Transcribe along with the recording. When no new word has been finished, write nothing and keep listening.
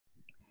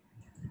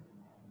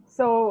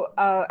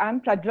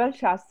I'm Prajwal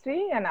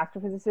Shastri, an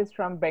astrophysicist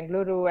from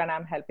Bengaluru, and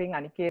I'm helping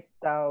Aniket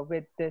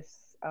with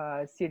this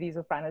series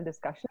of panel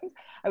discussions.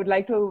 I would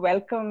like to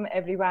welcome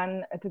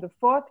everyone to the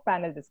fourth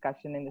panel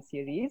discussion in the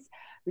series,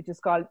 which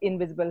is called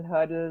Invisible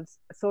Hurdles,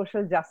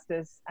 Social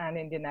Justice and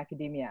Indian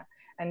Academia.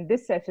 And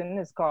this session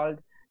is called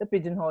The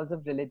Pigeonholes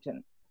of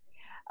Religion.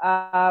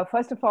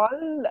 First of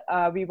all,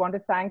 we want to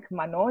thank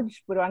Manoj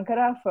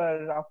Purvankara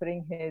for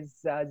offering his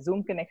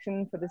Zoom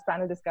connection for this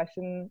panel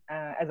discussion,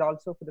 as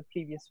also for the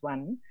previous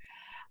one.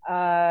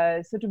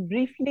 So to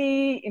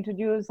briefly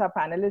introduce our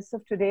panelists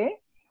of today,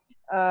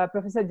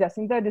 Professor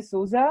Jacinta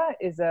D'Souza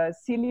is a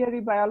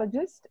ciliary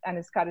biologist and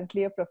is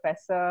currently a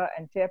professor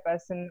and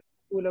chairperson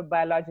School of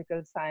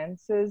Biological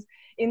Sciences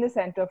in the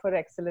Center for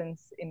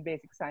Excellence in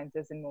Basic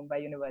Sciences in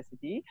Mumbai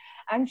University.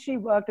 And she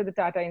worked at the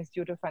Tata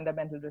Institute of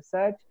Fundamental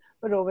Research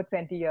for over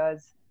 20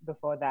 years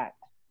before that.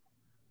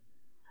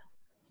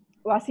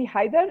 Wasi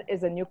Haider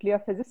is a nuclear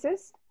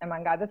physicist.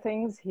 Among other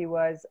things, he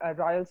was a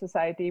Royal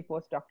Society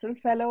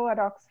postdoctoral fellow at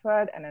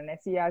Oxford and an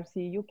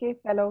SERC UK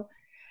fellow,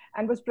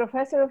 and was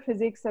professor of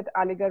physics at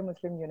Aligarh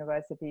Muslim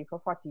University for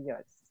 40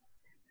 years.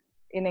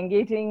 In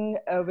engaging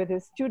with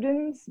his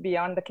students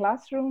beyond the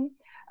classroom,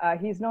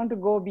 he's known to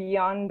go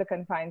beyond the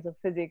confines of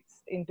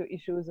physics into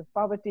issues of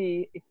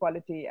poverty,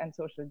 equality, and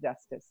social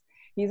justice.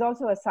 He's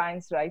also a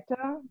science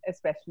writer,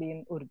 especially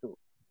in Urdu.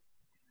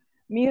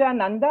 Meera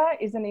Nanda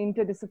is an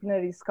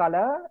interdisciplinary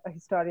scholar, a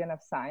historian of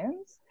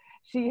science.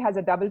 She has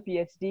a double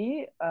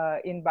PhD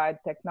in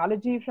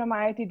biotechnology from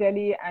IIT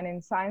Delhi and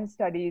in science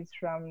studies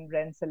from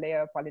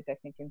Rensselaer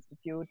Polytechnic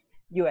Institute,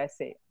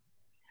 USA.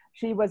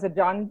 She was a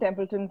John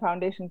Templeton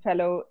Foundation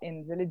Fellow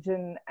in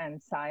Religion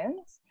and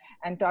Science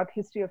and taught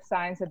history of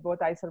science at both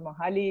IISER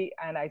Mohali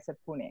and IISER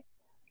Pune.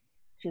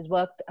 She's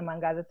worked,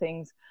 among other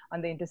things,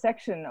 on the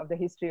intersection of the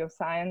history of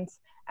science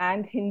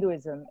and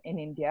Hinduism in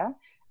India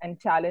and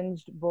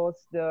challenged both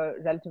the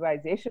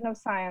relativization of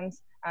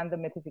science and the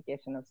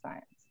mythification of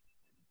science.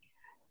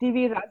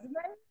 T.V.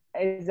 Raziman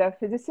is a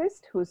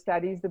physicist who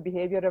studies the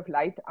behavior of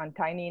light on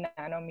tiny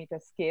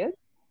nanometer scales.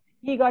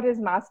 He got his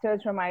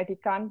master's from IIT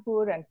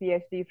Kanpur and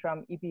PhD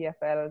from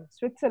EPFL,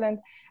 Switzerland,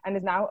 and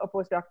is now a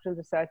postdoctoral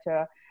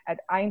researcher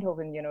at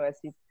Eindhoven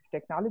University of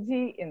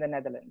Technology in the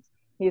Netherlands.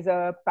 He's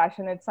a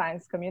passionate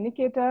science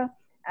communicator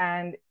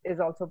and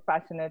is also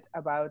passionate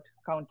about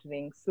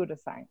countering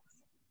pseudoscience.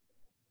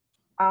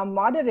 Our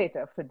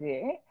moderator for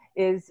today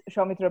is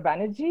Soumitro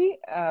Banerjee,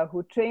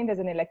 who trained as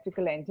an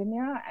electrical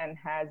engineer and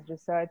has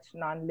researched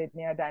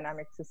nonlinear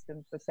dynamic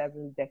systems for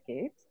several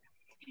decades.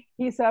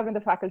 He served in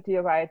the faculty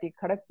of IIT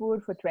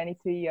Kharagpur for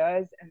 23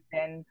 years and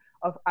then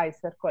of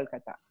IISER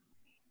Kolkata.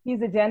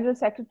 He's the General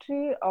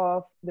Secretary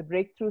of the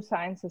Breakthrough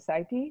Science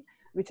Society,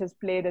 which has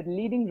played a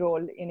leading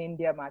role in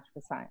India March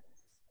for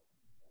Science.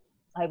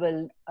 I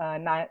will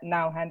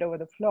now hand over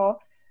the floor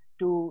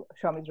to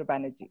Soumitro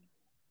Banerjee.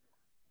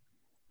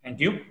 Thank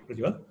you,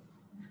 Prajwal.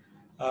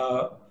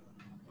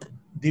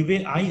 The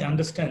way I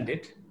understand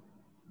it,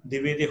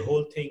 the way the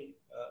whole thing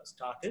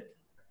started,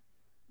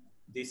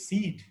 the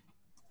seed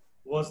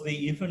was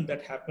the event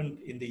that happened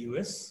in the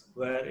US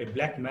where a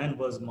black man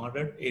was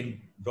murdered in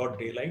broad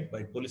daylight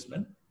by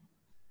policemen.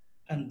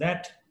 And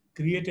that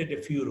created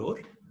a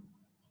furor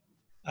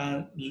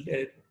and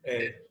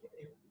a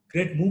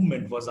great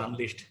movement was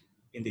unleashed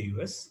in the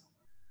US.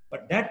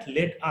 But that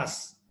led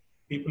us,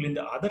 people in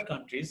the other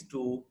countries,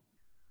 to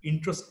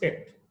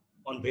introspect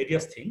on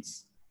various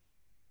things.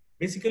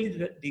 Basically,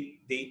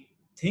 the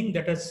thing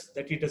that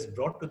it has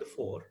brought to the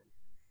fore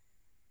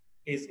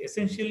is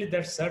essentially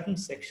that certain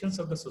sections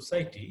of the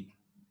society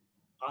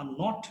are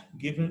not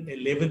given a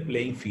level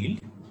playing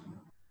field.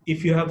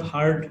 If you have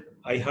heard,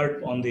 I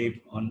heard on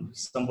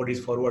somebody's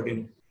forward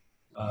in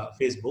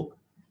Facebook,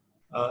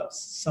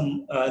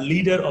 some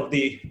leader of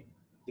the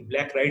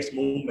Black Rights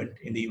Movement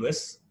in the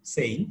US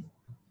saying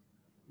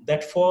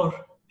that for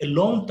a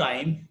long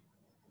time,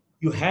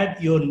 you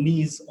had your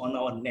knees on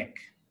our neck.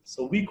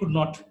 So we could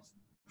not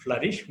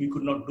flourish, we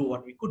could not do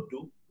what we could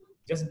do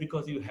just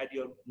because you had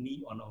your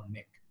knee on our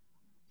neck.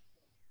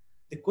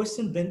 The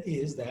question then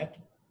is that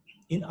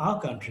in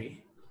our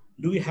country,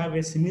 do we have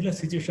a similar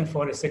situation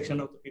for a section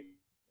of the people?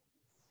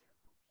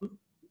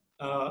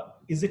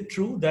 Is it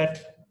true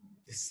that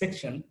this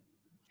section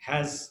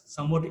has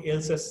somebody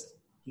else's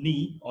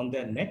knee on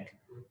their neck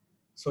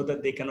so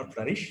that they cannot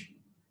flourish?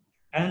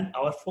 And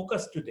our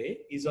focus today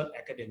is on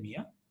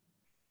academia.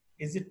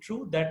 Is it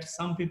true that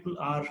some people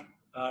are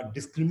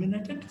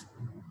discriminated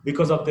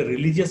because of the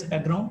religious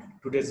background?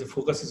 Today's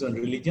focus is on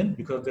religion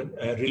because of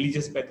the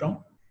religious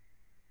background.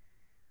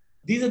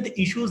 These are the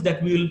issues that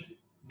we will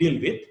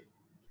deal with.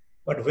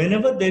 But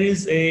whenever there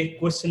is a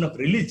question of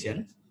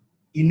religion,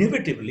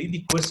 inevitably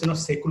the question of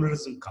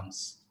secularism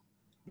comes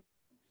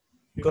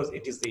because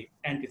it is the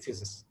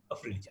antithesis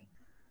of religion.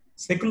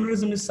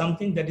 Secularism is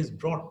something that is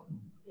brought,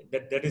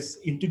 that is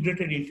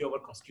integrated into our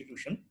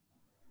constitution.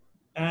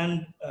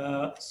 And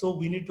so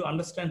we need to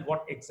understand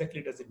what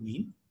exactly does it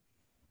mean.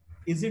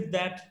 Is it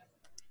that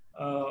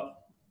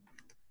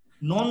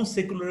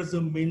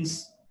non-secularism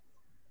means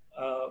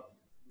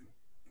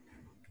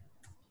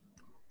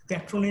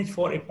patronage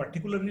for a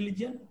particular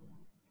religion?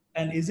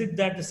 And is it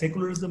that the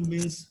secularism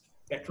means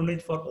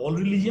patronage for all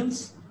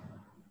religions?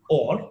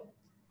 Or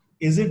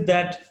is it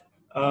that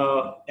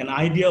an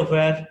idea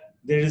where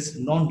there is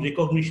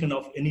non-recognition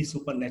of any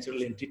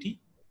supernatural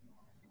entity?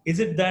 Is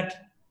it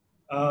that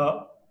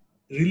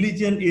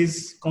religion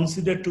is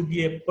considered to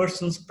be a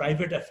person's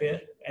private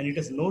affair and it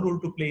has no role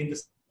to play in the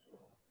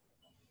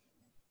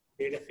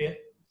state affair?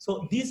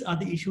 So these are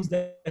the issues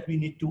that we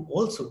need to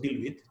also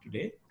deal with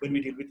today when we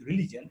deal with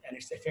religion and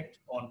its effect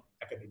on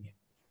academia.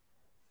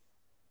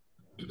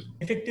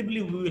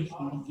 Effectively, we will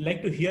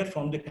like to hear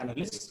from the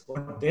panelists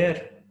what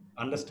their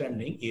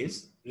understanding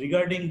is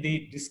regarding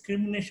the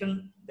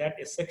discrimination that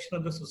a section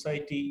of the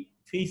society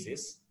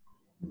faces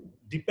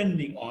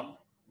depending on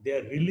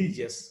their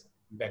religious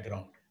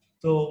background.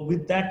 So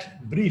with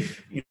that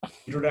brief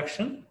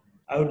introduction,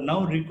 I would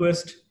now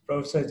request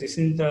Professor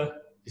Jacinta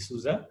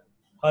D'Souza.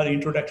 Her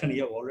introduction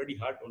you have already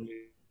heard, only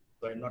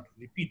so I will not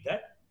repeat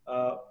that.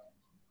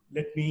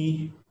 Let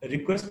me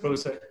request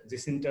Professor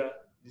Jacinta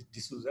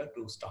D'Souza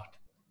to start.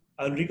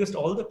 I'll request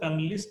all the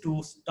panelists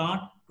to start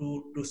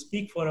to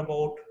speak for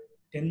about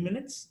 10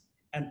 minutes,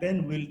 and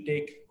then we'll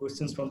take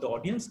questions from the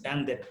audience,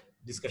 and that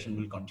discussion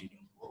will continue.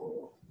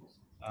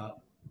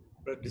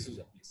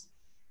 D'Souza, please.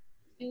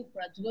 Thank you,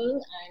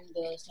 Prajwal and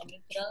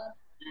Soumitra,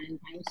 and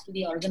thanks to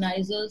the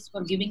organizers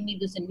for giving me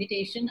this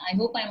invitation. I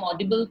hope I'm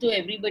audible to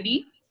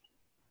everybody.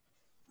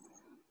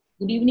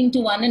 Good evening to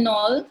one and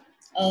all.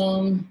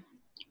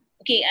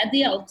 Okay, at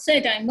the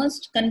outset, I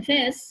must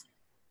confess,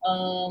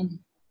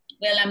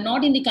 well, I'm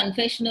not in the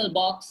confessional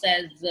box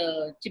as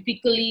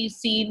typically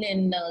seen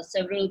in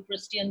several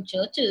Christian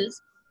churches,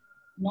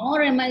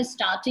 nor am I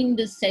starting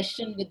this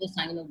session with the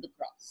sign of the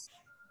cross.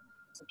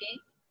 Okay,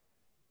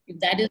 if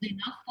that is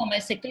enough for my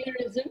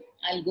secularism,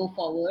 I'll go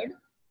forward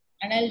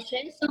and I'll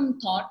share some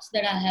thoughts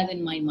that I have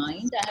in my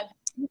mind. I have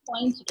 2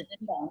 points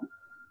written down.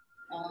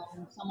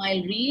 Some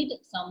I'll read,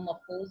 some of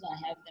course I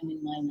have them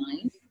in my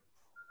mind.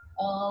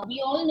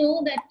 We all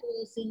know that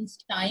since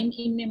time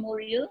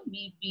immemorial,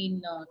 we've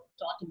been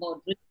taught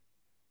about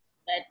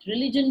that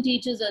religion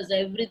teaches us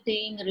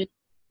everything, religion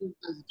gives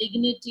us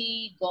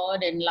dignity,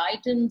 God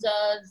enlightens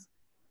us,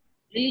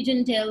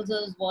 religion tells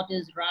us what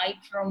is right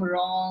from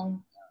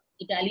wrong,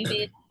 it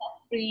alleviates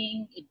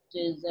suffering, it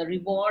is a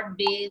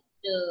reward-based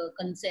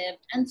concept,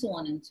 and so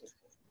on and so forth.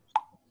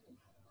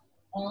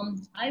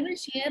 I will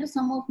share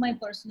some of my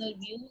personal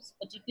views,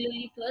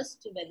 particularly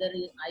first, whether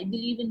I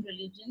believe in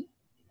religion.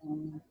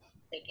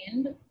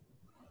 Second,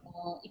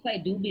 if I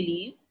do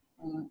believe,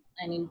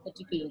 and in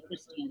particular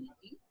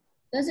Christianity,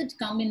 does it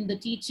come in the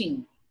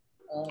teaching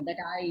that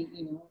I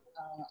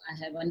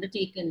have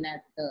undertaken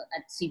at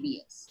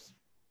CBS?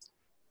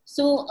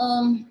 So,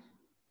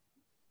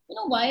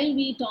 while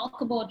we talk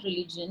about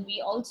religion,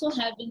 we also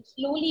have been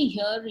slowly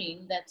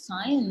hearing that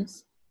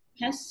science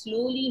has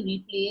slowly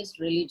replaced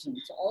religion.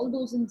 So all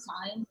those in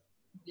science,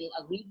 they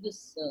agree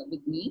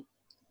with me.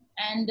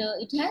 And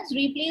it has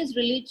replaced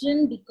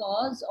religion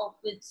because of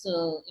its,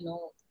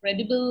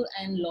 credible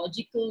and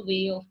logical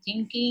way of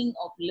thinking,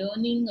 of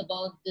learning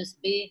about this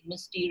big,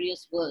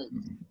 mysterious world.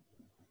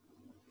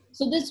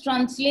 So this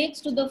translates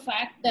to the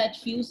fact that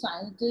few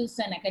scientists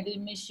and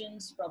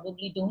academicians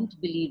probably don't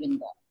believe in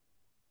God.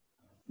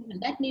 And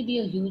that may be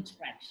a huge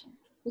fraction.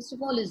 First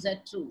of all, is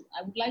that true?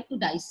 I would like to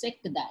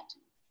dissect that.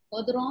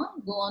 Further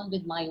on, go on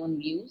with my own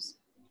views.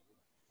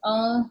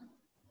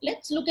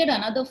 Let's look at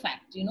another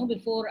fact,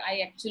 before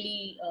I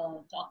actually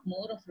talk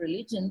more of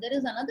religion. There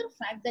is another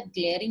fact that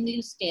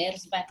glaringly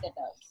stares back at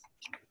us.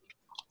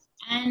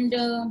 And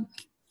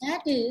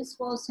that is,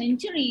 for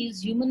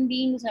centuries, human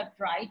beings have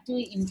tried to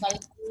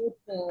inculcate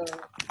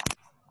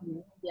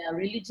their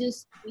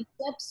religious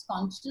precepts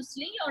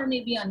consciously or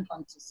maybe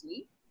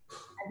unconsciously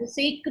as a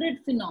sacred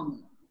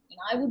phenomenon. And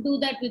I would do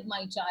that with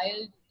my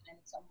child, and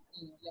some,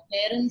 your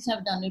parents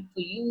have done it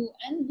for you,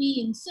 and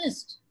we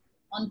insist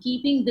on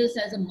keeping this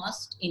as a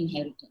must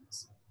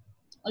inheritance.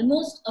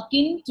 Almost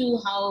akin to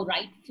how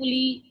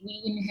rightfully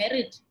we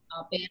inherit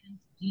our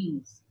parents'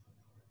 genes.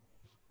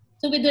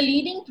 So with the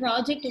leading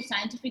project of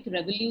scientific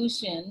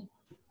revolution,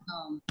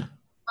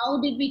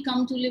 how did we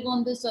come to live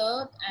on this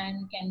earth,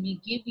 and can we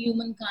give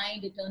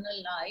humankind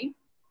eternal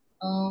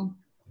life?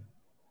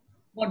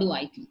 What do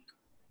I think?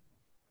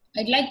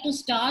 I'd like to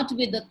start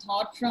with a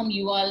thought from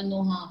Yuval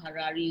Noah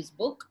Harari's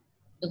book,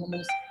 The Homo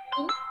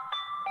Sapiens.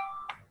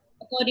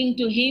 According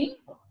to him,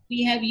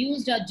 we have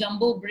used our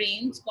jumbo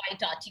brains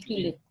quite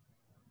articulately.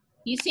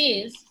 He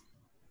says,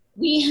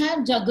 we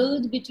have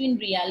juggled between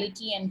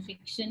reality and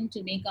fiction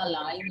to make our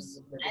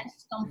lives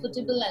as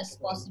comfortable as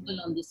possible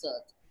on this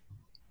earth.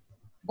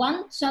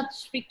 One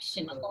such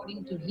fiction,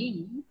 according to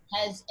him,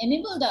 has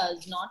enabled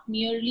us not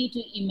merely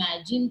to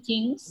imagine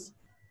things,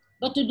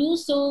 but to do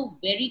so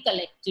very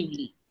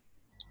collectively,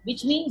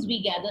 which means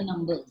we gather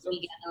numbers,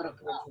 we gather a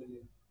crowd.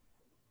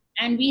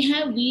 And we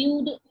have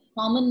viewed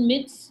common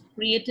myths,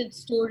 created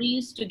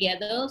stories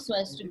together so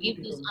as to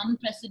give this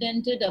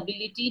unprecedented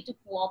ability to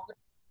cooperate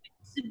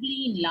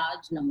flexibly in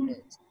large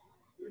numbers.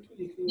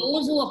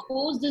 Those who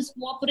oppose this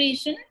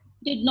cooperation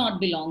did not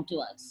belong to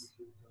us.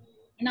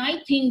 And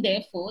I think,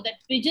 therefore, that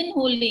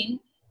pigeonholing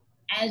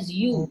as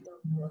you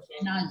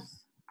and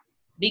us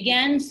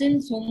began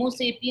since Homo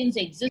sapiens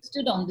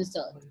existed on this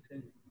earth.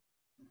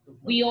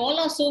 We all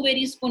are so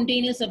very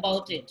spontaneous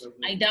about it.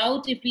 I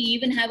doubt if we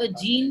even have a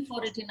gene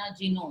for it in our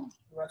genome.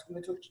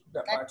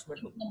 That's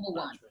number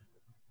one.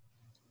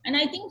 And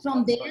I think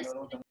from there,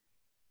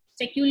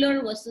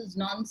 secular versus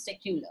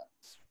non-secular.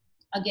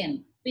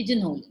 Again,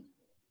 pigeonholing.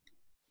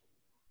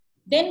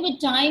 Then with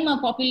time, our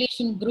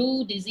population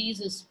grew,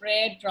 diseases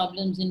spread,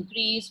 problems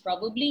increased,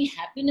 probably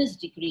happiness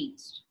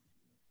decreased.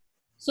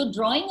 So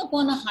drawing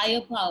upon a higher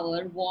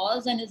power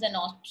was and is an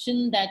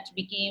option that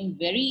became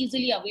very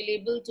easily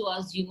available to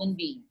us human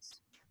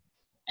beings.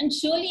 And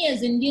surely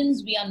as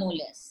Indians, we are no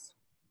less.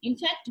 In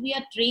fact, we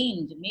are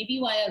trained, maybe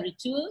via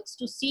rituals,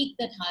 to seek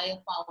that higher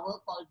power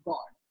called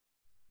God.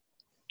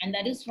 And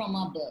that is from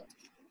our birth.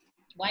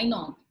 Why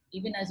not?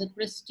 Even as a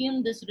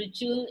Christian, this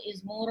ritual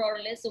is more or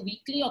less a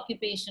weekly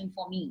occupation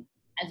for me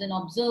as an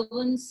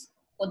observance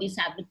for the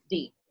Sabbath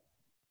day.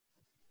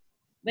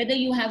 Whether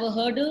you have a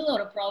hurdle or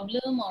a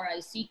problem or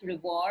I seek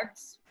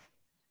rewards,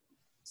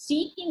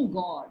 seeking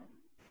God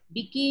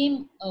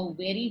became a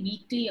very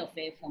weekly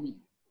affair for me,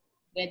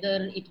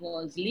 whether it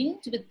was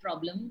linked with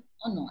problem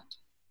or not.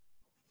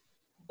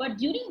 But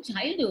during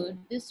childhood,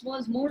 this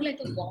was more like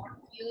a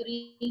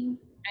God-fearing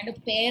and a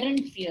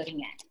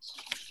parent-fearing act.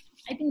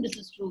 I think this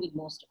is true with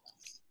most of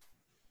us.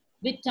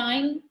 With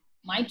time,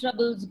 my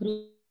troubles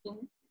grew.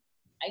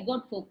 I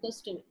got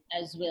focused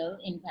as well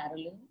in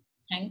parallel.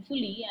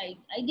 Thankfully,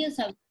 I guess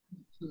I was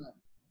mature.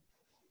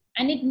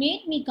 And it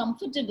made me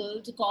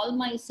comfortable to call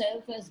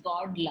myself as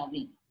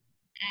God-loving.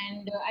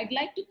 And I'd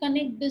like to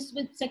connect this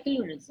with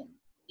secularism,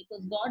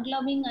 because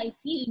God-loving, I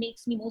feel,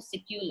 makes me more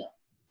secular.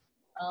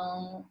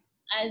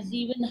 As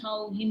even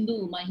how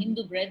my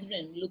Hindu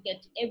brethren look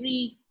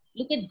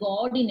at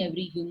God in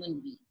every human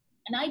being.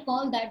 And I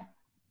call that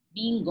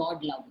being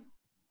God-loving.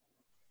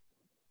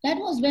 That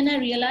was when I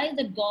realized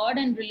that God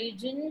and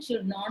religion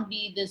should not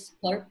be this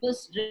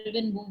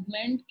purpose-driven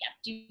movement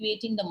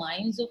captivating the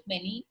minds of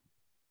many,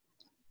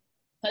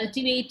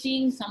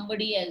 cultivating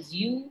somebody as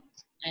you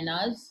and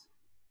us,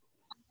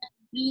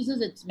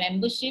 increases its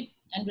membership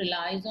and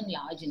relies on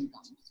large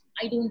incomes.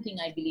 I don't think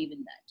I believe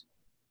in that.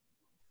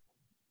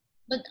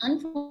 But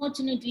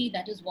unfortunately,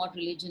 that is what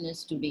religion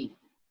is today.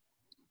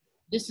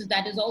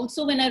 That is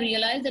also when I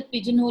realized that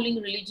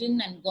pigeonholing religion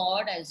and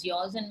God as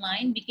yours and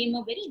mine became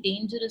a very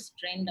dangerous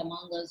trend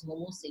among us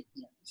Homo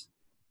sapiens.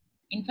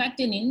 In fact,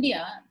 in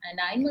India,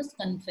 and I must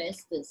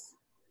confess this,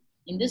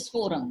 in this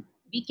forum,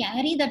 we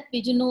carry that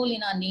pigeonhole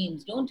in our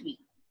names, don't we?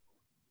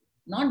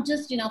 Not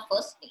just in our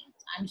first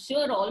names. I'm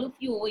sure all of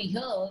you over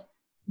here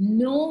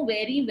know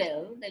very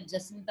well that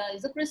Jacinta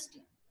is a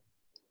Christian.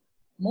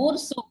 More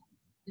so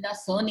with our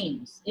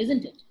surnames,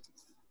 isn't it?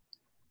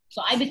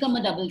 So I become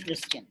a double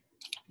Christian.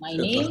 My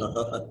name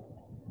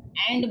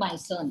and my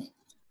surname.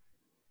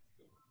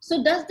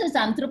 So does this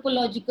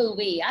anthropological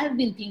way, I have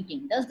been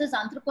thinking, does this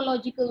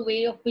anthropological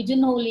way of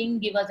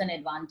pigeonholing give us an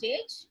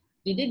advantage?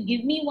 Did it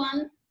give me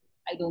one?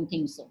 I don't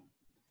think so.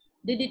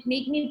 Did it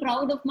make me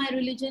proud of my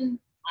religion?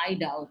 I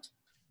doubt.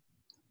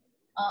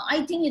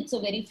 I think it's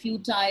a very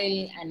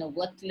futile and a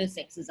worthless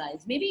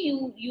exercise. Maybe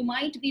you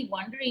might be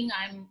wondering,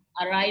 I'm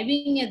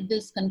arriving at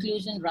this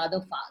conclusion rather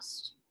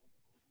fast.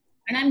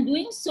 And I'm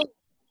doing so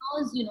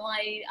because,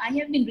 I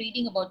have been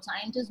reading about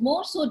scientists,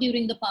 more so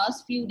during the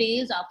past few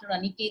days after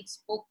Aniket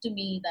spoke to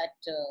me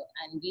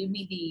and gave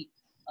me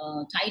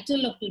the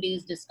title of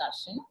today's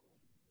discussion.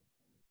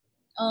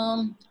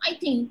 I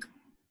think,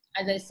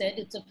 as I said,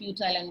 it's a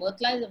futile and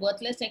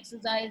worthless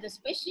exercise,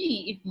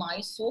 especially if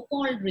my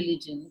so-called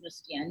religion,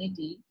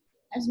 Christianity,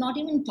 has not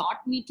even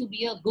taught me to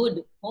be a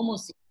good Homo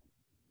sapien.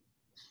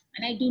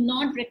 And I do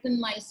not reckon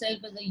myself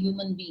as a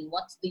human being.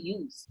 What's the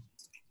use?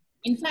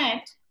 In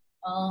fact,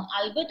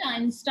 Albert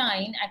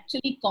Einstein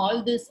actually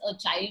called this a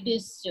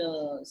childish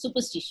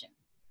superstition.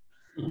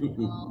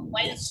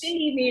 While still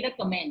he made a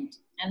comment.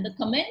 And the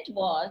comment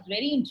was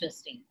very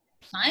interesting.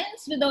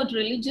 Science without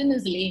religion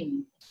is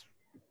lame.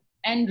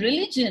 And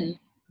religion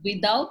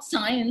without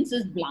science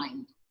is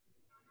blind.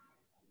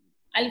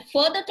 I'll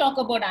further talk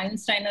about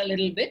Einstein a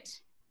little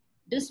bit.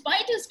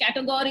 Despite his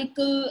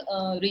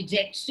categorical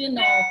rejection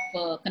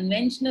of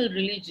conventional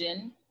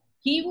religion,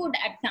 he would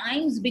at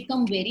times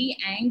become very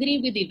angry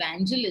with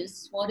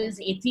evangelists for his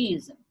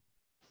atheism.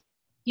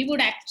 He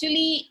would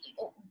actually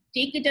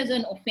take it as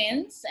an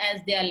offense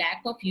as their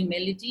lack of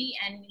humility.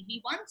 And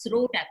he once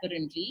wrote,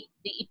 apparently,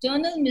 the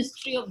eternal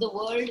mystery of the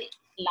world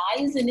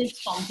lies in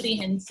its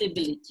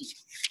comprehensibility.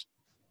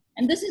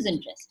 And this is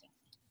interesting.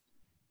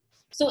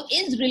 So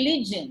is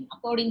religion,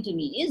 according to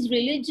me, is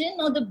religion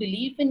or the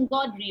belief in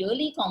God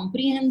really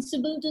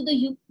comprehensible to the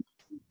human?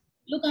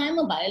 Look, I am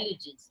a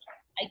biologist.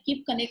 I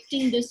keep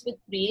connecting this with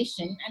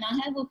creation, and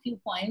I have a few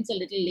points a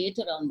little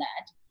later on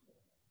that.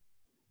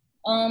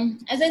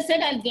 As I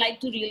said, I'd like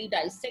to really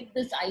dissect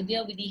this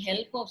idea with the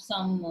help of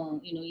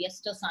some,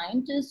 yester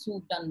scientists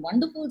who've done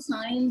wonderful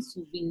science,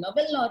 who've been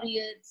Nobel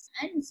laureates,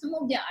 and some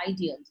of their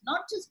ideas,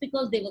 not just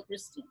because they were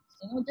Christians,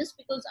 just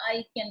because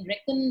I can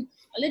reckon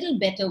a little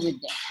better with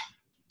them.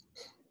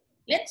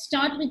 Let's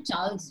start with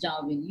Charles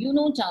Darwin. You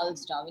know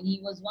Charles Darwin.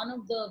 He was one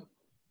of the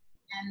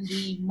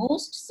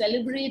most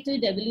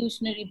celebrated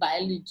evolutionary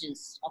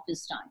biologists of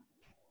his time.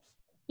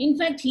 In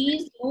fact, he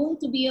is known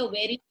to be a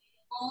very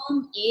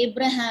firm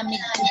Abrahamic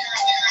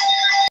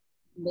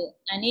God.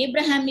 An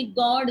Abrahamic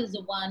God is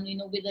the one,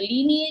 with a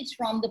lineage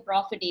from the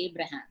prophet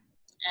Abraham.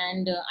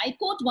 And I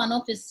quote one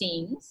of his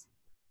sayings,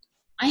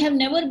 "I have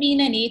never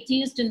been an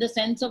atheist in the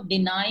sense of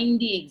denying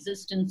the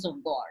existence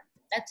of God."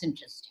 That's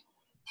interesting.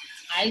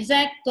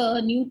 Isaac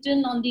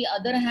Newton, on the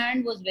other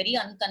hand, was very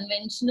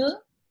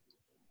unconventional.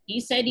 He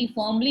said he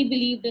firmly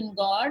believed in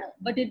God,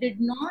 but he did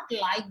not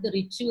like the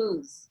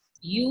rituals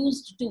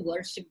used to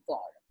worship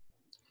God.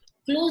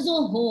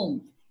 Closer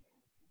home,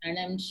 and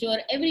I'm sure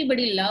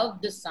everybody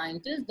loved this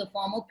scientist, the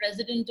former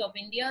president of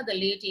India, the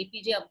late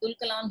APJ Abdul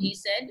Kalam, he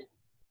said,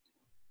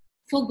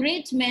 "For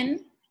great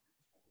men,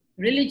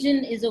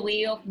 religion is a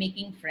way of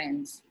making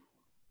friends.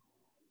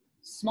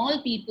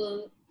 Small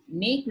people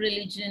make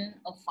religion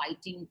a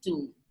fighting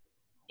tool."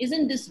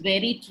 Isn't this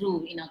very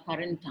true in our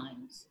current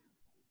times?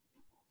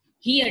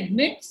 He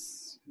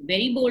admits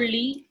very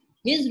boldly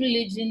his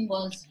religion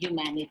was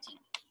humanity.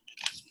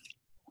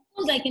 Of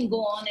course, I can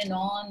go on and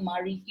on,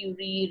 Marie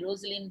Curie,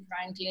 Rosalind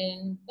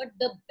Franklin, but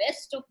the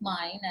best of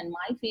mine and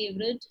my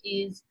favorite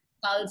is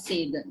Carl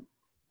Sagan.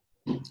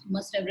 You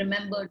must have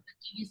remembered the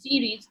TV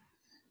series.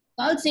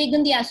 Carl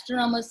Sagan, the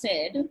astronomer,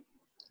 said,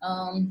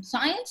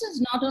 "Science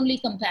is not only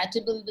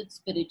compatible with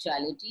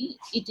spirituality,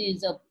 it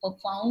is a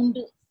profound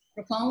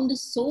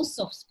source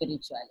of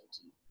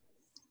spirituality."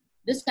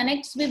 This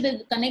connects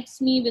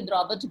me with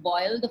Robert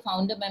Boyle, the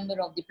founder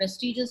member of the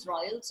prestigious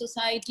Royal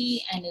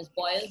Society, and his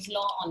Boyle's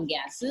Law on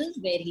Gases,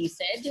 where he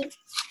said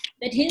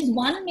that his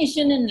one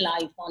mission in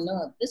life on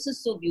earth, this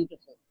is so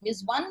beautiful,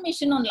 his one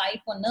mission on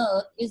life on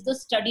earth is the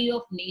study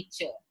of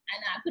nature.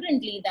 And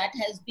apparently that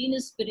has been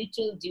his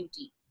spiritual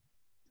duty.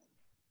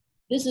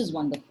 This is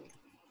wonderful.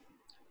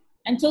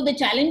 And so the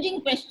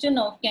challenging question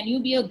of can you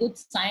be a good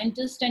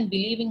scientist and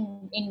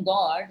believing in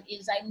God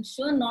is, I'm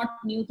sure,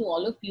 not new to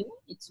all of you.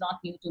 It's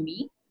not new to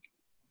me.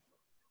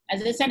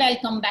 As I said,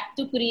 I'll come back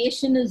to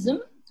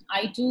creationism.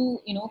 I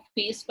too,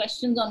 face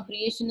questions on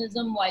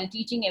creationism while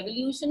teaching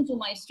evolution to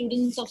my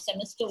students of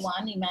semester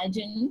 1.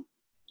 Imagine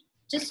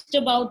just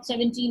about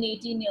 17,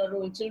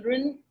 18-year-old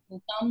children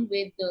who come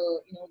with,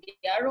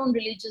 their own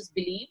religious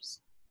beliefs.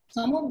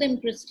 Some of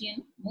them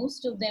Christian,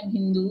 most of them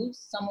Hindus,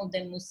 some of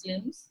them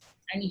Muslims.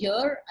 And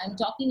here I'm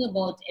talking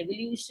about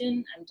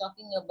evolution, I'm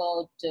talking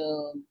about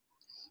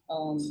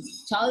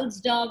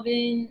Charles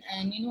Darwin,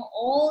 and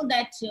all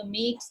that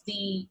makes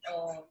the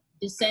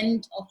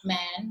descent of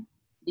man,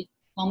 the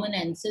common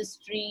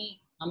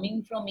ancestry,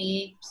 coming from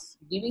apes,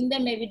 giving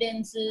them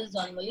evidences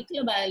on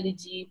molecular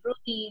biology,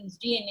 proteins,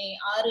 DNA,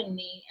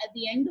 RNA. At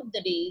the end of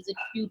the day, is it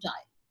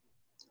futile?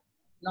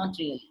 Not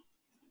really.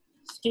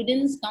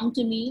 Students come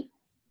to me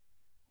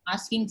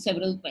asking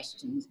several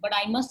questions, but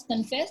I must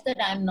confess that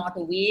I am not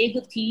a vague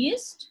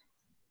theist,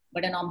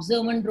 but an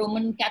observant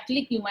Roman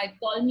Catholic. You might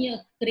call me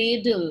a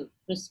cradle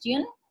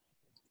Christian.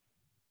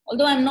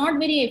 Although I'm not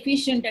very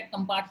efficient at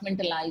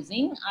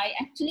compartmentalizing, I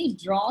actually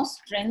draw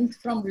strength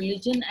from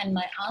religion, and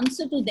my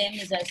answer to them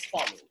is as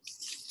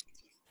follows.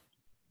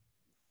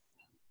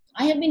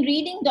 I have been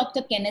reading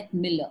Dr. Kenneth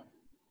Miller,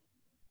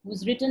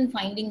 who's written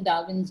Finding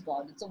Darwin's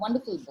God. It's a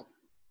wonderful book.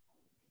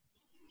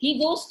 He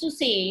goes to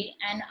say,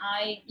 and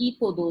I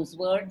echo those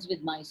words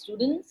with my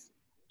students,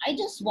 I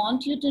just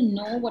want you to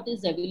know what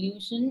is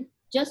evolution,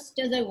 just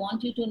as I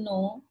want you to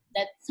know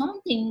that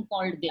something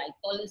called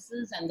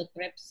glycolysis and the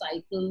Krebs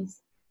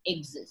cycles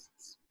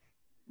exists.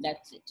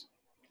 That's it.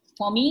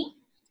 For me,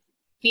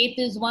 faith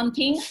is one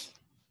thing,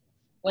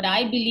 what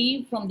I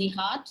believe from the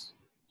heart,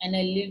 and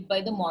I live by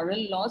the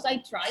moral laws. I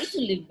try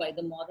to live by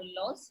the moral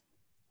laws.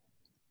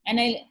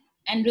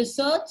 And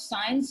research,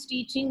 science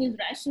teaching is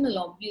rational,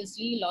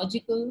 obviously,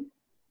 logical,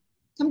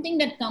 something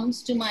that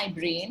comes to my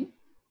brain.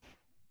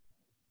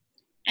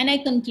 And I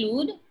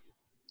conclude,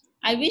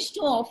 I wish to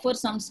offer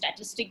some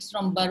statistics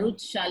from Baruch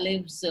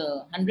Shaliv's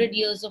 100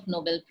 Years of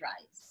Nobel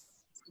Prize.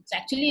 It's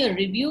actually a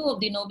review of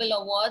the Nobel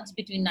Awards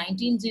between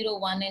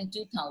 1901 and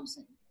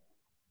 2000.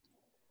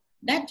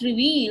 That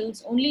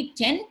reveals only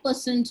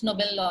 10%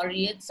 Nobel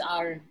laureates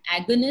are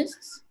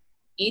agonists,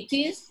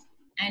 atheists,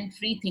 and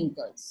free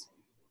thinkers.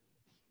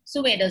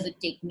 So where does it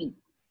take me?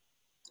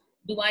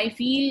 Do I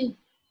feel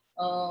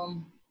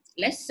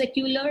less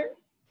secular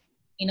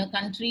in a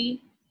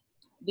country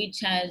which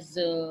has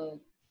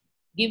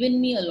given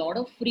me a lot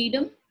of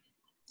freedom?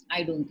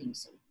 I don't think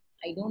so.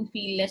 I don't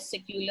feel less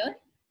secular.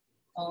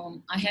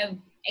 I have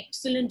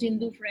excellent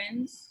Hindu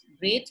friends,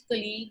 great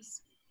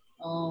colleagues.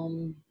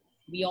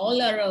 We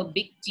all are a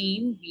big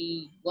team.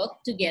 We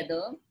work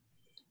together,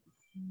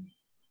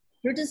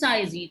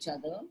 criticize each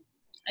other,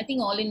 I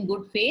think all in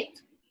good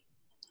faith.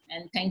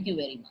 And thank you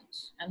very much.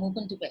 I'm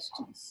open to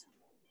questions.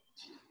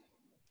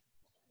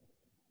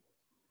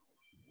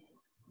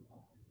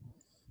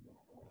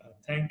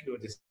 Thank you.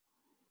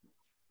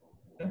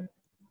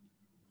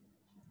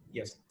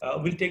 Yes,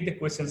 we'll take the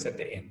questions at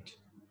the end.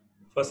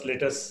 First,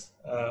 let us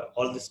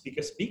all the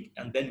speakers speak,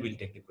 and then we'll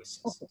take the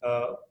questions.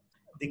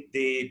 Okay.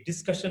 The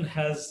discussion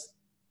has,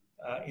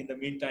 in the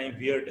meantime,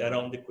 veered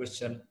around the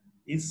question: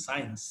 is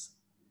science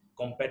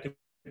compatible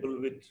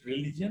with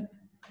religion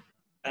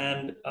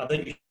and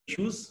other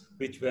issues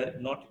which were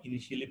not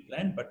initially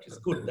planned? But it's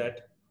good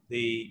that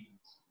the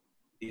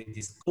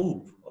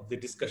scope of the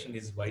discussion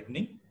is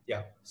widening.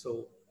 Yeah,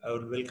 so I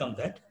would welcome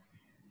that.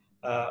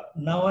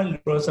 Now I'll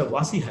Professor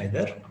Wasi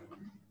Haider,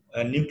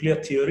 a nuclear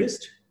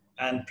theorist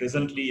and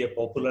presently a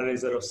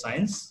popularizer of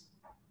science,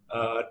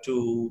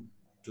 to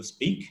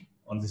speak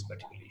on this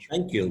particular issue.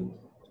 Thank you.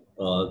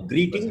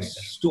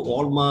 Greetings to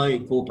all my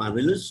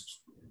co-panelists,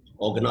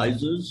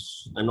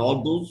 organizers, and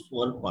all those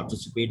who are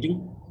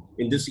participating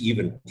in this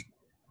event.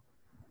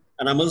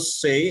 And I must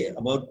say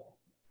about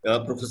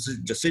Professor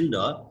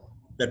Jacinta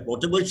that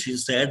whatever she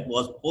said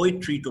was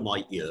poetry to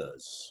my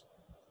ears.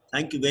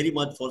 Thank you very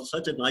much for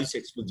such a nice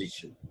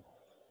exposition.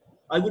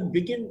 I would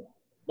begin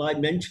by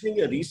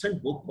mentioning a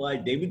recent book by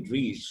David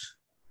Reich.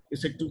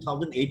 It's a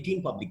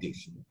 2018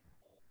 publication.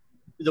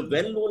 He's a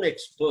well-known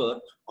expert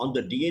on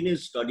the DNA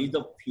studies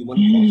of human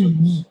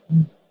fossils,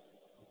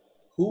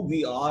 who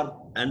we are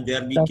and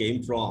where we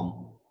came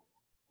from.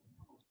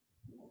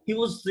 He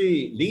was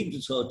the lead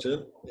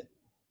researcher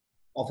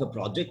of a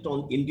project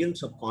on Indian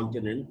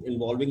subcontinent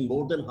involving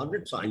more than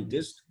 100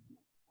 scientists,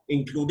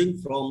 including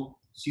from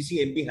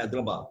CCMB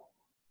Hyderabad.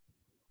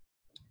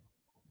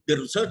 The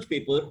research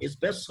paper is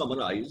best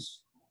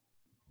summarized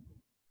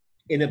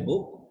in a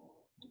book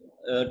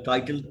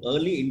titled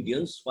Early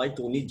Indians by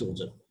Tony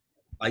Joseph.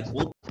 I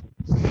quote,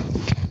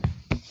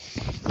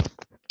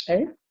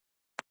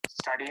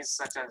 studies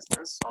such as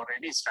this or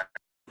any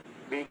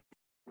study,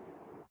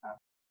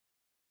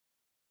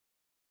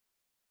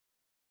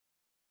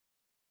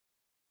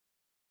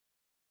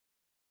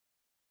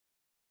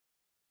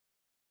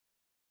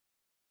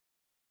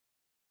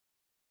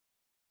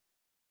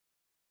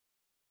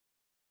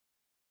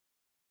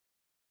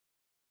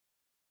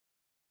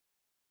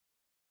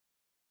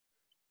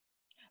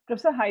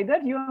 Professor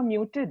Haider, you are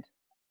muted.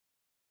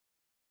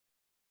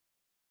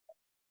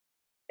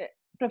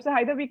 Professor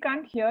Haider, we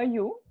can't hear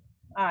you.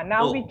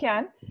 Now we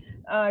can.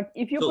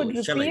 If you could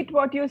repeat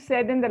what you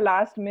said in the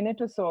last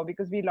minute or so,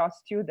 because we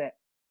lost you there.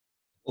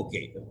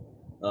 Okay.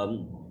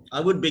 I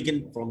would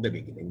begin from the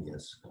beginning,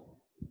 yes.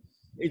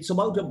 It's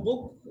about a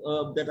book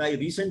that I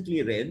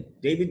recently read,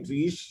 David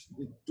Reich,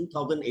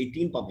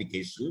 2018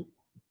 publication.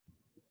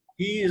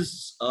 He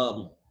is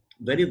a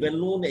very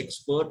well-known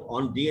expert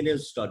on DNA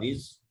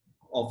studies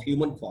of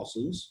human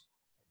fossils.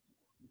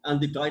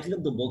 And the title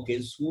of the book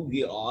is Who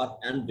We Are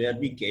and Where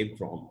We Came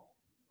From.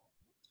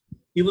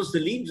 He was the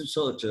lead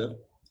researcher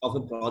of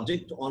a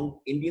project on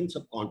Indian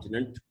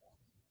subcontinent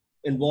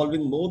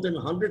involving more than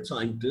 100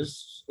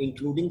 scientists,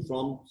 including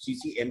from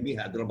CCMB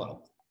Hyderabad.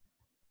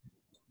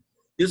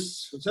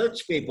 This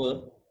research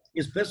paper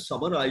is best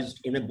summarized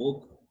in a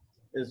book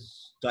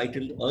is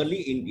titled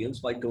Early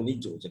Indians by Tony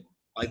Joseph.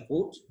 I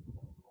quote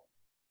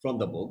from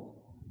the book,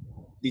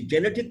 "The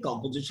genetic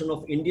composition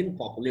of Indian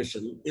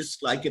population is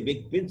like a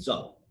big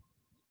pizza.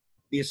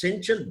 The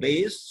essential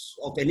base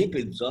of any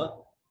pizza,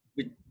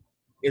 which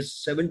is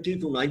 70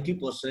 to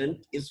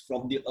 90%, is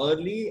from the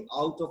early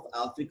out of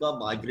Africa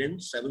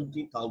migrants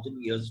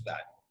 70,000 years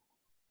back.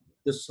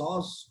 The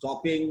sauce,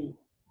 topping,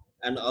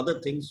 and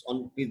other things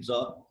on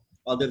pizza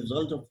are the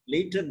result of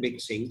later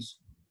mixings,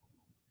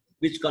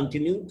 which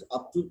continued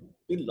up to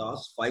the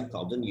last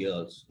 5,000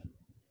 years,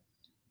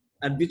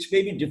 and which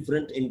may be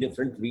different in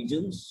different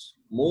regions,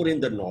 more in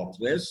the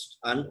Northwest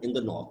and in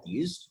the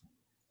Northeast.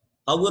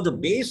 However, the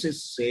base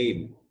is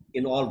same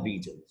in all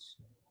regions.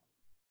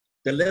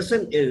 The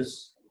lesson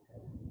is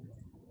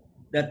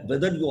that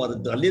whether you are a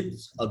Dalit,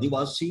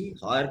 Adivasi,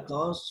 higher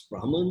caste,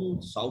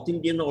 Brahmin, South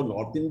Indian or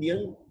North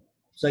Indian,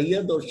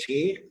 Sayyid or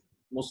Sheikh,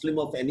 Muslim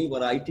of any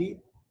variety,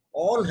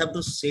 all have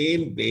the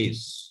same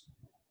base.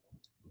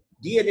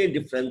 DNA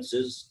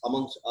differences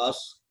amongst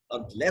us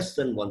are less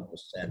than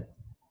 1%.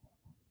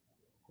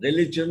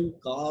 Religion,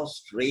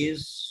 caste,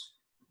 race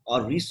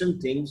are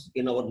recent things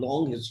in our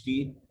long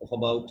history of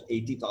about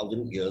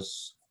 80,000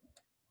 years.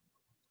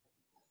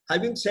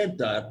 Having said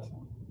that,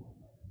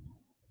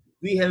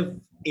 we have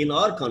in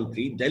our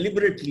country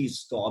deliberately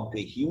stopped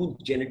a huge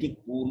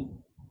genetic pool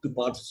to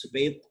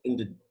participate in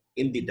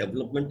the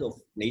development of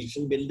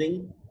nation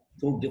building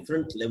through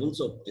different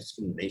levels of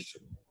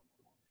discrimination.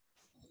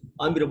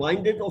 I'm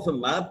reminded of a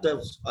map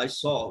that I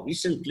saw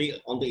recently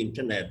on the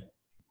internet.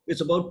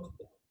 It's about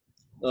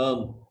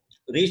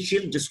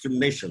racial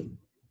discrimination.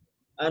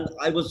 And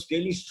I was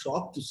really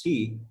shocked to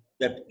see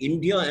that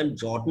India and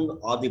Jordan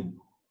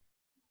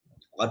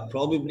are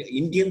probably,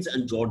 Indians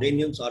and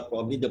Jordanians are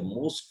probably the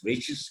most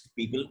racist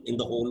people in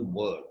the whole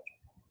world.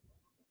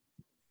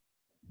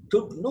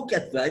 To look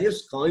at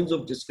various kinds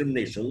of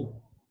discrimination,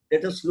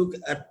 let us look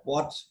at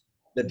what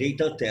the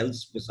data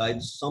tells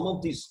besides some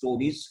of these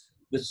stories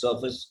which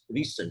surfaced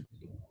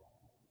recently.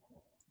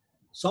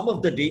 Some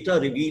of the data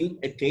reveal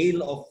a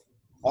tale of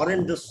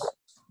horrendous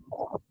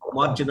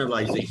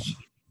marginalization.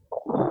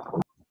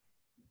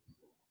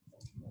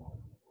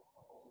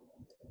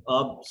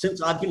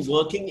 Since I've been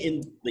working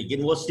in the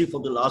university for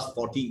the last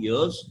 40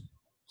 years,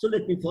 so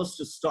let me first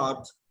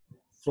start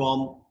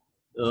from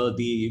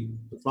the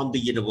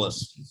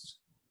universities.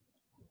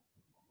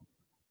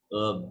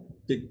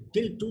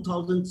 Till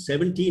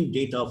 2017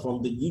 data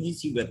from the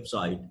UGC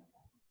website,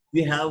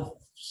 we have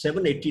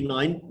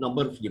 789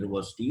 number of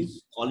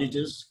universities,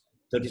 colleges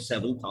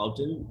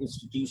 37,000,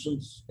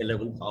 institutions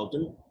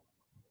 11,000,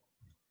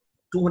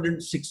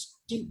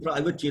 260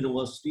 private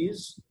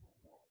universities,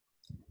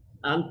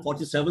 and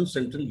 47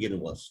 central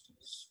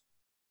universities.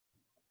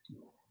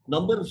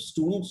 Number of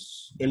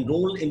students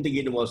enrolled in the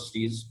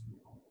universities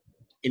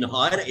in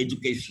higher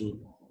education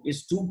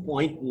is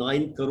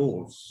 2.9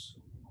 crores,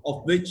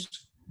 of which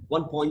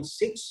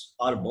 1.6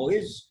 are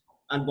boys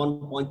and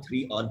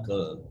 1.3 are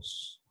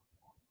girls.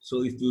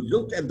 So if you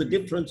look at the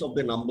difference of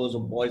the numbers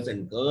of boys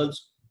and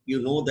girls,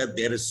 you know that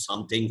there is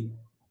something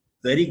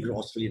very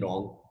grossly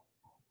wrong,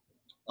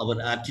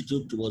 our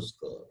attitude towards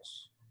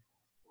girls.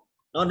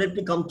 Now let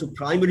me come to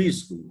primary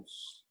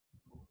schools.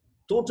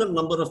 Total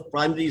number of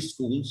primary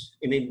schools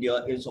in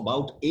India is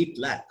about 8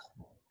 lakh.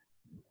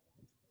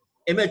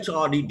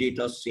 MHRD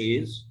data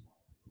says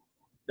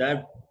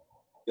that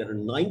there are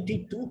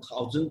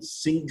 92,000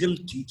 single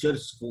teacher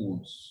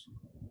schools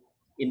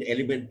in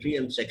elementary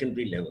and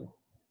secondary level.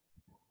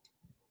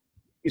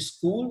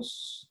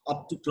 Schools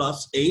up to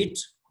class 8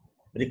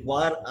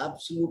 require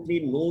absolutely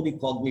no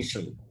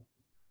recognition.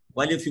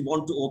 While if you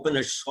want to open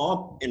a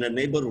shop in a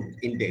neighborhood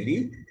in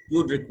Delhi, you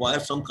would require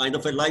some kind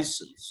of a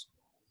license.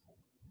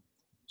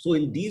 So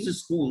in these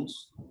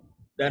schools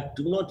that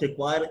do not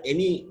require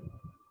any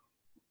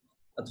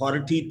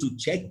authority to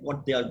check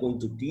what they are going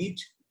to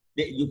teach,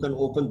 you can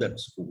open that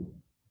school.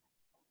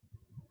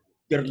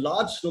 There are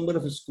large number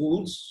of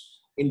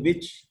schools in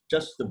which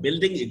just the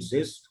building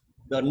exists,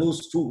 there are no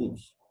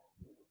students.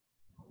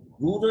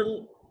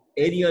 Rural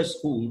area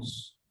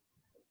schools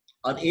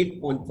are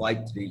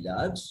 8.53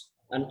 lakhs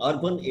and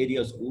urban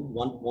area schools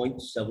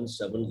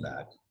 1.77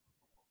 lakh.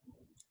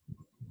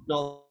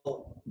 Now,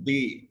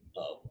 the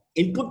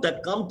input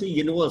that comes to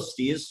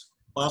universities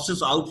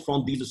passes out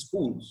from these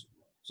schools.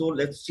 So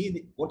let's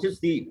see what is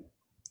the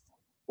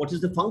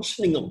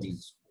functioning of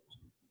these.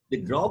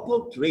 The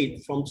dropout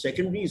rate from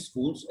secondary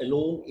schools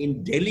alone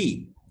in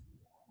Delhi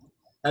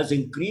has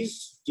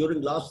increased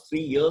during last 3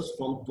 years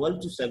from 12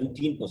 to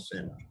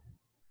 17%.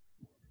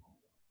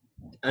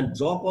 And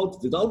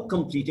dropout without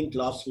completing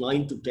class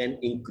 9 to 10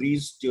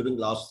 increased during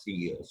last 3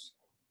 years.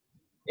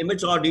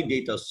 MHRD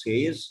data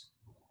says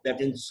that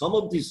in some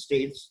of these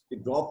states, the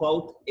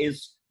dropout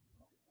is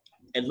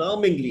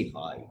alarmingly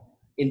high.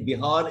 In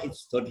Bihar,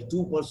 it's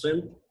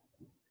 32%.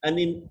 And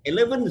in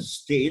 11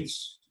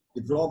 states,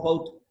 the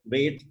dropout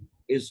rate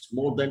is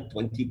more than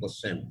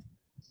 20%.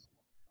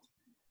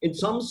 In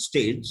some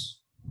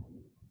states,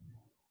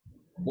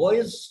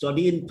 boys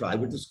study in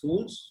private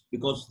schools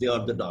because they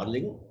are the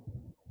darling,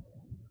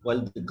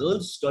 while the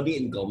girls study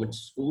in government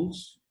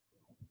schools.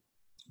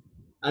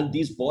 And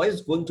these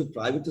boys going to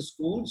private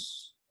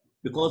schools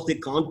because they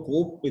can't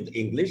cope with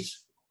English.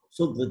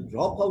 So the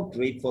dropout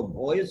rate for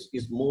boys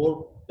is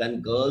more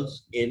than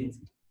girls in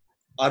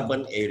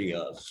urban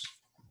areas.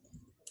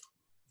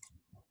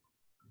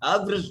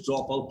 Average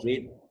dropout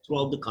rate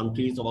throughout the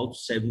country is about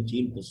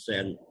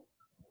 17%.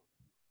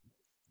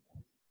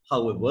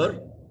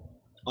 However,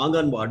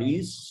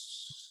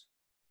 Anganwadis,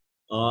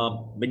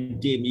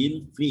 midday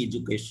meal, free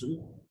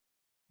education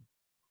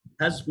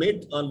has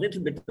made a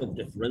little bit of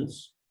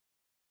difference.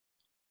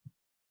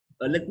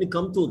 Let me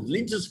come to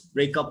religious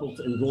breakup of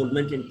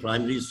enrollment in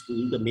primary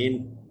school, the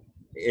main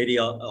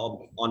area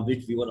on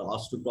which we were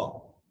asked to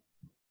talk.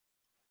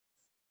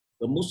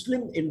 The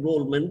Muslim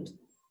enrollment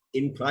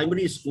in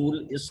primary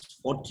school is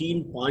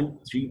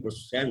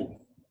 14.3%,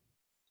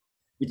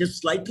 which is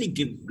slightly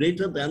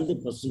greater than the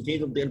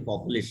percentage of their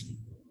population.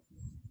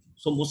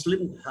 So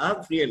Muslims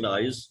have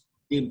realized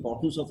the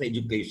importance of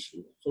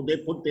education, so they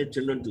put their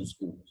children to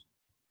schools.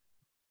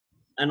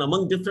 And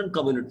among different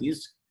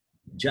communities,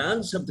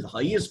 Jains have the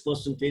highest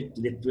percentage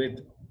literate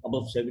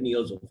above 7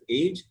 years of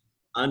age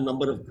and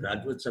number of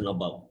graduates and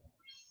above.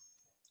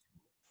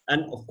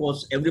 And of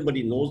course,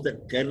 everybody knows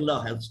that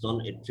Kerala has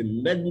done a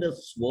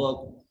tremendous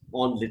work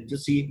on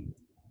literacy,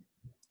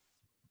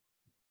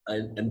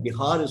 and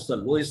Bihar is the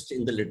lowest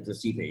in the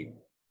literacy rate.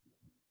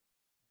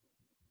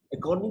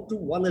 According to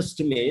one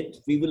estimate,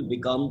 we will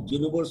become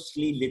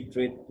universally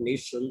literate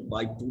nation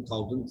by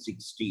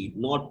 2016,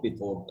 not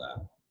before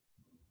that.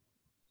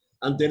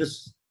 And there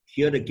is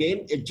here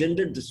again a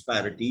gender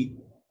disparity.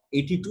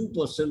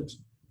 82%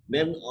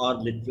 men are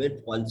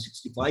literate while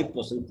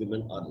 65%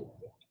 women are literate.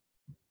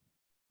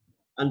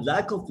 And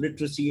lack of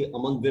literacy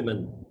among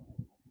women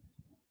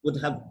would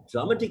have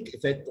dramatic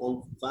effect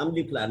on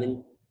family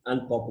planning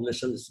and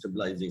population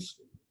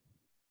stabilization.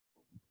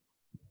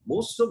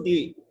 Most of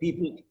the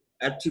people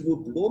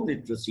attribute low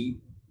literacy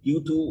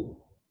due to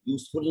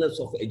usefulness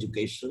of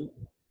education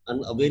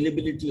and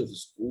availability of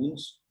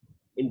schools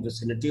in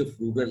vicinity of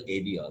rural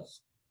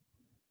areas.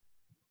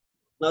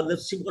 Now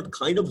let's see what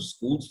kind of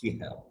schools we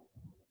have.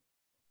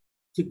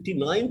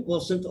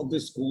 59% of the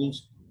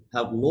schools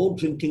have no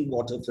drinking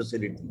water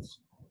facilities.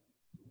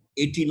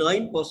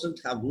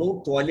 89% have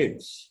no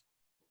toilets.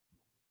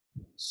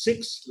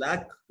 6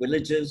 lakh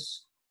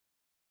villages,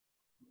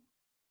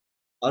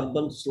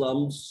 urban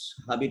slums,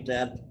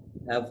 habitat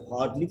have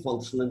hardly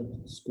functional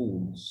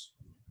schools.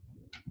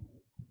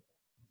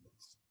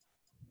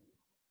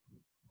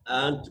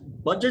 And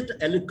budget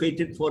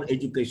allocated for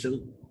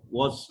education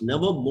was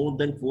never more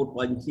than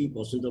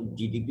 4.3% of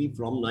GDP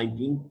from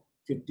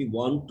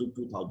 1951 to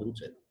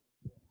 2010,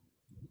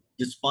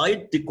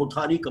 despite the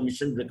Kothari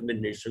Commission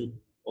recommendation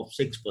of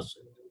 6%.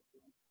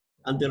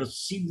 And there are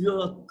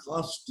severe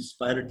caste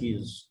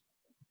disparities.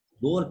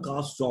 Lower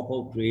caste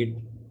dropout rate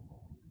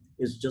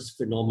is just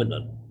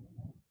phenomenal.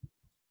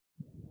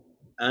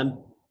 And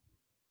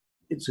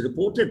it's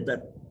reported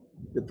that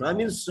the Prime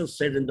Minister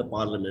said in the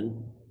Parliament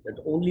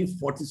that only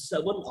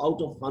 47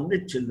 out of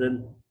 100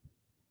 children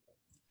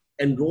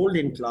enrolled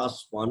in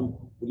class 1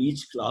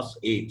 reach class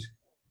 8.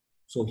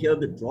 So here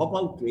the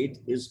dropout rate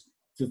is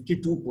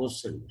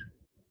 52%.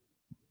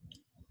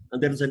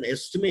 And there is an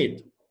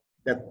estimate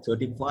that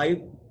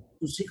 35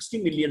 to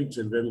 60 million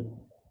children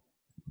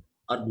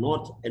are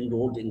not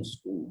enrolled in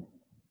school.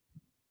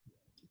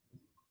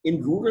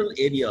 In rural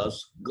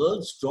areas,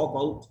 girls drop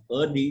out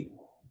early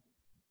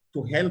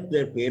to help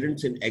their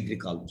parents in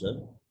agriculture.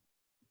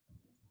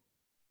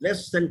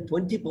 Less than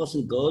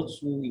 20% girls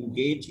who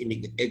engage in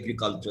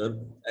agriculture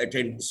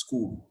attend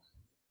school.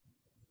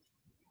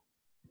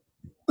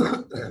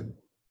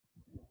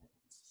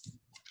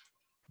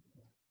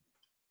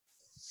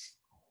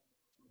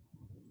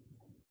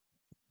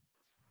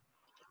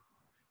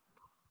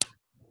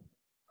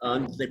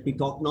 And let me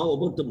talk now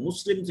about the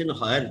Muslims in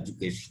higher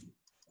education.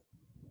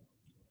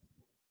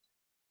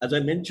 As I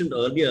mentioned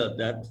earlier,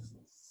 that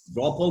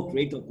dropout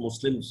rate of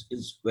Muslims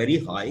is very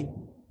high.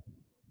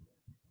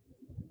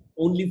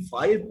 Only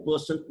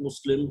 5%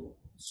 Muslim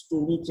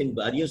students in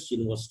various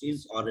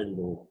universities are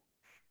enrolled.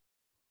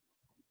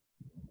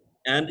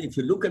 And if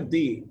you look at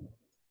the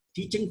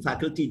teaching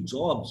faculty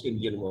jobs in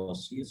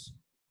universities,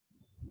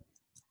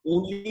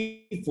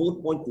 only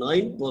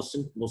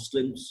 4.9%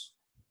 Muslims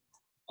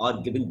are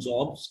given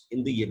jobs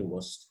in the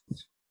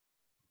universities.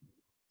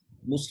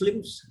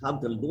 Muslims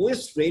have the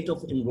lowest rate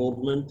of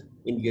enrollment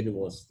in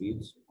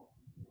universities.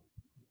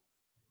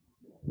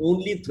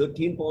 Only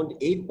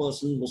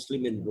 13.8%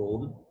 Muslim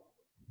enrolled,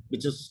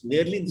 which is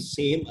nearly the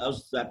same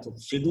as that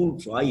of scheduled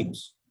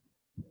tribes.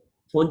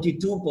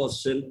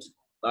 22%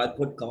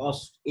 backward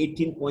caste,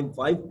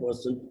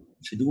 18.5%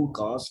 scheduled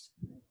caste.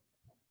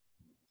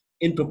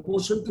 In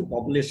proportion to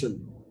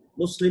population,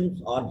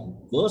 Muslims are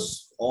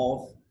worse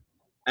off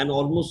and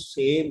almost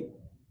same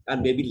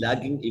and maybe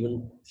lagging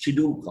even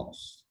scheduled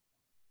caste.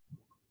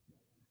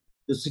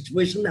 The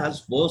situation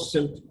has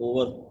worsened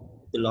over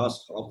the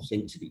last half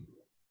century.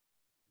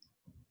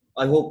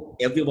 I hope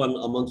everyone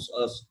amongst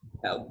us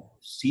have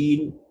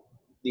seen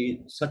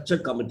the Structure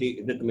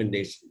Committee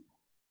recommendation.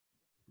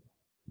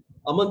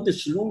 Among the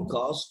scheduled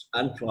caste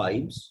and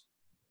tribes,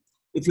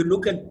 if you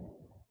look at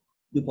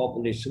the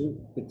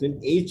population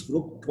between age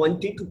group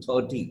 20 to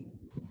 30,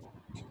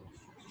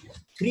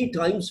 3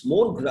 times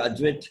more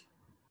graduate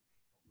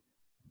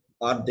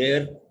are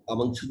there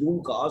among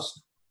scheduled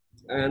caste,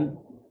 and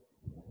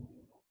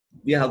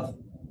we have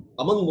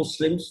among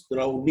Muslims, there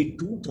are only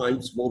 2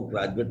 times more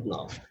graduate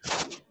now.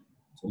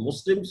 So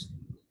Muslims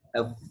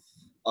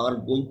are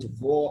going to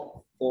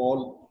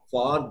fall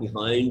far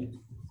behind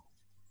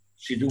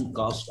scheduled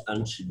caste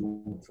and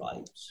scheduled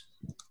tribes.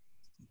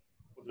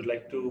 Would you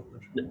like to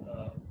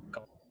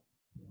come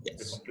to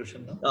the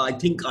conclusion now? I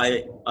think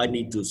I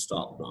need to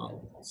stop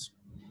now.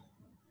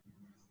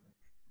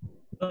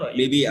 No,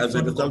 maybe as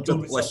a result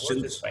of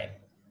questions. It's fine.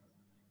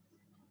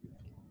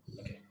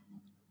 Okay.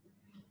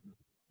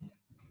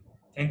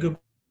 Thank you.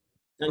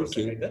 Thank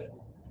you. Haider.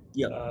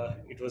 Yeah.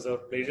 It was a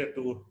pleasure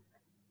to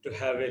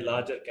have a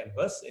larger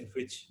canvas in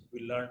which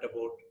we learned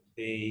about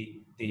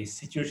the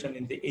situation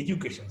in the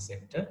education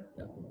sector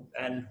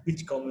and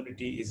which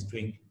community is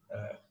doing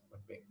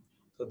what way.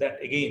 So that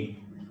again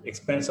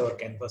expands our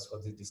canvas for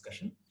this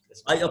discussion.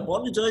 I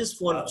apologize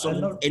for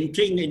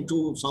entering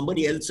into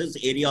somebody else's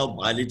area of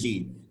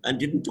biology and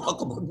didn't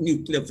talk about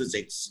nuclear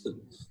physics.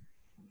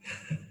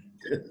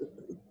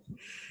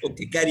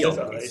 Okay, carry on.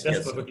 That's all right.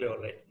 That's perfectly all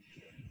right.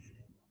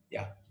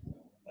 Yeah.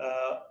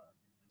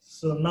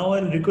 So now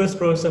I'll request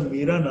Professor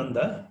Meera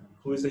Nanda,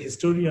 who is a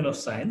historian of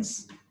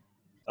science,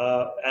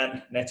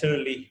 and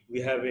naturally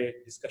we have a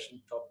discussion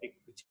topic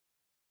which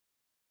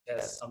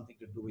has something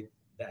to do with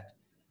that.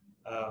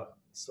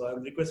 So I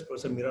will request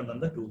Professor Meera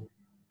Nanda to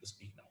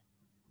speak now.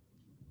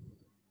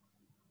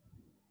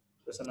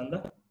 Professor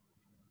Nanda,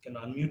 can you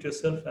unmute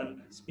yourself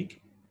and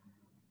speak?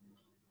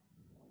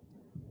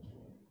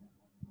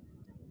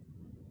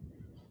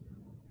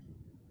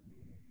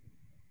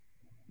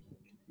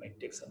 It might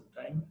take some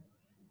time.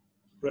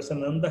 Professor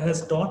Nanda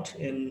has taught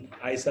in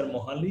ISR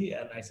Mohali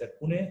and ISR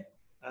Pune,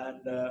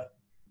 and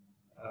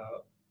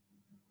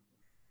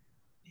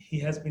he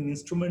has been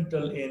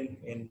instrumental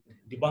in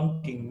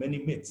debunking many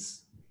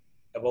myths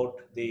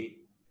about the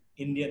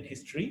Indian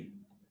history,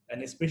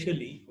 and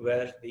especially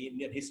where the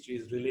Indian history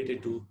is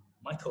related to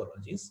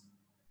mythologies.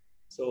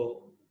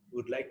 So we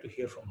would like to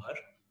hear from her.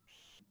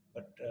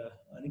 But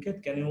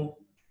Aniket, can you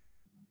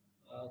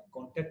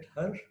contact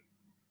her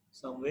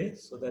some way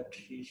so that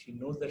she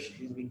knows that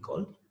she's being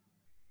called?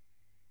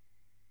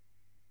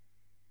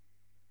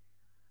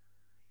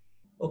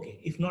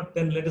 Okay, if not,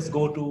 then let us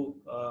go to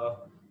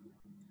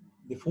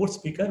the fourth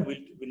speaker.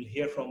 We'll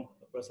hear from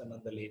Professor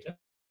Nanda later.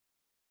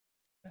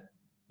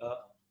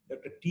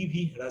 Dr.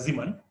 T.V.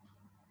 Raziman,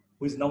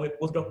 who is now a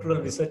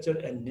postdoctoral researcher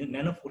in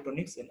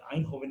nanophotonics in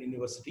Eindhoven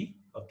University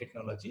of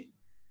Technology,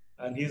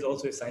 and he is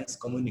also a science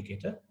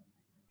communicator.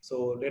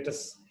 So let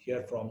us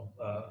hear from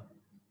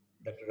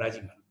Dr.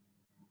 Raziman.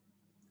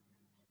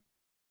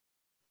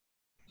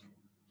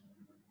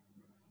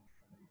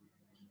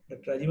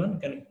 Dr.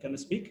 Raziman, can you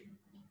speak?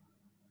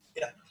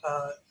 Yeah,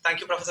 thank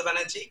you, Professor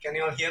Banerjee. Can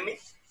you all hear me?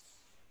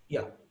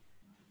 Yeah.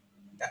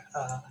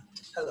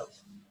 Hello.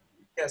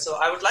 Yeah, so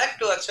I would like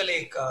to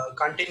actually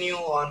continue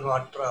on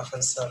what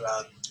Professor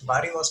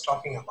Bari was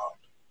talking about.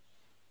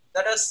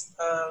 That is,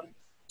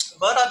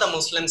 where are the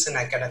Muslims in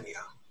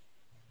academia?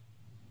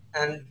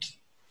 And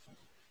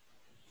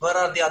where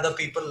are the other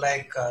people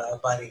like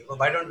Bari?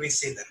 Why don't we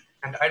see them?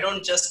 And I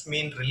don't just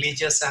mean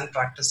religious and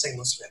practicing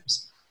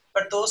Muslims,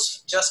 but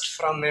those just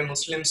from a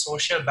Muslim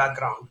social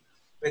background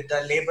with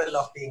the label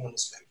of being a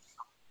Muslim.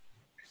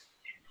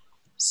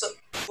 So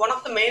one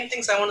of the main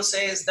things I want to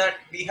say is that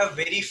we have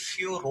very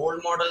few role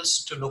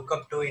models to look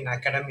up to in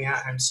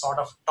academia and sort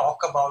of talk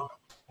about,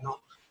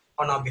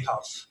 on our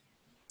behalf.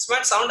 This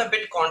might sound a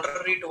bit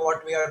contrary to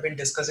what we have been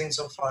discussing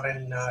so far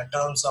in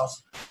terms of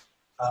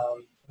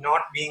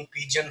not being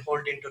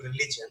pigeonholed into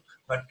religion,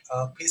 but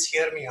please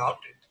hear me out.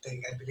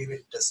 I believe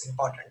it is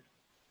important.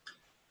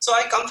 So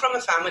I come from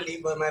a family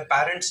where my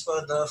parents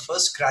were the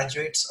first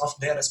graduates of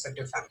their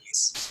respective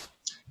families.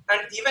 And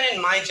even in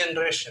my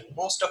generation,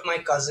 most of my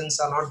cousins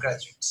are not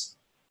graduates.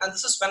 And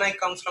this is when I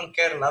come from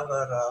Kerala,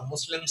 where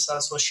Muslims are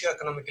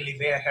socioeconomically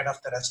way ahead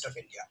of the rest of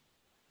India.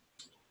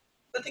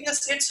 The thing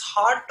is, it's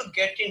hard to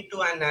get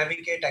into and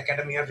navigate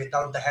academia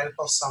without the help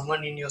of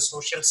someone in your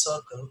social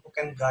circle who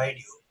can guide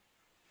you.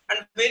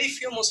 And very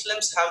few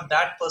Muslims have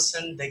that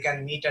person they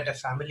can meet at a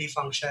family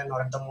function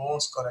or at the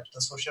mosque or at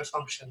the social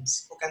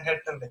functions who can help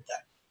them with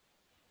that.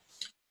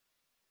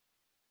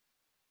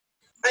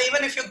 And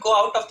even if you go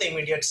out of the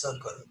immediate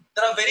circle,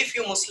 there are very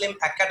few Muslim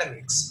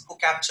academics who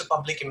capture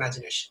public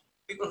imagination,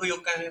 people who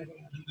you can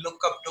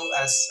look up to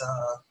as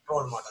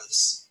role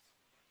models.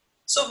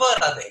 So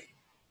where are they?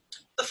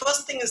 The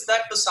first thing is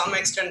that to some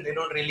extent they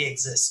don't really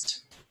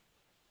exist.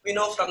 We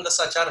know from the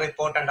Sachar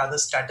report and other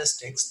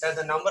statistics that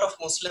the number of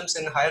Muslims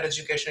in higher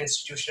education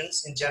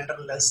institutions in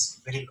general is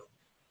very low.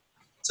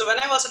 So when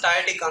I was at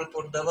IIT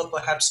Kanpur, there were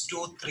perhaps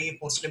 2-3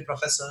 Muslim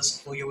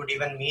professors who you would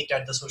even meet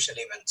at the social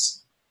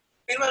events.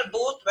 Meanwhile,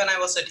 both when I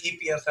was at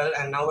EPFL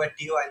and now at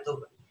TU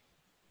Eindhoven,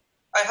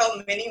 I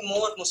have many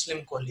more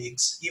Muslim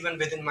colleagues, even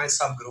within my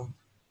subgroup,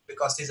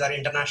 because these are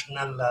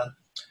international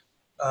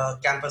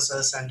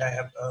campuses and I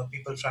have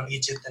people from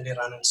Egypt and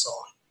Iran and so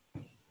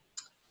on.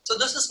 So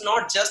this is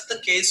not just the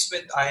case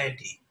with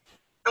IIT.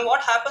 And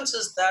what happens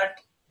is that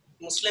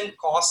Muslim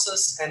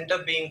causes end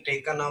up being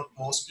taken up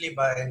mostly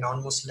by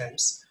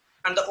non-Muslims.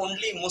 And the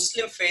only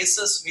Muslim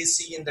faces we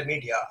see in the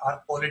media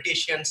are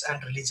politicians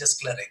and religious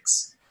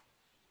clerics.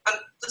 And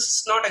this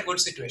is not a good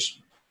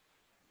situation.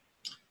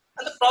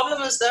 And the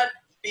problem is that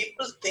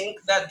people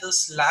think that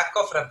this lack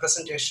of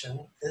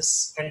representation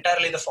is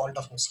entirely the fault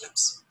of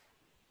Muslims.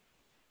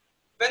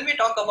 When we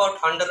talk about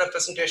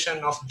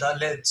underrepresentation of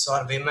Dalits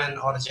or women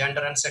or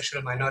gender and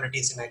sexual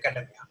minorities in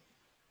academia,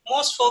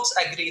 most folks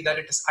agree that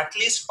it is at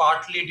least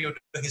partly due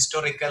to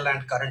historical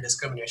and current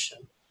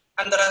discrimination,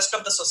 and the rest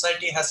of the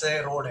society has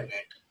a role in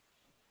it.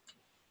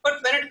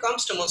 But when it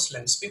comes to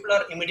Muslims, people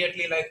are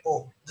immediately like,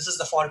 oh, this is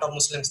the fault of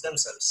Muslims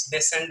themselves. They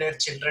send their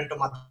children to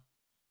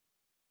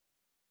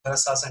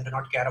madrasas and do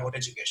not care about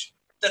education.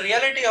 The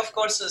reality, of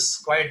course, is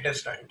quite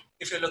different.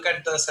 If you look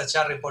at the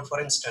Sachar report, for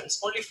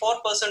instance, only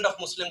 4% of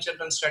Muslim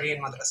children study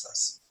in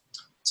madrasas.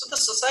 So the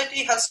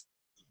society has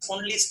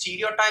only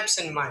stereotypes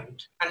in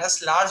mind and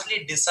has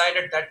largely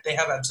decided that they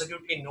have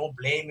absolutely no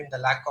blame in the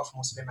lack of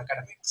Muslim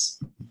academics.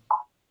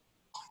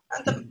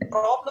 And the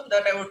problem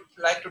that I would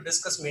like to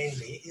discuss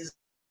mainly is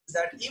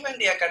that even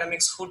the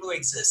academics who do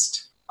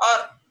exist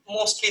are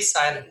mostly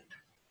silent.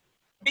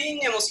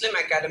 Being a Muslim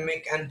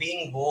academic and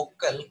being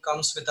vocal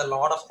comes with a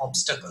lot of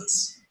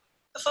obstacles.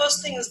 The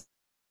first thing is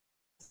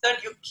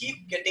that you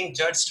keep getting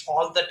judged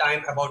all the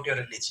time about your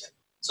religion.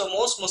 So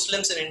most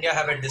Muslims in India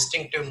have a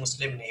distinctive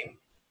Muslim name.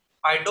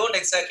 I don't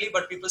exactly,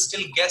 but people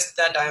still guess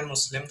that I am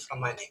Muslim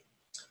from my name.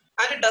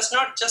 And it does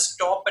not just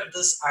stop at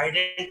this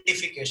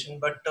identification,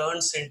 but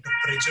turns into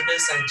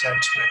prejudice and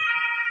judgment.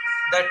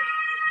 That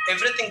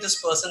everything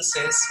this person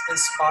says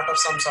is part of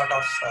some sort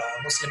of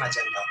Muslim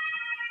agenda.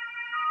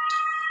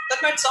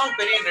 That might sound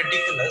very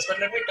ridiculous, but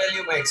let me tell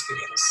you my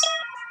experience.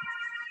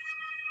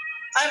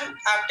 I'm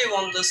active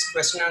on this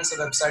question answer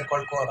website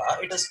called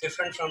Quora. It is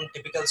different from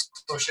typical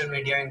social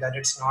media in that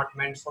it's not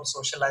meant for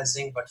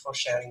socializing, but for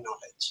sharing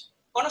knowledge.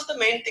 One of the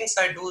main things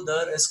I do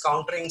there is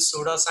countering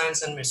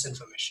pseudoscience and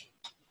misinformation.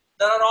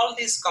 There are all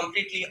these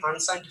completely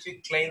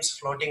unscientific claims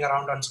floating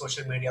around on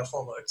social media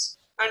forwards,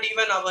 and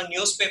even our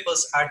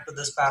newspapers add to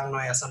this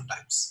paranoia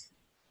sometimes.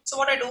 So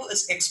what I do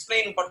is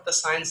explain what the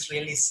science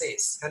really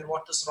says and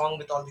what is wrong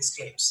with all these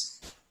claims.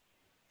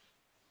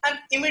 And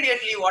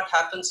immediately what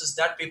happens is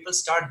that people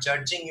start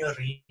judging your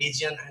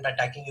religion and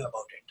attacking you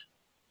about it.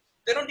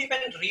 They don't even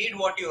read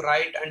what you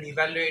write and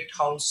evaluate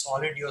how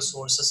solid your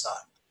sources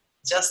are.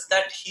 Just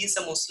that he's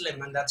a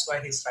Muslim and that's why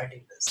he's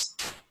writing this.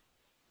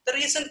 The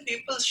reason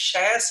people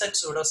share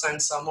such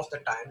pseudoscience some of the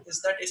time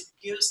is that it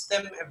gives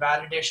them a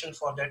validation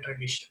for their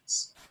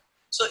traditions.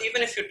 So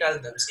even if you tell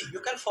them, see,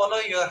 you can follow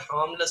your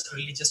harmless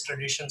religious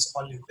traditions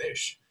all you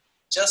wish,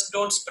 just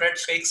don't spread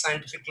fake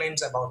scientific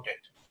claims about it.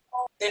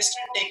 They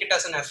still take it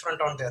as an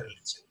affront on their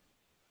religion.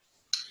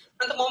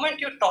 And the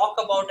moment you talk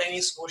about any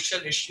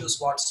social issues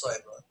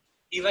whatsoever,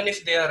 even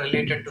if they are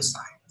related to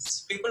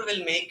science, people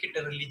will make it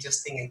a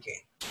religious thing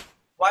again.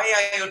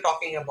 Why are you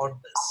talking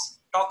about this?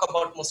 Talk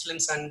about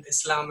Muslims and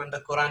Islam and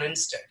the Quran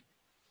instead.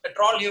 They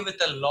troll you with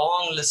a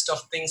long list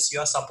of things you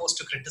are supposed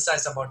to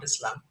criticize about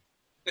Islam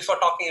before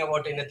talking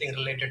about anything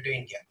related to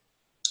India.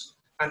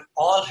 And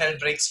all hell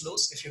breaks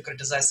loose if you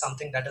criticize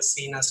something that is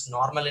seen as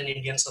normal in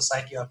Indian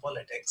society or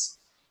politics,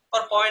 or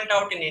point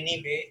out in any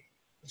way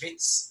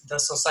which the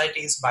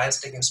society is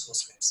biased against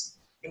Muslims.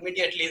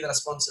 Immediately the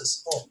response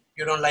is, oh,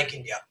 you don't like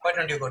India, why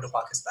don't you go to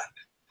Pakistan?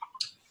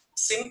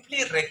 Simply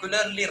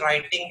regularly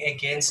writing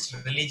against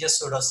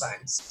religious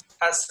pseudoscience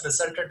has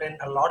resulted in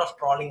a lot of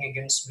trolling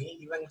against me,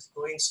 even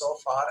going so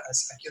far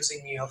as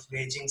accusing me of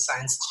waging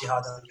science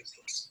jihad on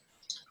Muslims.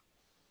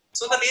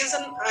 So the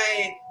reason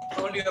I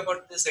told you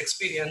about this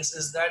experience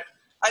is that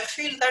I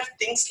feel that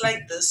things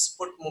like this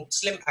put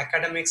Muslim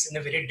academics in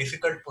a very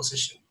difficult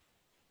position.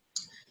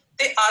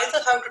 They either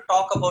have to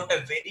talk about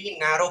a very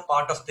narrow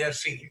part of their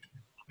field,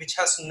 which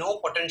has no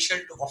potential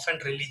to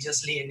offend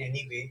religiously in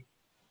any way,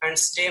 and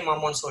stay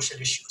mum on social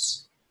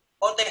issues,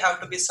 or they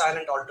have to be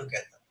silent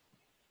altogether.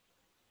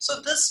 So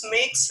this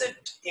makes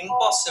it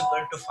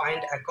impossible to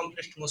find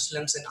accomplished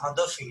Muslims in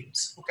other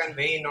fields who can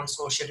weigh in on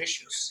social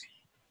issues.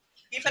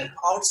 Even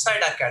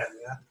outside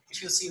academia,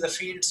 if you see the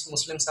fields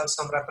Muslims have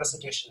some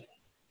representation in,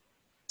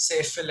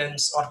 say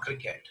films or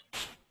cricket,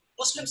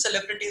 Muslim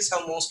celebrities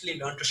have mostly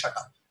learned to shut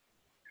up.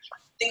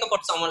 Think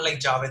about someone like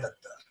Javed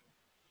Akhtar.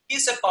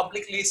 He's a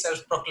publicly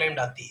self-proclaimed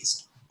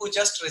atheist who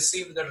just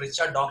received the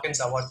Richard Dawkins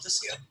Award this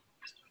year.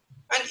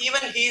 And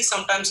even he is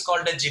sometimes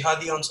called a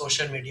jihadi on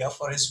social media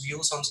for his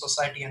views on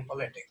society and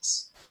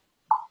politics.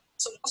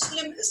 So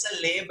Muslim is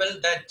a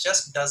label that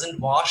just doesn't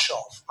wash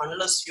off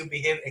unless you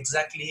behave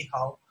exactly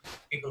how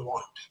people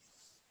want.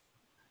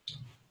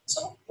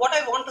 So what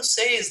I want to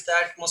say is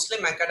that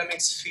Muslim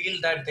academics feel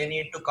that they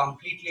need to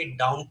completely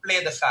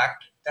downplay the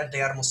fact that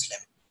they are Muslim,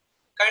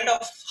 kind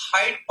of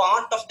hide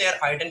part of their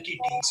identity,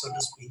 so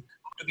to speak,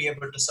 to be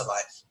able to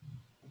survive.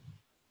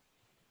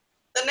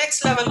 The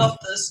next level of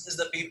this is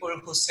the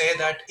people who say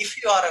that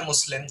if you are a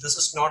Muslim, this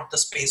is not the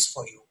space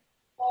for you.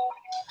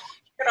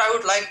 Here I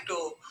would like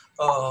to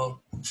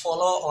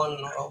follow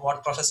on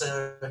what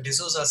Professor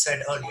D'Souza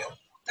said earlier,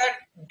 that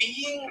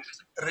being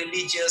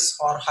religious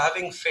or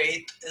having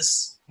faith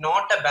is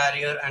not a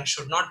barrier and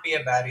should not be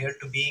a barrier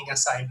to being a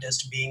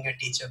scientist, being a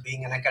teacher,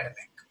 being an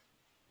academic.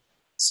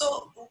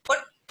 So,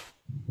 but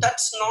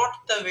that's not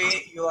the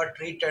way you are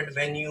treated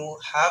when you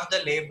have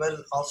the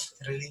label of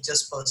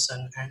religious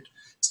person and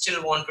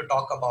still want to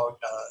talk about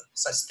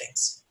such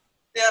things.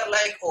 They are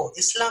like, oh,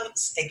 Islam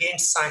is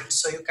against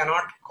science, so you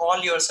cannot call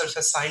yourself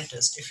a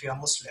scientist if you are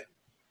Muslim.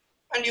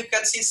 And you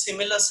can see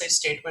similar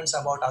statements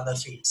about other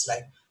fields,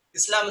 like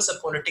Islam is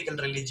a political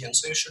religion,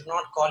 so you should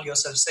not call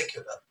yourself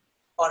secular.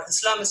 Or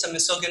Islam is a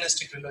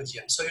misogynistic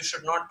religion, so you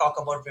should not talk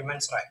about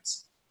women's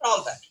rights.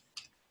 All that.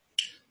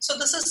 So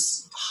this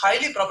is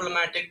highly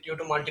problematic due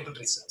to multiple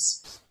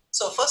reasons.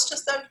 So first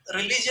is that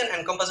religion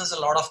encompasses a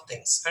lot of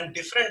things and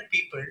different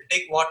people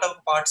take whatever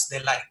parts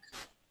they like.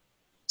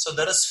 So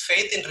there is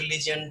faith in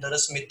religion, there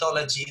is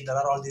mythology, there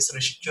are all these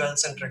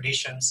rituals and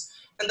traditions,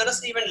 and there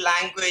is even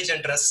language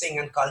and dressing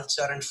and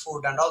culture and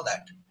food and all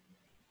that.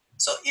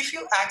 So if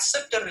you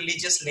accept a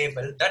religious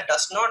label, that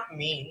does not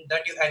mean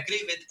that you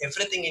agree with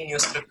everything in your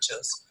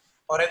scriptures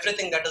or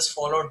everything that is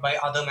followed by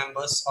other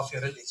members of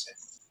your religion.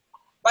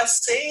 By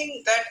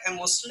saying that a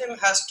Muslim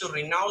has to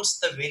renounce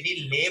the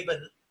very label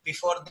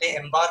before they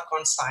embark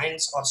on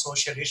science or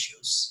social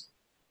issues,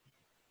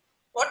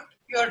 what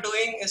you are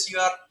doing is you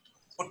are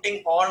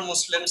putting all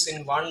Muslims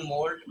in one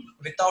mold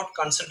without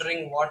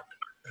considering what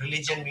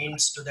religion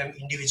means to them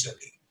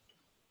individually.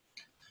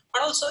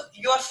 And also,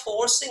 you are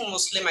forcing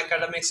Muslim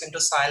academics into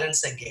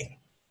silence again,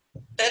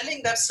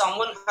 telling that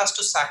someone has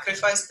to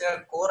sacrifice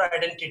their core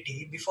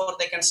identity before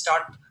they can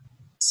start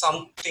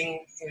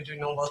something,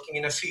 working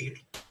in a field,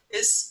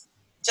 is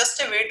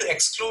just a way to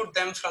exclude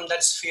them from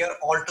that sphere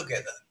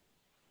altogether.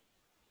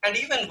 And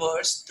even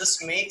worse,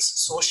 this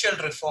makes social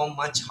reform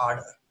much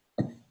harder.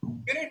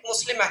 You need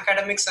Muslim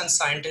academics and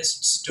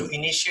scientists to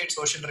initiate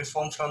social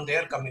reform from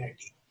their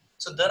community.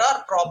 So there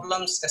are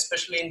problems,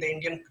 especially in the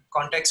Indian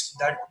context,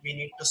 that we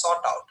need to sort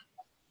out.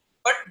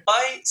 But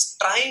by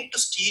trying to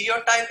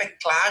stereotype a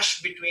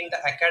clash between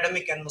the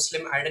academic and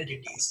Muslim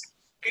identities,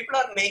 people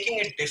are making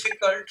it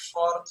difficult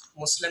for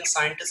Muslim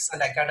scientists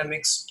and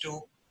academics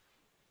to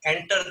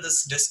enter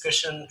this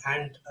discussion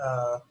and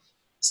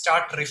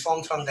start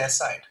reform from their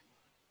side.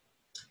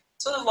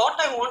 So what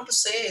I want to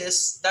say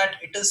is that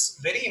it is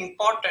very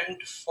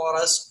important for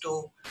us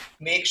to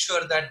make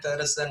sure that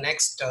there is the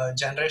next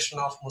generation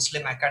of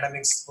Muslim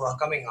academics who are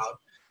coming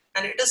out.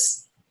 And it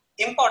is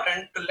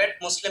important to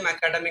let Muslim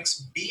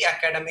academics be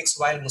academics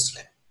while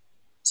Muslim.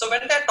 So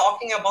when they're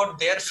talking about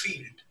their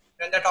field,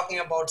 when they're talking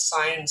about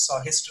science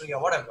or history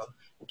or whatever,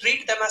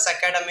 treat them as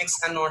academics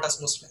and not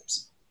as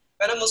Muslims.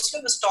 When a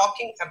Muslim is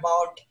talking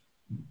about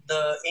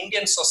the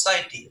Indian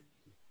society,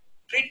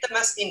 treat them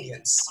as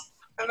Indians.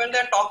 And when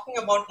they're talking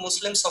about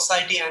Muslim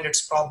society and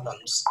its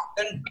problems,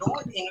 then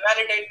don't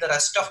invalidate the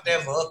rest of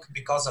their work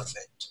because of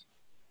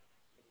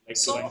it.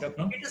 So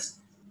it is,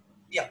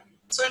 yeah.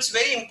 So it's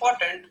very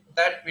important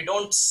that we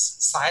don't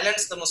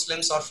silence the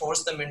Muslims or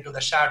force them into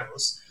the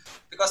shadows,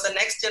 because the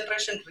next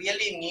generation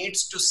really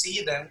needs to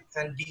see them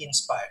and be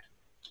inspired.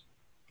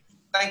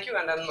 Thank you,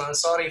 and I'm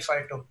sorry if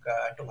I took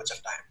too much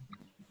of time.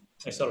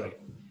 It's all right.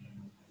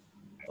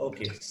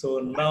 Okay, so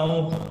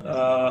now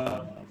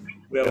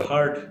we have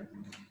heard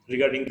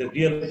regarding the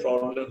real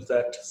problems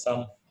that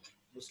some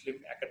Muslim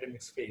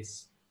academics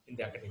face in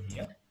the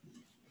academia.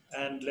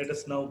 And let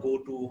us now go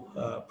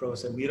to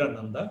Professor Meera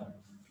Nanda.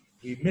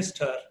 We missed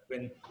her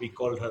when we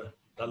called her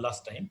the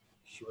last time.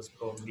 She was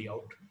probably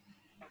out.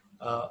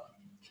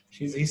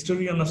 She's a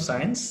historian of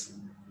science,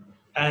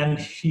 and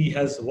she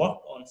has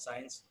worked on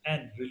science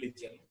and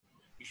religion,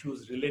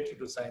 issues related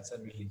to science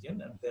and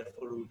religion, and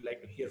therefore we would like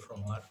to hear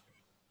from her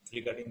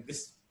regarding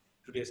this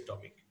today's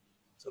topic.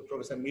 So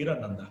Professor Meera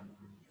Nanda.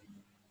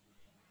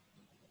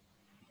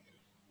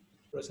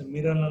 Professor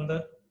Meera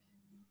Nanda.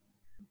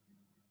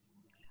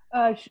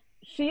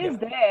 She is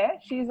there.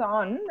 She's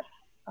on.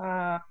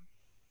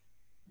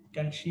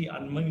 Can she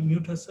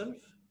unmute herself?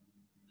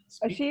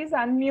 She is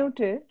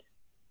unmuted.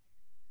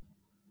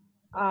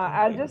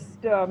 I'll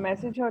just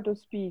message her to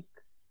speak.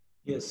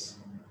 Yes.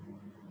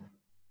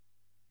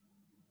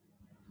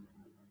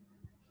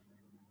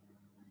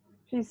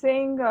 She's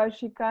saying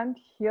she can't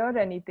hear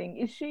anything.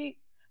 Is she?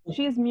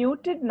 She's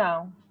muted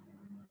now.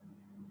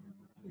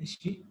 Is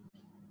she?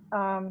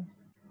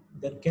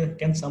 Then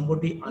can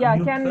somebody unmute yeah,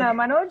 can her?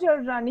 Manoj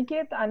or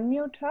Aniket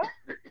unmute her?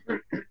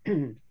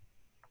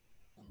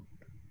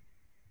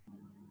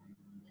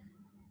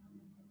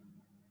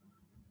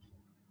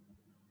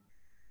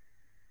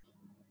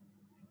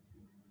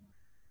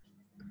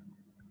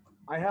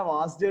 I have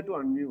asked her to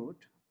unmute,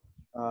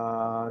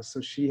 so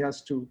she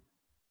has to.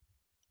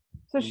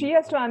 So she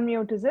has to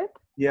unmute, is it?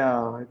 Yeah,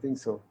 I think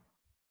so.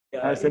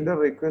 Yeah, I sent a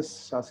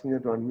request asking her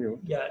to unmute.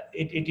 Yeah,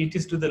 it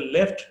is to the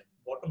left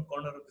bottom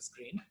corner of the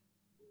screen.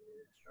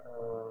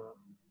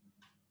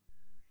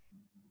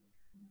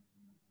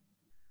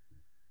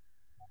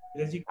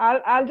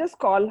 I'll just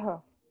call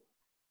her.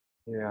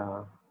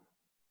 Yeah.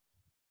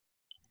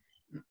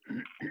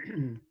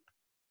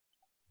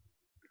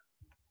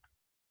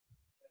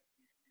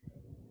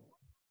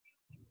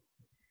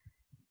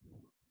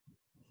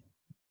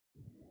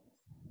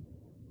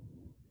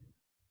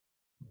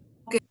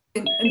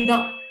 Okay.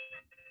 No.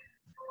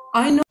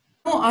 I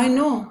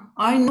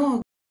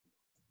know.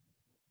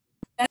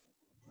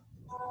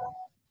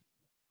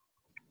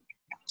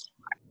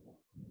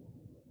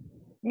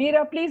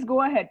 Meera, please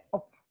go ahead.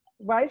 Oh,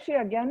 why is she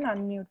again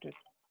unmuted?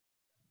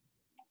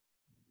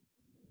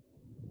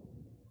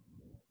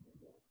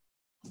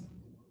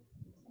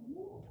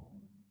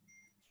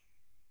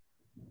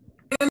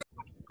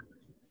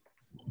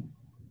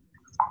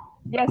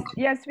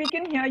 Yes, we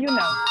can hear you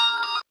now.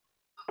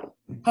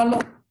 Hello.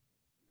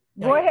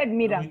 Go ahead,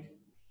 Meera.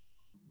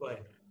 Go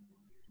ahead.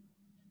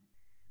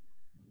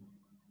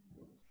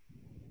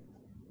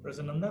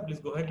 Professor Nanda, please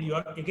go ahead. You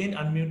are again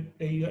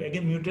unmuted. You are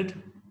again muted.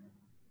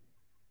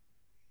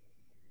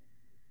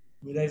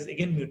 Meera is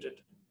again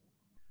muted.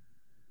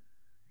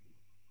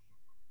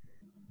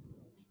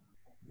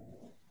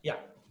 Yeah.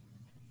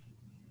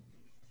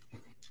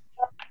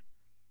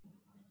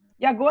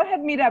 Yeah, go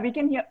ahead, Meera. We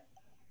can hear.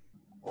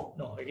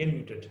 No, again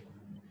muted.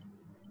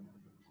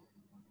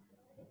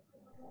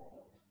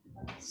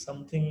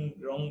 Something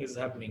wrong is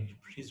happening.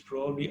 She's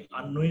probably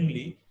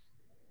unknowingly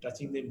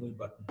touching the mute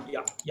button.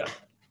 Yeah.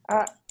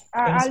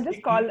 I'll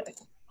just call.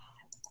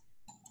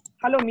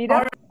 Hello,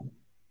 Meera.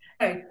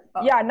 Right.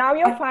 Yeah, now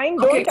you're fine.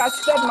 Don't touch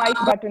that mic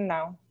button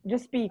now.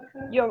 Just speak.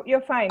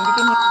 You're fine. We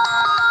can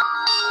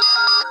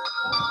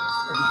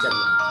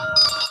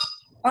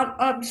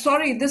hear.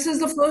 Sorry, this is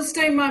the first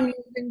time I'm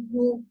using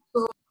Zoom.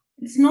 So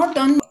It's not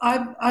done.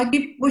 I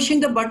keep pushing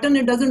the button.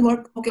 It doesn't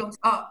work. Okay.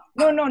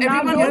 No, now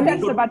everyone don't hear touch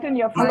me? the button.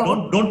 You're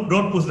fine.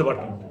 Don't push the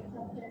button.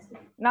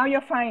 Now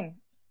you're fine.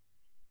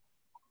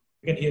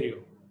 We can hear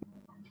you.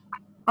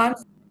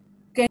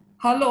 Okay.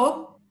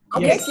 Hello.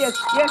 Okay. Yes.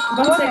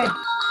 Go ahead.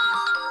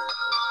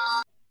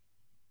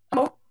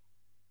 Hello.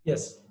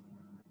 Yes.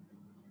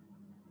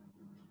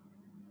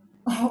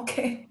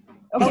 Okay.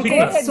 Okay.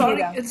 Go ahead,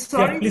 Sorry. Meera.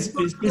 Sorry. Yeah, please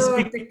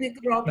speak.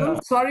 Technical problem.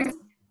 Sorry.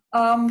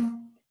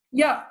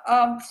 Yeah.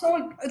 So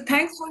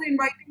thanks for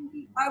inviting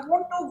me. I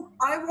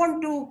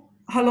want to.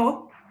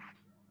 Hello.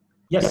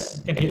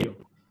 Yes, can hear you.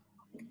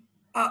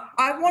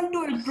 I want to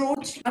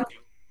approach.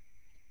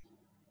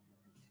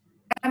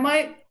 Am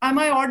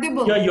I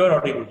audible? Yeah, you are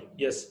audible.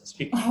 Yes,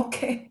 speak.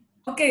 Okay.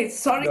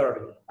 Sorry. You are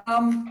audible.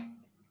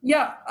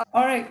 Yeah.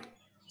 All right.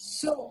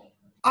 So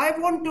I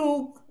want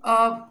to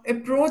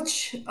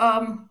approach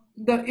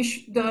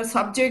the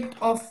subject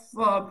of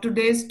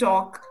today's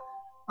talk,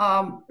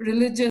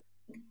 religion,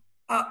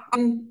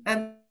 and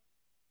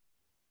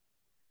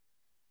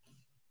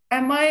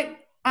am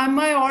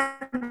I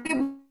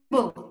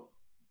audible?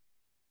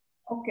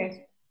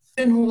 Okay.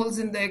 Pigeonholes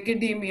in the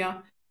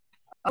academia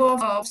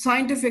of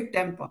scientific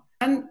temper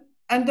and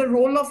the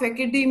role of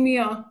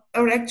academia,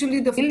 or actually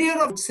the failure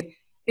of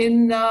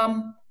in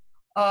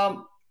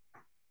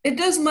it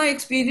is my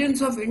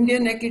experience of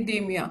Indian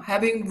academia,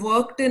 having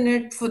worked in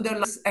it for the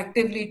last,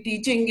 actively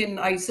teaching in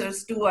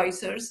ICERs, 2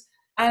 ICERs,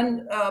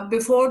 and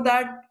before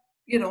that,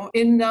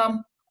 in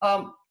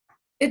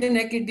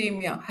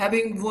academia,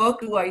 having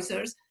worked 2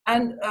 ICERs,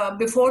 and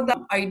before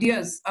the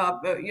ideas,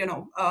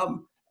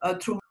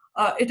 through.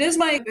 It is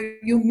my,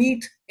 you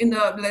meet in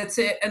a, let's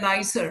say, an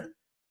ICER,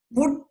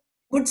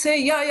 would say,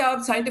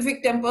 yeah,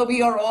 scientific temper,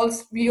 we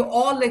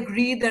all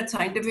agree that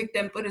scientific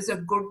temper is a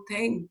good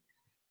thing.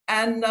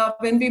 And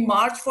when we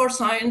march for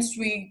science,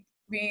 we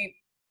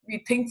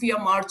think we are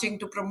marching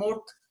to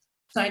promote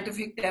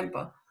scientific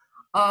temper.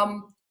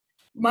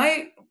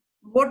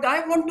 What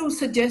I want to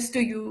suggest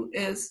to you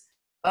is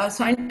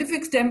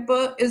scientific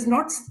temper is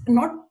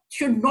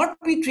should not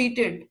be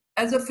treated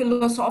as a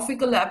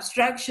philosophical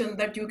abstraction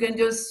that you can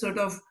just sort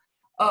of,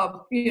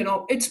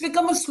 it's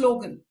become a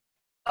slogan.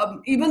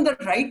 Even the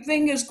right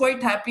wing is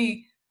quite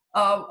happy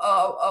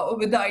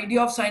with the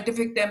idea of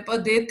scientific temper.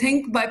 They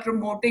think by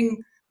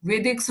promoting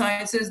Vedic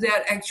sciences, they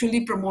are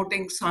actually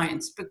promoting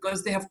science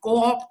because they have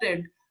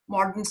co-opted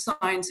modern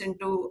science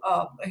into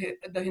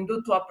the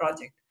Hindutva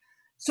project.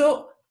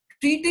 So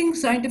treating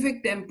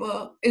scientific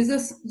temper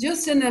is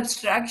just an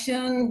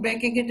abstraction,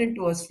 making it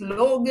into a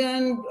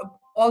slogan,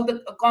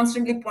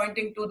 constantly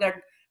pointing to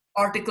that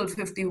Article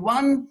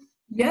 51.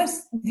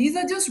 Yes, these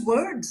are just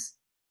words.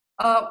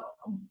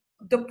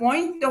 The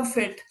point of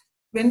it,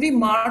 when we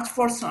march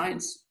for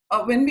science,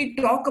 when we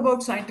talk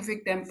about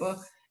scientific temper,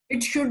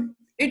 it should,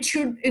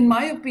 in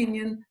my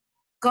opinion,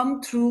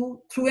 come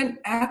through an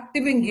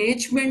active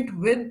engagement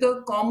with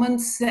the common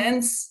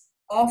sense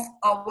of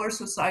our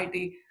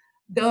society,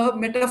 the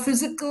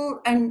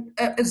metaphysical and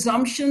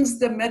assumptions,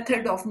 the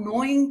method of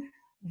knowing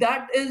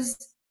that is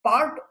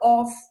part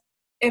of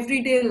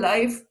everyday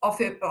life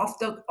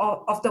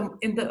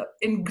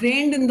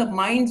ingrained in the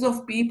minds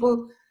of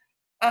people,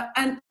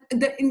 and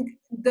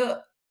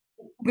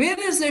where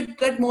is it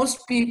that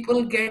most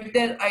people get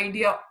their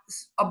idea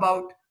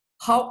about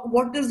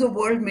what is the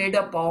world made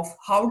up of?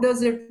 How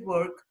does it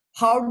work?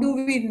 How do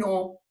we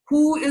know?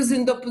 Who is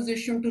in the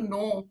position to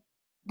know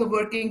the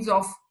workings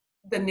of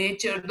the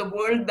nature, the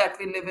world that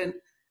we live in?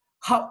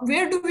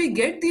 Where do we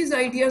get these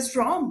ideas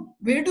from?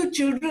 Where do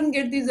children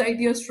get these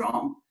ideas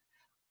from?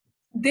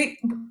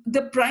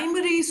 The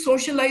primary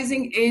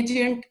socializing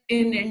agent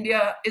in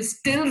India is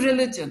still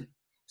religion.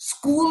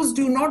 Schools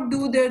do not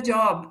do their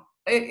job.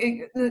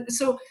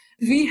 So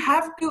we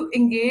have to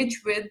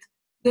engage with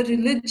the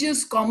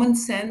religious common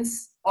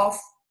sense of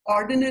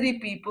ordinary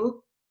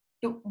people.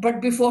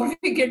 But before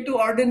we get to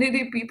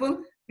ordinary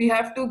people, we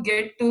have to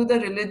get to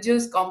the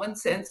religious common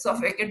sense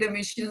of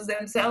academicians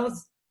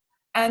themselves.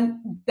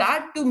 And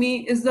that, to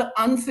me, is the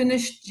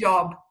unfinished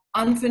job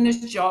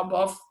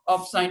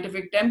of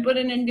scientific temper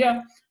in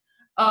India,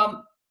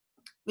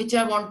 which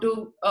I want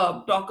to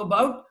talk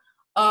about.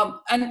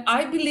 And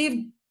I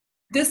believe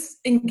this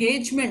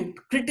engagement,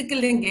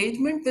 critical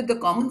engagement with the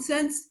common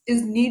sense,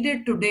 is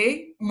needed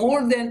today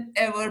more than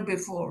ever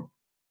before.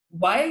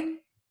 Why?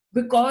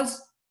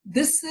 Because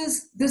this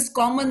is this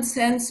common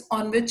sense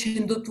on which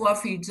Hindutva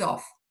feeds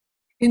off.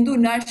 Hindu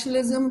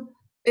nationalism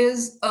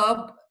is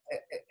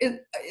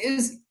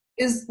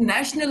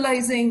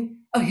nationalizing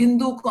a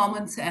Hindu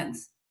common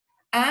sense,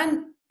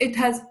 and it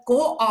has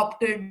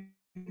co-opted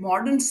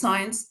modern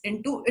science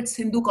into its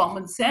Hindu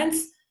common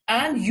sense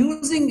and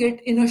using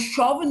it in a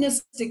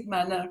chauvinistic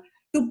manner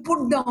to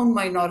put down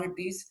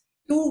minorities,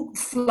 to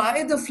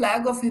fly the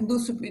flag of Hindu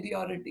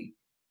superiority.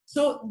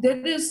 So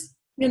there is,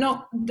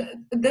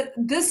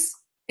 this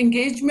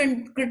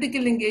engagement,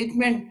 critical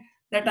engagement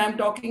that I'm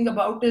talking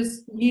about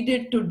is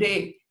needed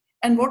today.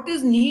 And what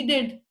is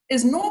needed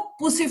is no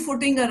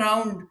pussyfooting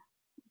around,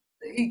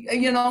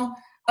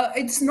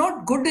 it's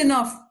not good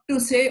enough to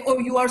say, oh,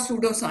 you are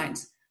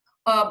pseudoscience.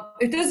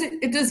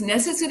 It is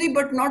necessary,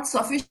 but not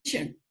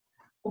sufficient.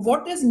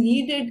 What is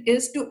needed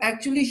is to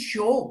actually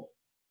show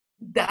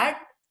that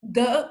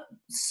the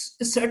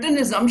certain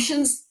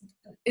assumptions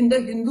in the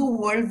Hindu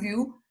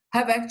worldview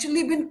have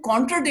actually been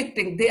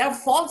contradicting. They are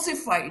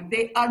falsified.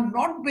 They are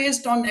not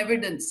based on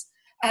evidence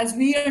as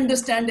we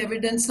understand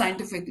evidence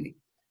scientifically.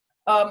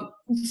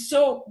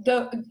 So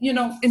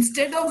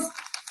instead of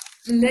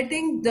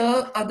letting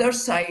the other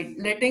side,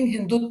 letting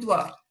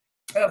Hindutva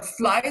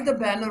fly the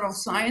banner of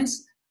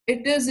science,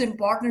 it is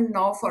important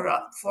now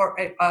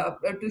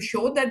to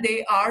show that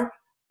they are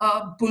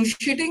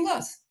bullshitting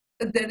us.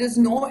 There is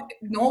no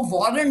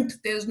warrant.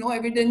 There is no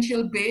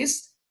evidential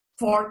base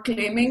for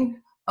claiming.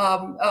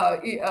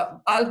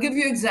 I'll give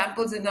you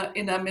examples in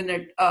a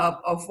minute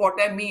of what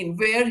I mean,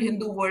 where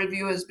Hindu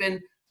worldview has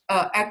been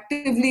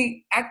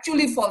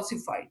actually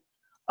falsified.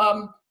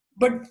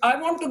 But I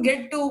want to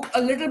get to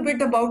a little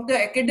bit about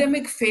the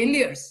academic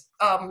failures.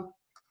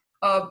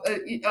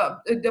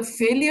 The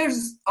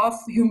failures of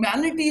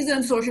humanities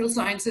and social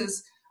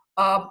sciences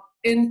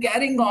in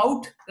carrying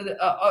out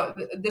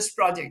this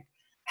project.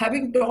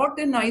 Having taught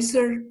in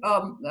ISER,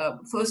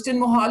 first in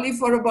Mohali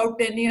for about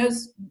 10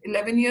 years,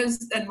 11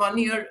 years, and 1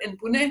 year in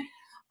Pune,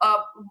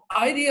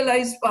 I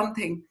realized one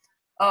thing.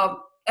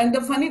 And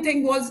the funny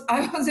thing was,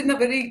 I was in a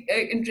very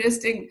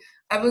interesting,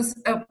 I was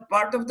a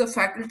part of the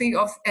faculty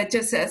of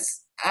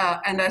HSS,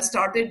 and I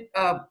started,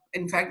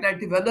 in fact, I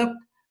developed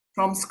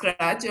from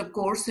scratch a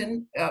course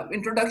in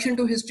Introduction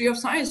to History of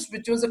Science,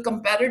 which was a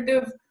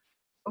comparative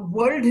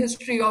world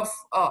history of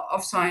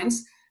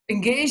science,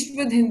 engaged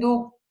with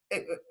Hindu,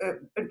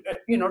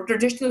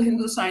 traditional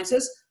Hindu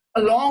sciences,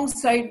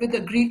 alongside with the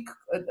Greek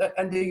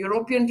and the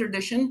European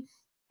tradition,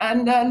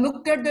 and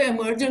looked at the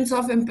emergence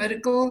of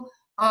empirical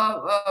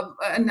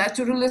and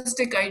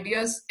naturalistic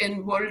ideas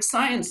in world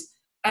science.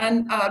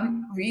 And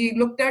we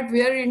looked at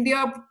where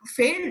India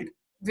failed,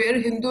 where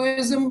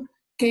Hinduism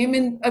came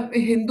in a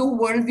Hindu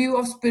worldview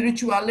of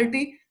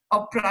spirituality,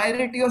 of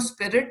priority of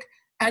spirit,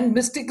 and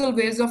mystical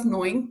ways of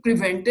knowing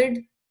prevented,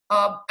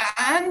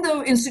 and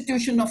the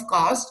institution of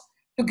caste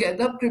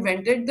together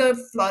prevented the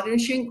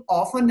flourishing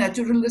of a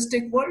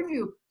naturalistic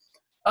worldview.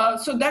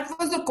 So that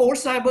was the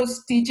course I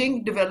was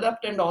teaching,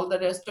 developed, and all the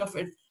rest of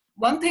it.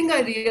 One thing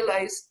I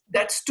realized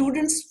that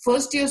students,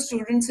 first year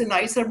students in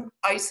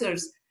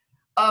ISERs,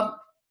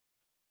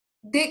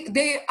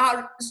 they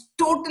are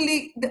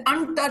totally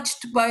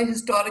untouched by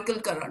historical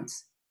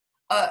currents.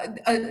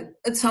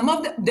 Some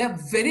of them, they're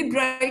very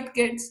bright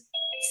kids.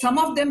 Some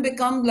of them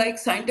become like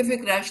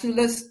scientific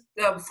rationalists,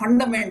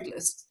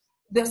 fundamentalists.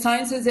 The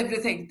science is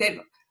everything.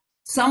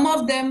 Some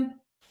of them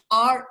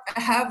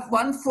have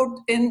one foot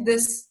in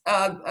this,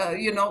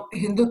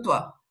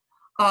 Hindutva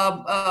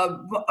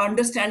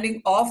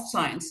understanding of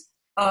science.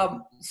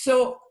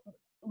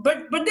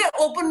 But they're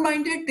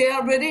open-minded. They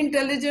are very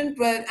intelligent,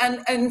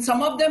 and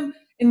some of them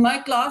in my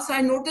class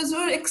I noticed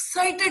were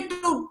excited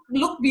to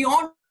look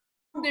beyond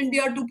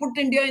India, to put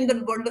India in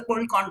the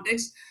world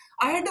context.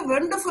 I had a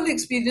wonderful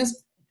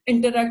experience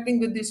interacting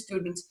with these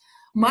students.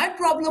 My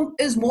problem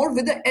is more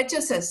with the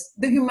HSS,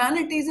 the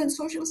humanities and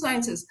social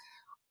sciences.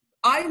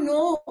 I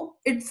know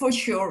it for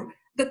sure.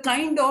 The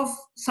kind of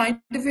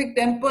scientific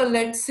temper,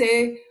 let's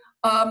say,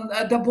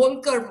 the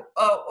Bolkar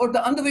or the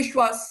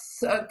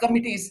Andhavishwas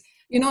committees,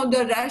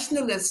 the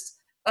rationalists,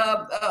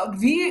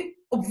 we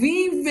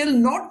will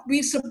not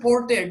be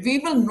supported. We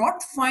will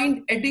not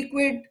find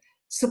adequate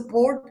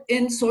support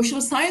in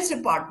social science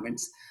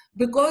departments,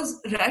 because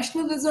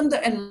rationalism,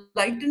 the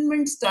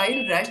Enlightenment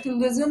style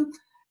rationalism,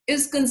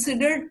 is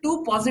considered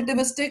too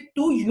positivistic,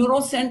 too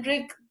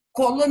Eurocentric,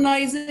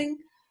 colonizing.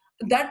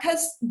 That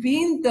has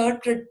been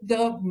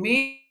the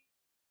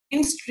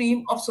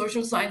mainstream of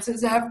social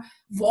sciences. Have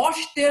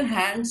washed their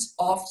hands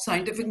of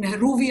scientific,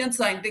 Nehruvian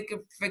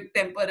scientific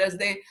temper, as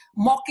they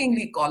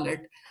mockingly call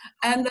it.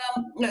 And,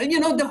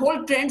 the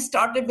whole trend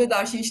started with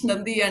Ashish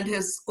Nandi and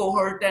his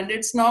cohort, and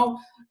it's now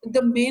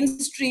the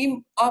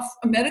mainstream of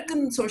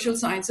American social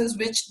sciences,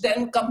 which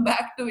then come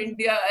back to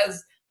India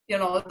as,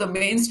 the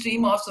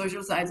mainstream of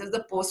social sciences,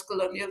 the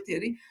post-colonial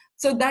theory.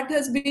 So that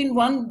has been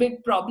one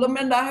big problem,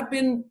 and I have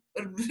been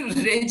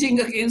raging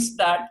against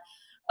that.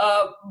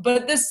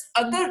 But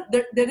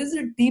there is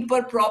a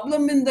deeper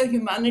problem in the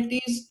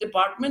humanities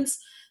departments.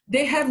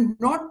 They have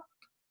not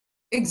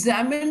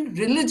examined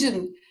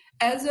religion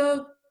as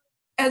a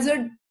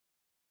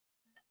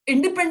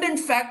independent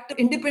factor,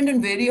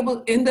 independent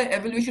variable in the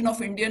evolution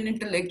of Indian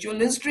intellectual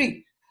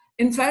history.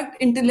 In fact,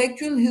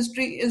 intellectual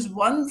history is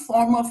one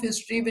form of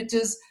history which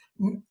is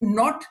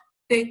not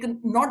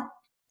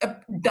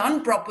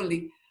done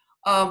properly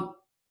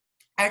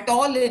at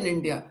all in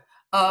India.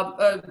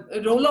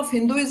 Role of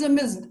Hinduism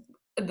is,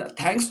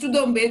 thanks to the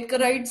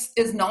Ambedkarites,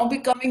 is now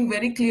becoming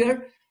very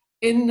clear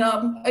in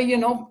how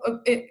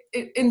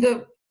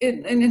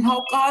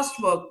caste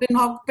worked, in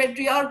how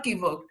patriarchy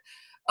worked.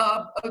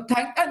 I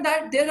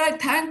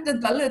thank the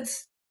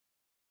Dalits,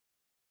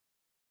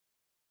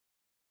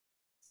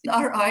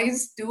 our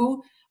eyes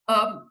to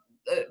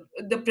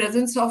the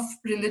presence of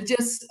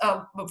religious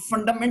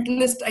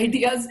fundamentalist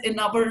ideas in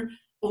our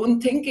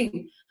own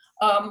thinking.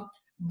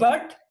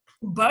 But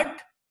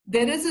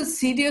there is a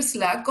serious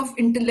lack of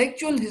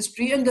intellectual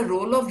history and the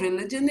role of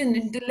religion in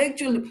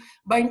intellectual.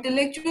 By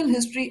intellectual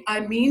history,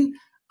 I mean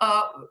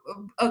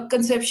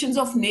conceptions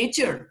of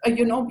nature,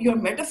 your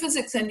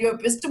metaphysics and your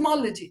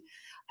epistemology,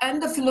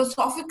 and the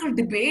philosophical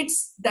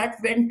debates that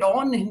went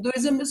on.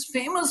 Hinduism is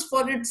famous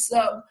for its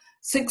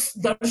 6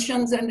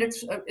 darshans and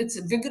its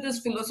vigorous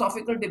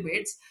philosophical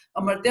debates.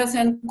 Amartya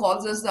Sen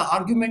calls us the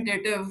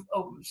argumentative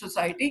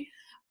society.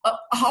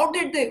 What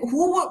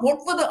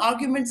were the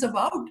arguments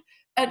about?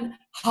 And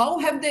how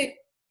have they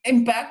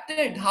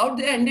impacted, how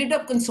they ended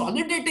up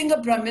consolidating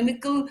a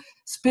Brahminical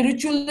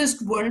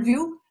spiritualist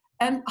worldview,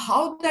 and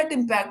how that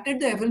impacted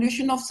the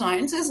evolution of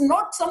science is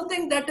not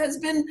something that has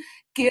been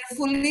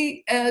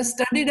carefully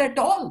studied at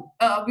all.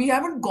 We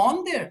haven't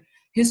gone there.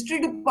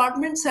 History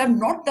departments have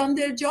not done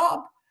their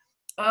job.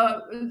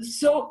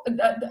 So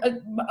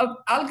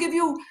I'll give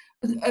you,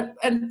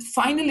 and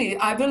finally,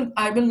 I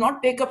will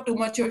not take up too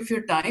much of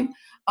your time.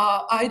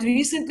 I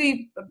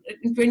recently,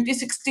 in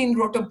 2016,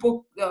 wrote a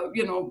book,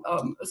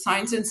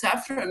 Science in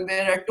Saffron,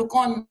 where I took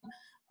on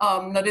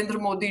Narendra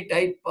Modi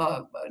type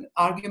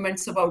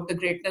arguments about the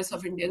greatness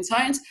of Indian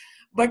science.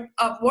 But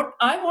what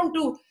I want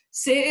to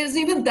say is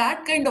even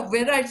that kind of,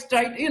 where I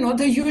tried,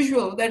 the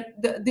usual,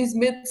 that these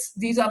myths,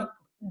 these are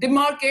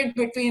demarcate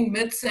between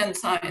myths and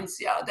science.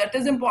 Yeah, that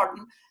is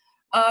important.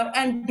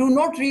 And do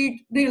not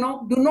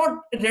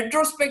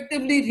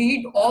retrospectively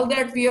read all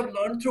that we have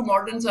learned through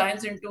modern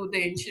science into the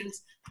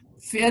ancients.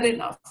 Fair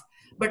enough.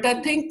 But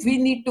I think we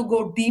need to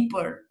go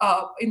deeper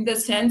in the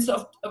sense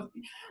of,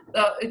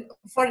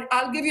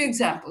 I'll give you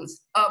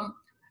examples.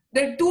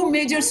 There are 2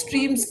 major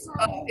streams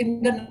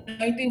in the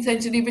 19th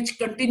century which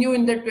continue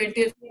in the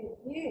 20th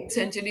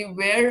century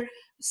where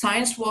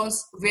science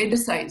was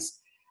Vedicized.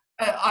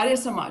 Arya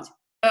Samaj,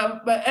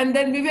 and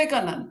then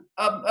Vivekananda.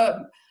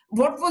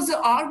 What was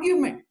the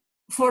argument?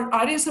 For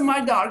Arya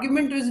Samaj, the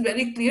argument was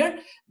very clear.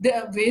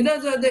 The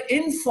Vedas are the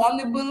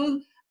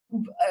infallible,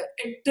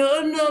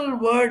 eternal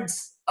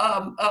words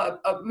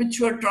which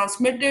were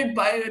transmitted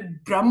by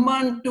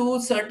Brahman to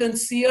certain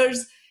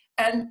seers.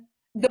 And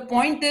the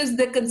point is,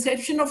 the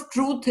conception of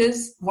truth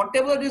is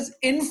whatever is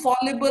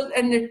infallible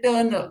and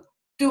eternal.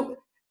 To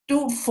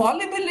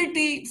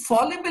fallibility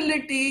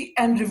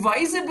and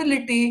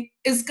revisability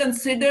is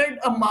considered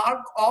a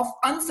mark of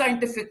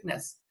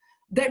unscientificness.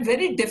 That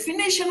very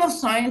definition of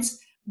science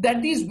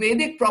that these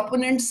Vedic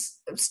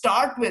proponents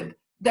start with,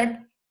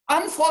 that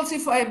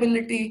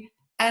unfalsifiability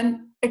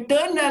and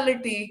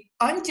eternality,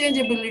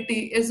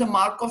 unchangeability is a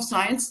mark of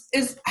science,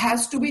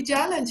 has to be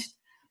challenged.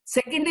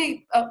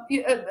 Secondly,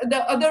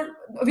 the other,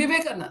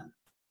 Vivekananda,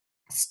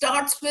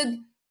 starts with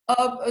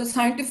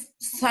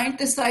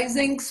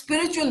scienticizing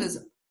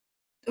spiritualism.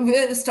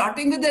 We're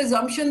starting with the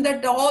assumption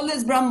that all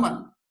is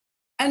Brahman.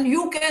 And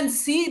you can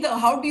see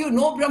how do you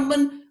know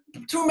Brahman?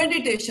 Through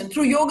meditation,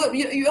 through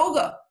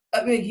yoga.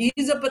 I mean,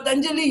 he's a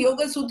Patanjali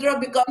Yoga Sutra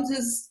becomes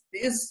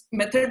his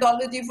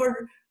methodology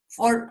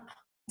for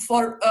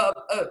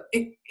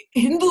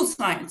Hindu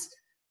science.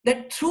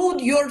 That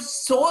through your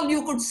soul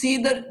you could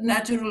see the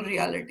natural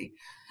reality.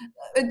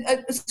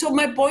 So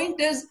my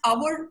point is,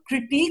 our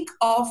critique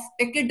of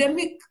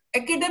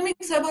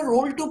academics have a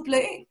role to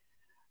play.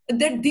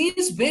 That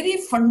these very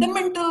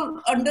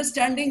fundamental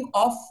understanding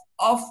of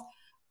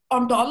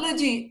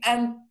ontology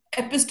and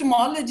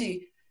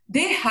epistemology,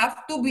 they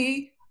have to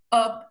be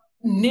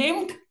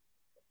named,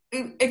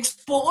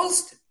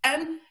 exposed,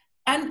 and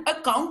a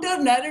counter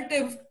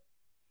narrative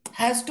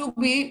has to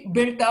be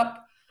built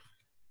up.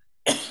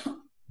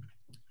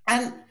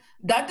 And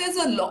that is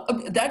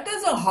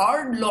a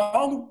hard,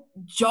 long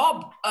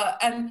job.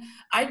 And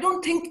I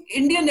don't think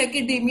Indian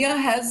academia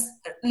has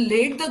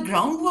laid the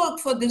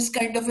groundwork for this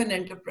kind of an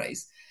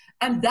enterprise.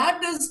 And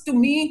that is, to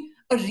me,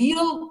 a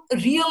real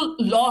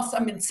loss. I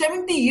mean,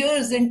 70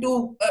 years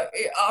into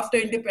after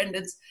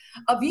independence,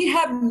 we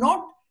have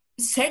not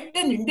set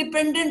an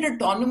independent,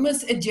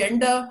 autonomous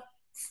agenda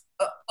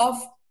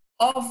of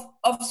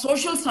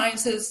social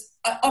sciences,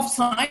 of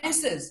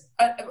sciences,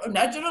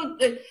 natural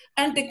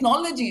and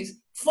technologies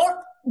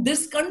for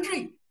this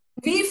country.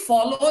 We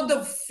follow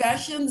the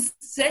fashions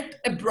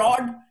set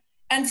abroad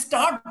and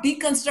start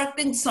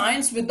deconstructing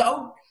science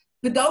without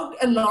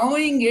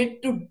allowing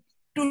it to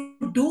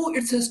do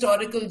its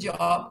historical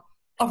job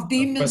of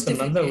demystification. Professor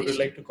Nanda, would you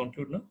like to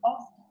conclude now?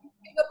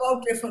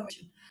 About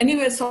reformation.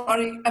 Anyway,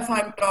 sorry if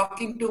I'm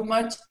talking too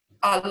much.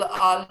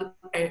 I'll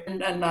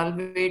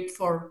wait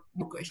for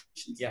more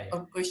questions.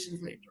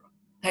 Questions later on.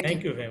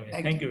 Thank you very much.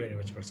 Thank you very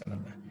much, Professor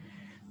Nanda.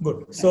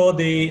 Good. So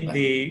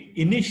the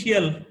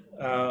initial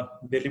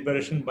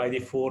deliberation by the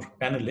 4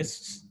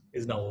 panelists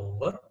is now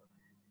over.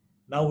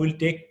 Now we'll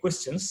take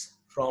questions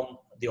from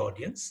the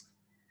audience.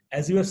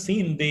 As you have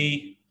seen,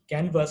 the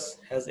canvas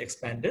has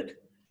expanded.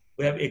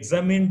 We have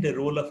examined the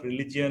role of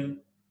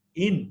religion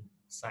in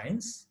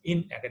science,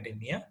 in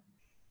academia.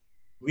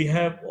 We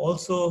have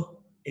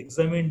also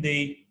examined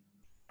the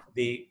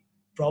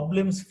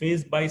problems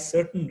faced by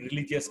certain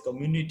religious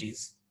communities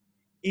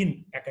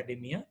in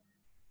academia.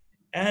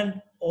 And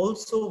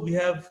also we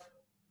have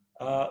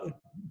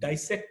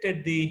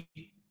dissected the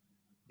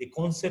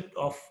concept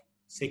of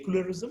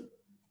secularism,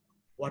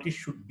 what it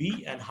should be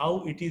and how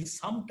it is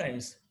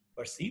sometimes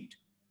perceived.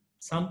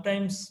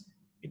 Sometimes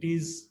it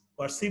is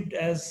perceived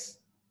as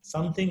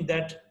something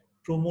that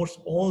promotes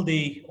all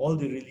the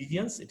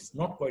religions. It's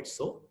not quite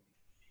so.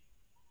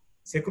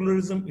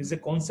 Secularism is a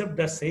concept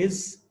that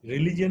says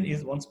religion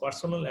is one's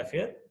personal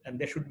affair and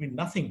there should be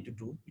nothing to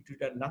do. It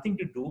should have nothing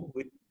to do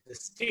with the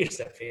state's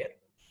affair.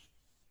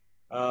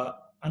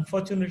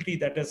 Unfortunately,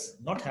 that has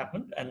not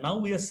happened. And now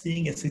we are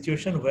seeing a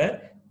situation where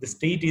the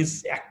state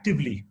is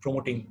actively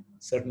promoting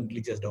certain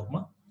religious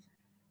dogma.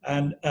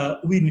 And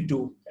we need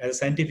to, as a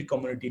scientific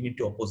community, need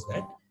to oppose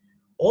that.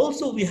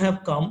 Also, we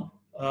have come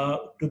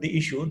to the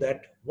issue that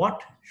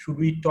what should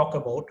we talk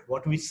about,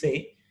 what we say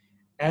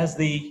as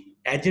the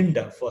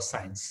agenda for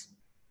science.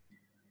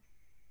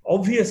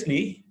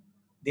 Obviously,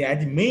 the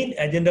main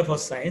agenda for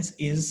science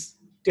is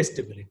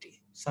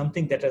testability,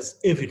 something that has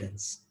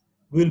evidence.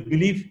 We'll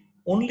believe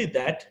only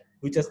that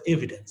which has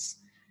evidence.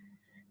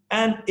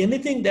 And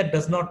anything that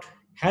does not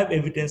have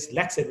evidence,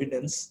 lacks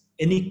evidence,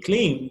 any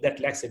claim that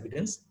lacks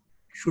evidence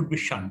should be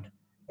shunned.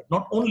 But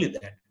not only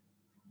that,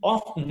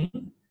 often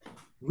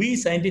we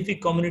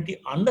scientific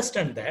community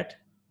understand that,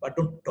 but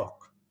don't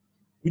talk.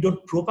 We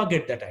don't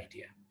propagate that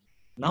idea.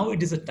 Now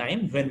it is a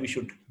time when we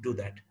should do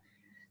that.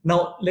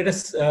 Now let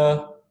us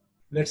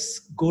let's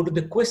go to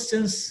the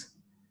questions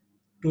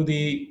to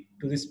the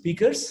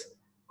speakers.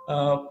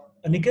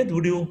 Aniket,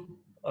 would you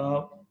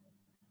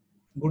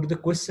go to the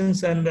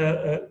questions and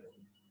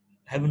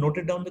have you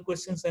noted down the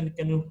questions, and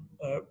can you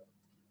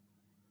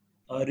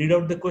read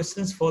out the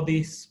questions for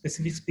the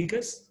specific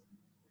speakers?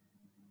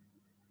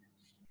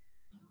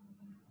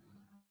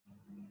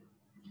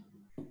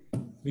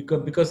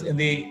 Because in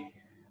the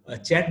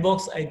chat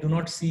box, I do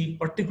not see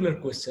particular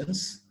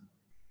questions,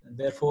 and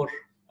therefore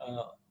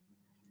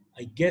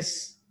I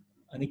guess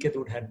Aniket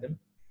would have them.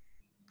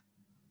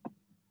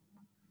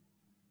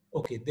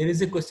 Okay, there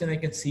is a question I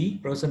can see,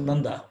 Professor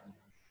Nanda.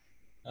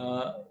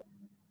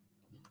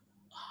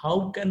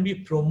 How can we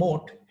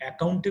promote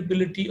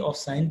accountability of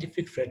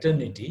scientific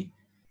fraternity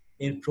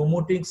in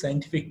promoting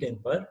scientific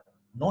temper,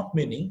 not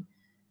meaning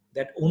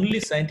that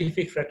only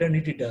scientific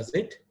fraternity does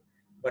it,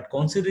 but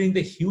considering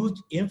the huge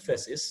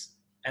emphasis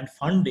and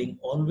funding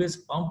always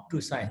pumped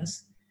to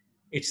science,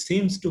 it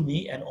seems to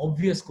me an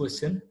obvious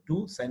question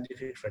to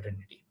scientific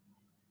fraternity.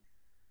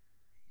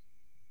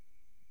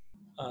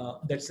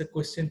 That's a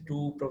question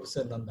to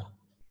Professor Nanda.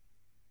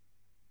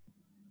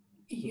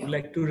 Would you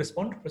like to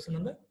respond, Professor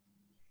Nanda?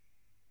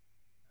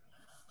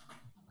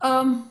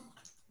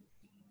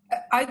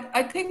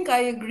 I think I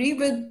agree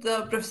with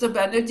Professor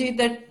Banerjee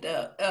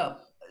that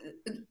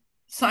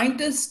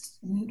scientists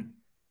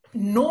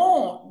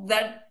know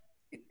that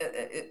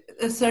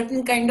a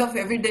certain kind of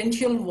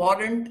evidential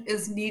warrant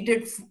is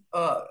needed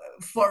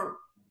for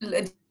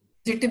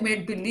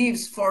legitimate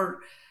beliefs,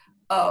 for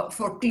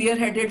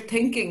clear-headed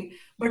thinking,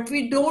 but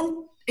we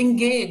don't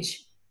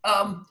engage.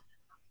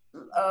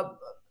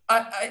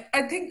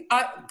 I think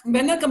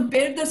when I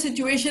compare the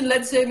situation,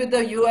 let's say with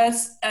the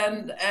US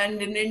and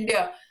in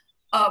India,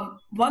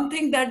 one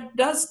thing that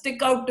does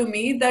stick out to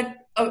me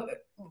that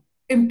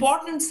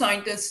important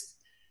scientists,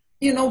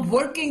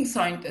 working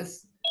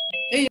scientists,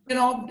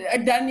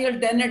 Daniel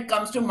Dennett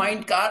comes to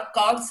mind.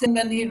 Carl Sagan,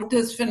 when he wrote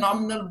his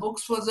phenomenal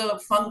books, was a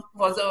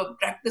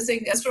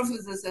practicing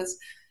astrophysicist.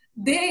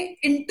 They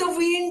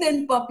intervened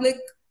in public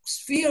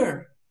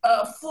sphere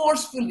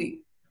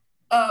forcefully,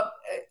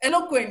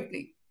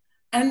 eloquently.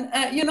 And,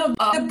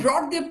 they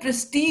brought their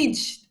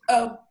prestige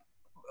to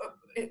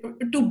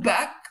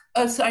back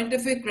a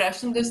scientific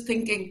rationalist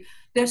thinking.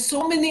 There's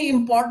so many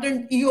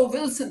important E.O.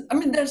 Wilson. I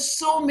mean, there's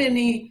so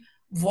many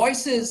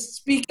voices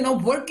speaking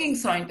of working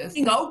scientists,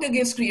 speaking out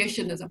against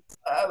creationism,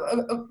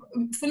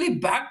 fully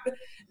backed.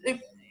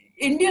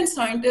 Indian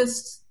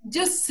scientists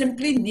just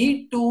simply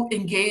need to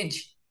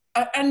engage,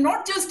 and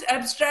not just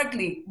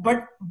abstractly,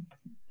 but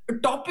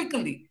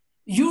topically.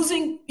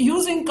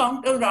 Using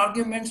counter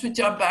arguments which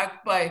are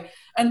backed by,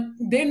 and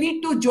they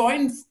need to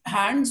join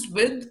hands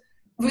with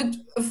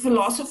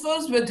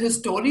philosophers, with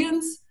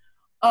historians,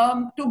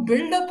 to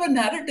build up a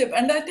narrative.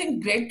 And I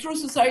think Breakthrough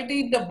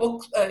Society, the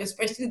book,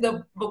 especially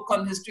the book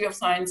on history of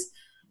science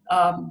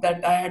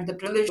that I had the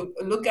privilege to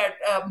look at,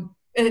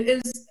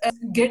 is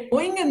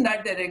going in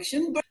that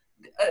direction. But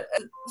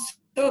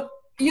so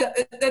yeah,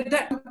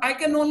 that I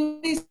can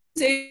only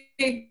say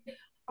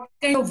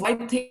kind of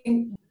white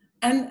thing.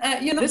 And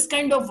this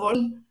kind of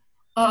world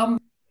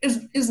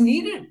is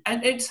needed,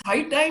 and it's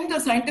high time the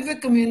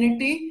scientific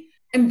community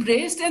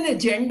embraced an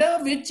agenda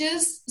which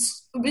is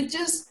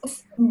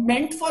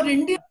meant for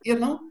India.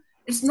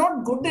 It's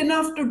not good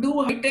enough to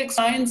do high-tech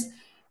science.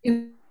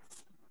 We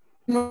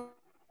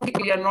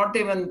are not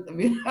even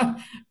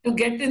to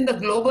get in the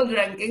global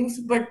rankings,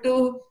 but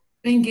to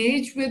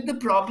engage with the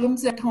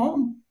problems at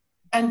home,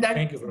 and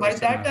that by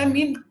that I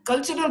mean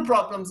cultural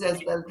problems as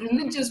well,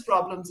 religious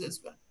problems as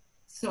well.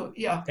 So,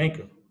 yeah. Thank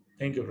you.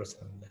 Thank you,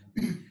 Professor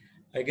Nanda.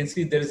 I can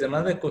see there is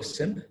another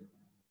question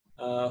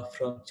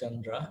from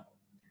Chandra.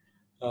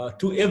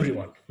 To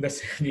everyone,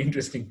 that's an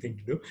interesting thing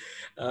to do.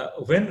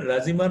 When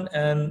Raziman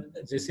and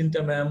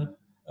Jacinta ma'am,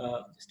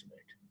 just a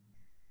minute,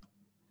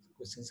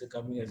 questions are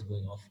coming as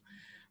going off,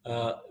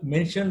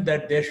 mentioned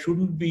that there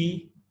shouldn't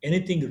be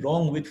anything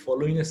wrong with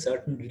following a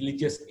certain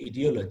religious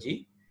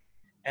ideology,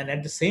 and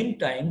at the same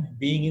time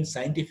being in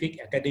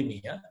scientific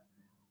academia,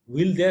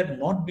 will there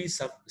not be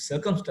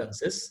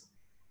circumstances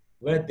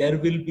where there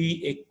will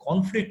be a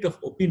conflict of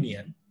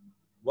opinion,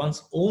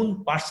 one's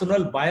own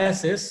personal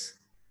biases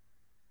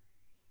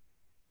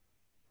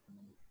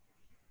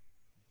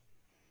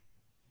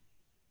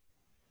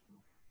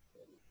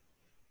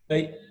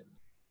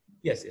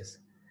yes.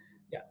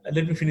 Yeah,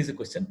 let me finish the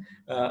question.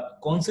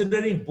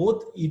 Considering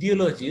both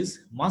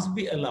ideologies must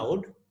be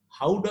allowed,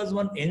 how does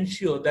one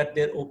ensure that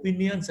their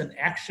opinions and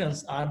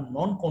actions are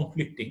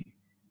non-conflicting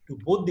to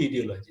both the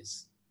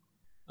ideologies?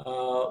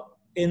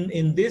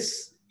 In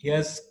this, he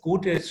has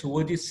quoted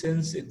Shobhajit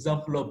Sen's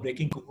example of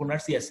breaking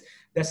coconuts. Yes,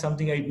 that's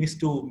something I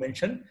missed to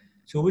mention.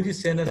 Shobhajit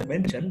Sen has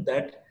mentioned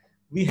that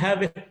we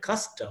have a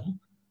custom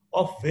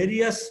of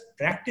various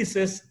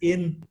practices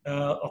in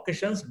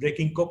occasions,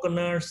 breaking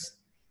coconuts,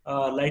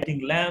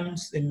 lighting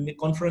lamps in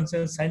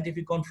conferences,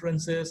 scientific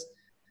conferences,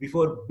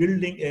 before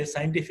building a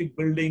scientific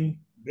building,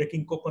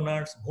 breaking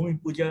coconuts, Bhumi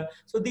Puja.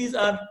 So these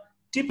are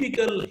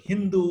typical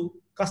Hindu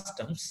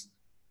customs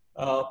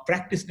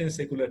practiced in a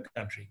secular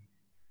country.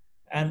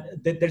 And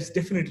that's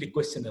definitely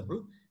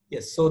questionable.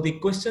 Yes, so the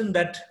question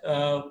that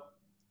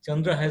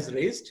Chandra has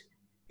raised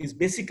is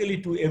basically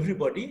to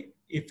everybody.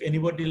 If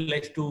anybody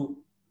likes to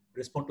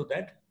respond to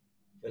that,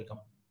 welcome.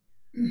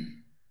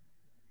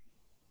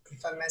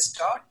 If I may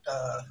start.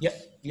 Yeah,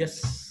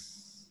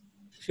 yes,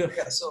 sure.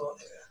 Yeah, so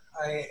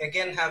I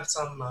again have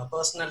some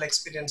personal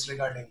experience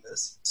regarding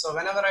this. So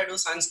whenever I do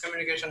science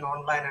communication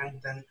online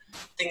and then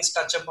things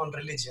touch upon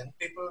religion,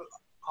 people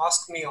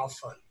ask me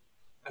often,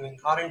 I mean,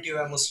 aren't you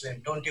a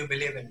Muslim? Don't you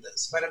believe in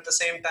this? But at the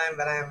same time,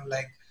 when I am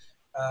like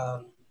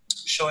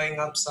showing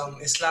up some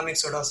Islamic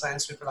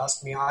pseudoscience, people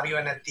ask me, are you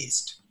an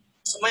atheist?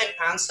 So my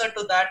answer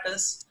to that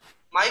is,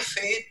 my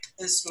faith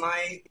is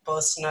my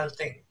personal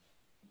thing.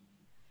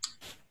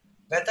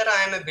 Whether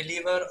I am a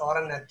believer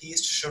or an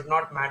atheist should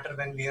not matter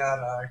when we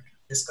are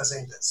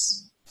discussing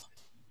this.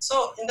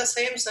 So in the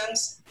same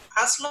sense,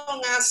 as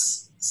long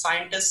as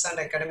scientists and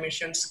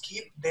academicians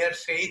keep their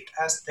faith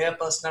as their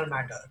personal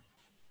matter,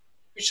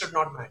 it should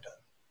not matter.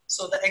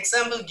 So the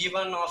example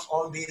given of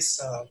all these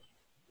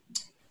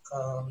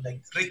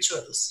like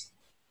rituals,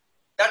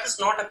 that is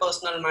not a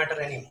personal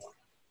matter anymore.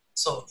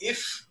 So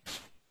if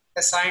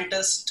a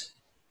scientist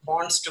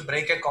wants to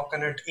break a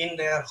coconut in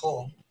their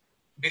home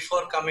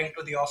before coming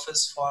to the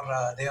office for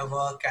their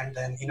work and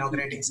then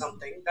inaugurating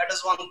something, that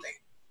is one thing.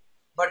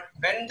 But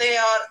when they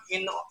are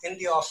in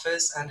the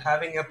office and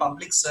having a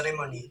public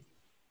ceremony,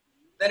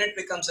 then it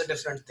becomes a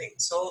different thing.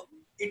 So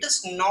it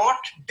is not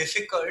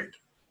difficult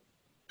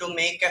to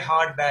make a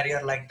hard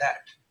barrier like that.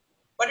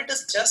 But it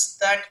is just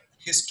that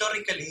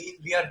historically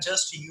we are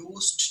just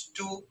used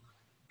to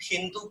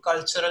Hindu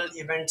cultural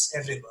events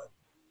everywhere.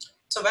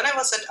 So when I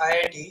was at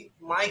IIT,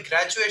 my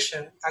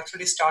graduation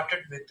actually started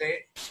with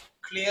a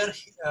clear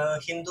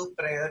Hindu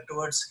prayer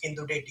towards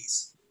Hindu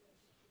deities.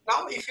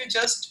 Now, if you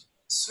just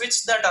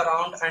switch that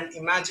around and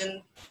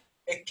imagine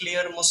a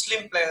clear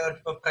Muslim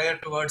prayer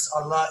towards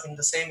Allah in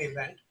the same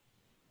event,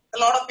 a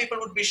lot of people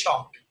would be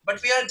shocked.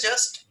 But we are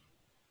just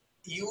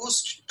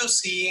used to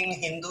seeing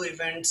Hindu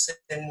events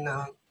in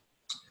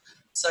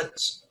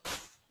such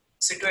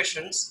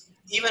situations,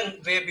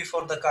 even way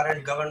before the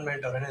current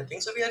government or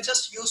anything. So we are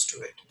just used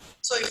to it.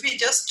 So if we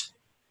just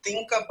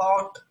think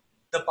about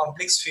the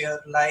public sphere,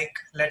 like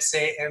let's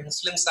say a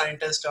Muslim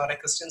scientist or a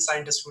Christian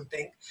scientist would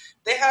think,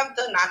 they have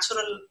the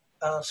natural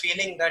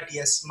feeling that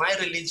yes, my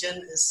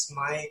religion is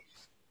my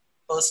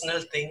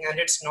personal thing and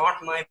it's not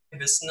my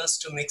business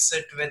to mix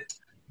it with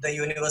the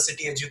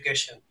university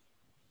education.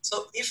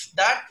 So if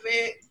that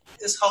way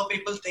is how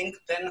people think,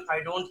 then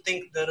I don't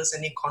think there is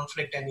any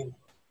conflict anymore.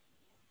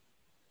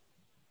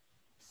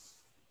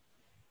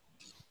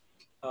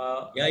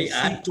 Yeah, I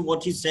add to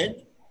what he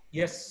said?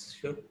 Yes,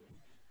 sure.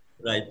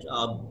 Right.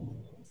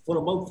 For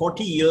about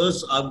 40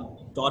 years,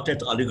 I've taught at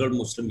Aligarh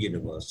Muslim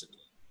University.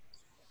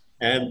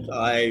 And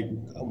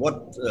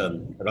what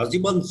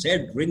Raziman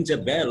said rings a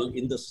bell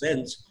in the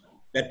sense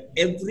that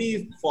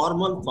every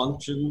formal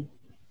function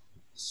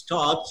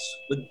starts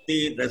with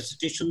the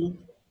recitation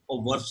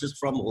of verses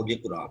from Holy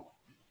Quran.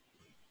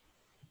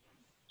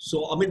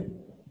 So, I mean,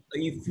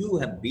 if you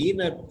have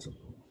been at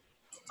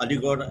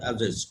Aligarh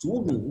as a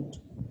student,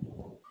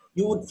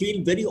 you would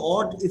feel very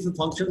odd if a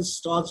function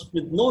starts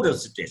with no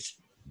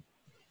recitation.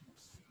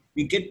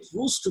 We get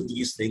used to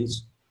these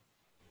things,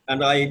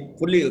 and I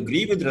fully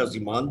agree with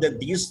Raziman that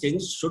these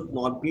things should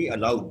not be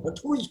allowed. But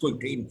who is going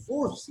to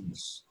enforce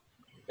these?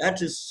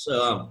 That is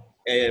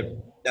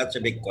that's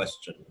a big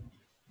question.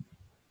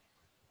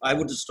 I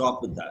would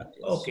stop with that.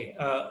 Yes. Okay,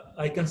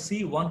 I can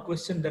see one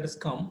question that has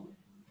come.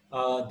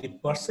 the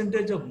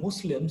percentage of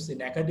Muslims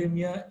in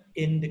academia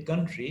in the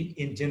country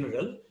in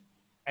general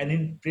and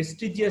in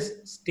prestigious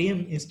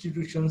STEM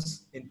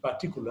institutions in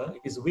particular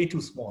is way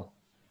too small.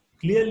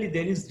 Clearly,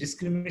 there is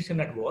discrimination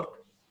at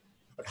work,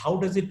 but how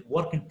does it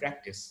work in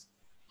practice?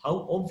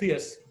 How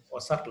obvious or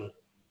subtle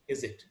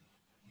is it?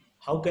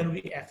 How can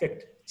we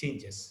affect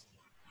changes?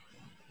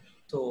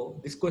 So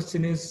this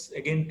question is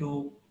again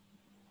to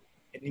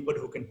anybody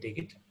who can take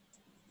it.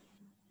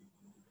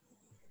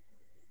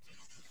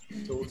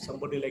 So would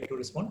somebody like to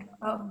respond?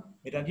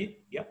 Meera,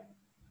 yeah.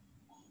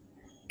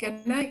 Can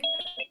I?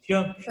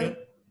 Sure.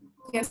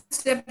 Can I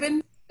step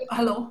in?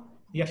 Hello.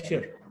 Yeah,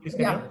 sure. Please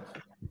carry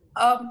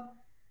on.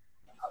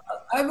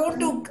 I want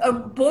to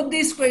both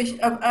these questions.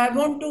 I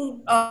want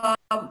to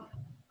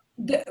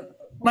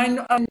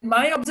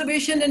my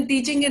observation in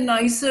teaching in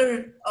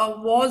NICER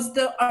was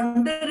the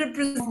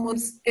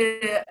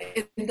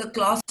underrepresentation in the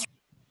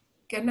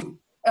classroom.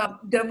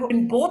 There were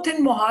both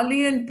in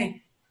Mohali and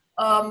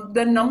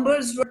the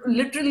numbers were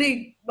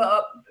literally,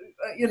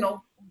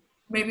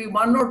 maybe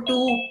 1 or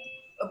 2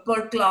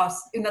 per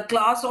class in a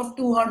class of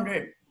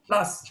 200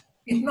 plus,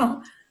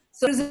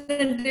 so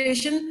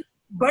representation.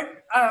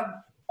 But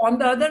on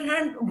the other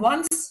hand,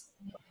 once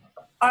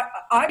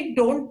I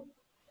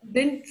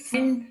didn't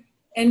find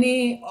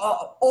any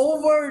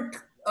overt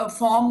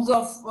forms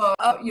of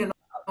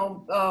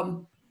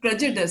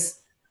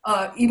prejudice,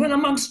 even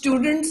among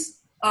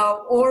students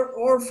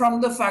or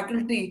from the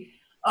faculty.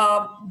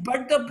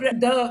 But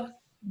the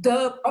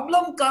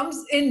problem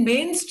comes in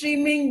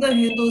mainstreaming the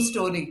Hindu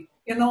story,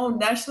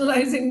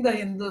 nationalizing the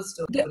Hindu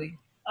story.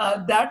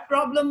 That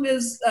problem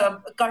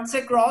cuts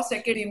across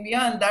academia,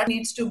 and that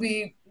needs to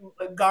be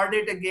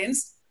guarded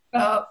against.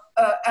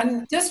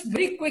 And just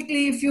very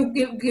quickly, if you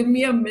give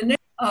me a minute,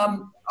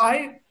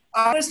 I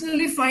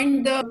personally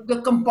find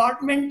the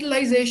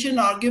compartmentalization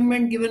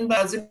argument given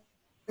by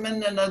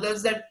Raziman and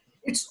others that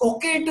it's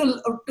okay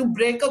to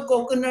break a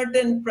coconut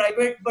in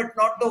private, but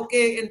not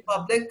okay in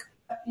public.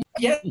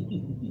 Yeah.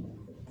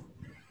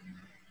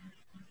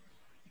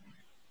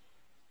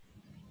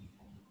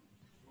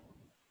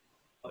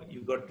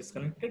 You got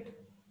disconnected?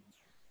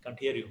 Can't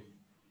hear you.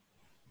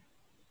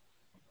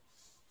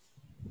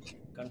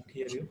 Can't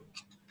hear you.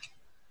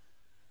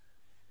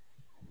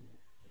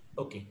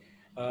 Okay.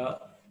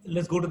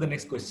 Let's go to the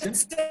next question.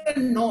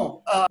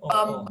 No.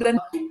 The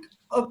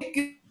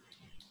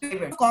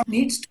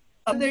needs to,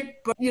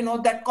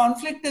 that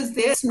conflict is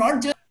there. It's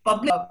not just a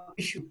public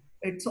issue.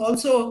 It's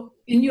also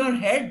in your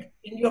head,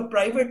 in your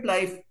private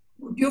life.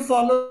 Would you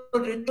follow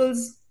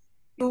rituals?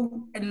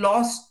 You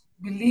lost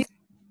belief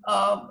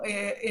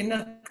in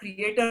a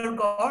creator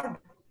God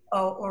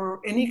or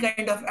any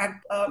kind of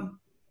act.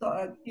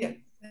 Yeah.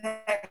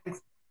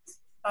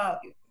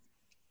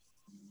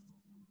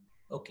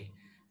 Okay,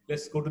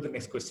 let's go to the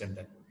next question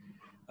then.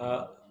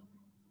 The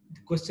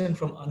question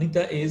from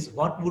Anita is,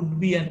 what would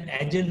be an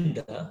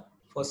agenda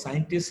for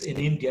scientists in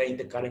India in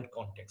the current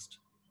context?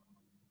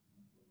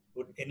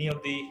 Would any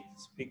of the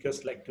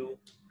speakers like to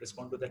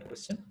respond to that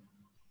question?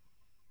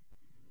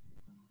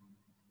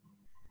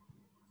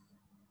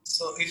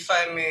 So if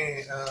I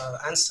may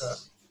answer.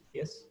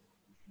 Yes.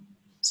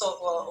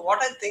 So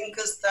what I think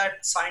is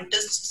that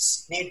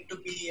scientists need to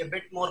be a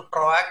bit more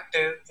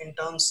proactive in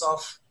terms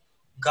of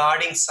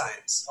guarding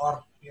science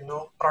or,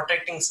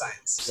 protecting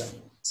science. Yeah.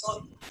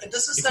 So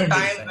this is defending the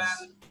time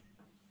science. When,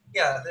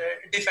 they're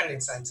defending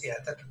science. Yeah,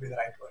 that would be the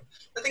right word.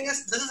 The thing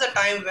is, this is a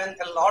time when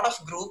a lot of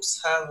groups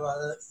have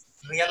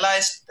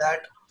realized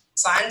that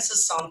science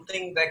is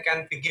something they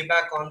can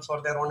piggyback on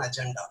for their own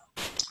agenda.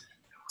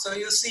 So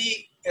you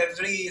see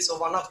so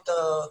one of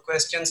the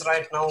questions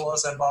right now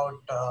was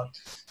about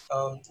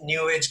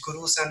New Age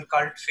gurus and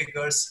cult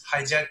figures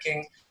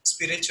hijacking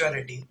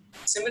spirituality.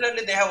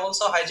 Similarly, they have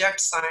also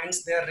hijacked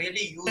science. They are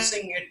really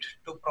using it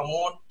to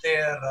promote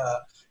their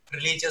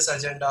religious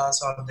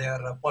agendas or their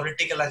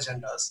political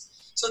agendas.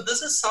 So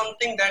this is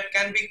something that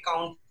can be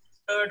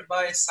countered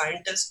by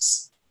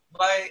scientists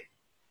by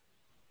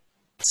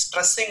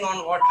stressing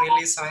on what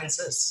really science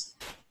is.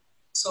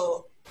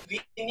 So we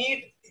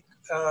need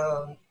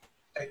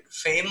like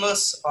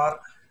famous or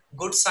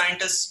good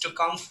scientists to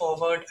come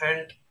forward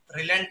and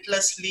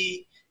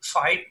relentlessly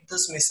fight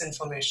this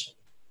misinformation.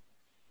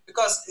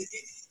 Because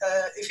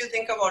if you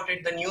think about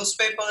it, the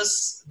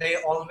newspapers, they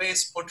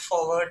always put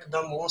forward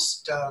the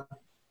most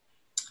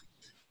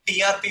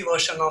TRP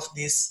version of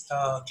these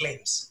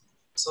claims.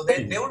 So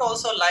they would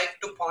also like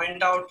to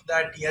point out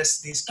that,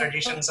 yes, these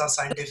traditions are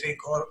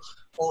scientific, or,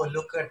 oh,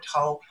 look at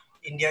how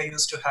India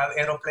used to have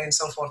aeroplanes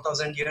some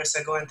 4,000 years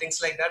ago and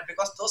things like that,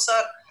 because those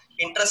are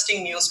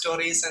interesting news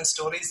stories and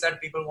stories that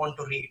people want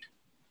to read.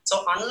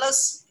 So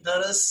unless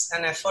there is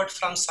an effort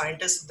from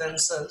scientists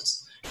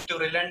themselves to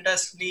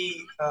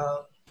relentlessly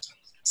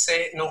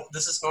say, no,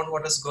 this is not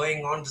what is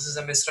going on, this is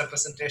a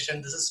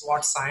misrepresentation, this is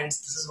what science,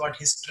 this is what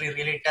history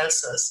really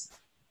tells us,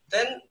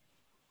 then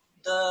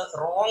the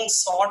wrong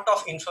sort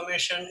of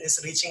information is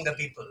reaching the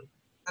people.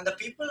 And the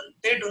people,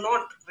 they do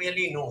not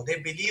really know. They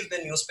believe the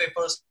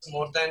newspapers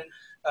more than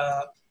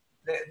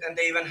Then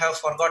they even have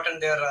forgotten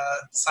their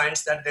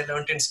science that they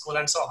learned in school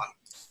and so on.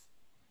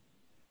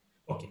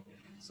 Okay.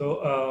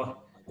 So,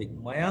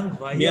 Mayank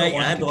Bhaiya May I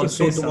wanted add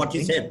also say to what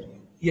he something. said?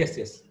 Yes,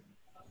 yes.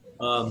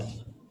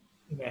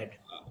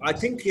 I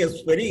think he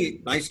has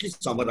very nicely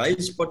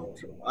summarized, but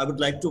I would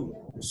like to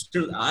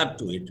still add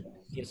to it.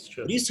 Yes,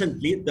 sure.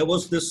 Recently, there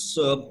was this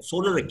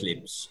solar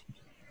eclipse.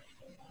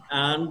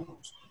 And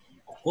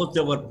of course,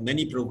 there were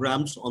many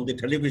programs on the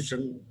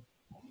television,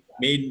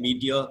 main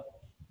media.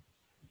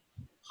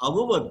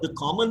 However, the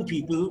common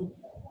people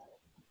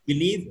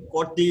believe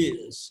what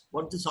the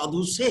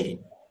sadhus say.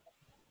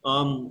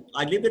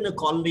 I live in a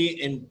colony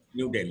in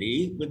New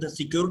Delhi with a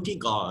security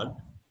guard.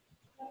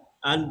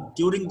 And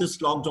during this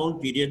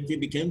lockdown period, we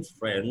became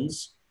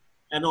friends.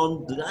 And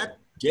on that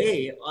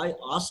day, I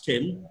asked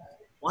him,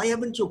 why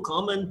haven't you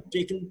come and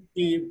taken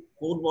the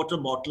cold water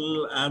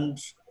bottle and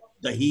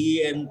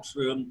dahi and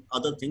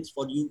other things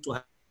for you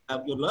to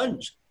have your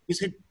lunch? He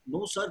said,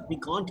 no, sir, we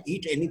can't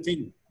eat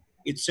anything.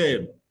 It's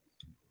a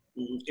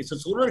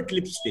solar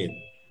eclipse day.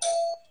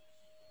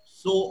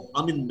 So,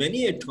 I mean,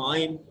 many a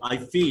time I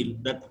feel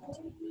that,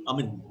 I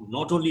mean,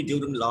 not only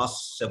during the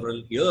last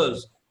several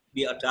years,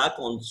 the attack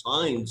on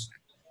science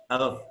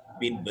have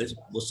been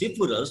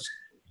vociferous,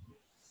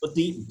 but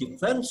the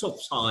defense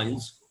of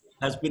science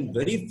has been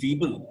very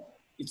feeble.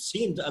 It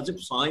seems as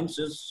if science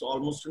is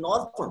almost an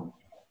orphan.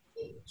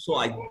 So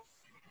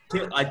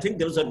I think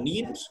there is a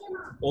need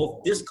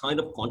of this kind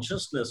of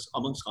consciousness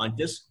among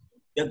scientists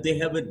that they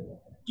have a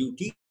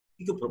duty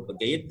to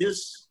propagate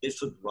this. They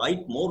should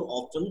write more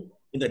often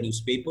in the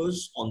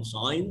newspapers on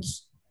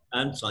science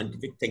and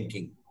scientific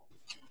thinking.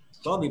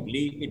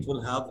 Probably it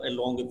will have a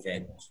long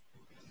effect.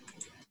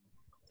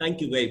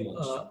 Thank you very much.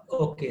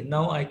 Okay,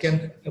 now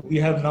we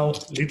have now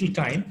little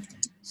time,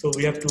 so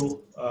we have to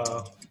go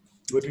a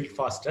little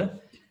faster.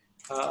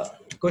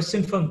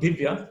 Question from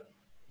Divya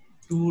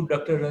to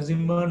Dr.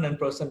 Raziman and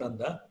Professor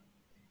Nanda.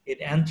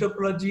 In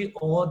anthropology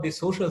or the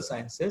social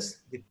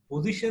sciences, the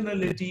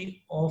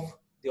positionality of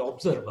the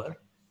observer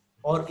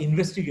or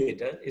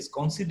investigator is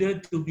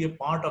considered to be a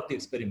part of the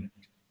experiment.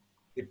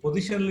 The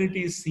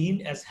positionality is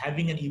seen as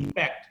having an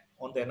impact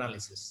on the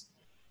analysis.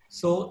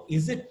 So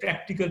is it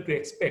practical to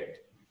expect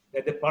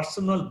that the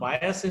personal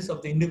biases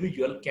of the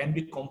individual can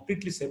be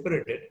completely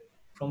separated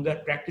from their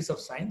practice of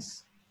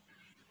science?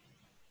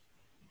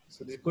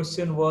 So the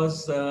question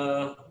was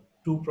to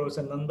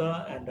Professor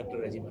Nanda and Dr.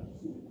 Raziman.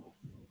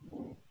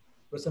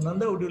 Professor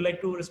Nanda, would you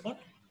like to respond?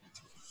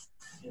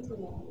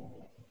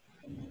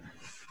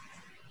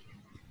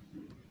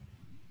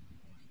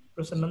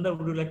 Professor Nanda,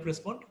 would you like to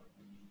respond?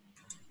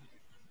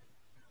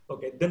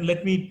 Okay, then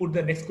let me put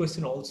the next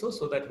question also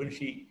so that when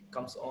she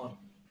comes on,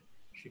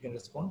 she can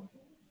respond.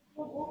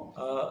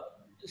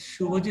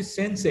 Shubhajit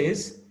Sen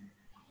says,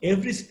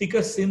 every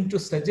speaker seemed to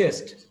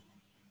suggest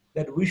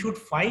that we should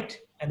fight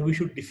and we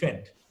should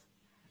defend.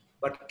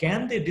 But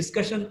can the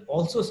discussion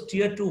also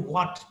steer to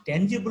what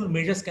tangible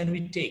measures can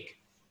we take,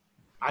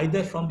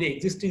 either from the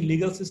existing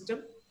legal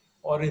system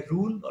or a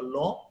rule or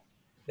law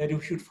that we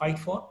should fight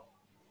for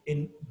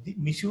in the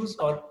misuse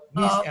or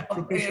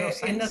misappropriation of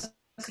science? In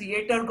a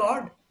creator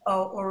God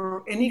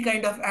or any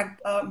kind of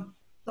act.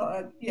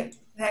 Yeah,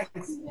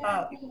 thanks.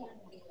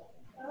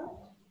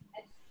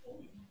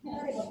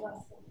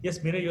 Yes,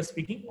 Meera, you're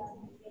speaking.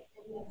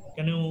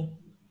 Can you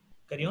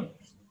carry on?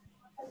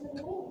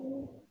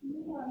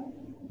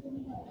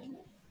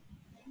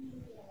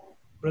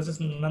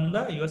 Professor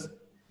Nanda,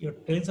 you're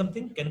telling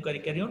something. Can you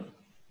carry on?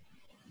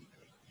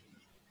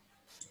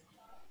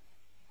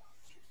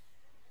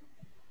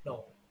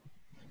 No.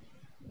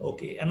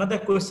 Okay. Another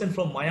question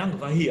from Mayank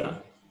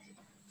Bhaiya.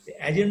 The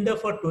agenda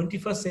for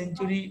 21st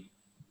century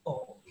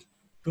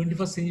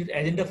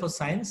agenda for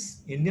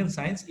science, Indian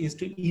science, is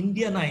to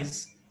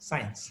Indianize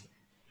science,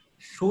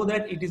 show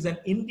that it is an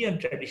Indian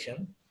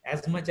tradition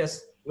as much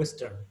as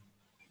Western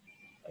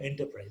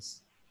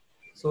enterprise.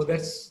 So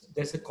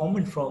that's a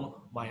comment from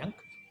Mayank.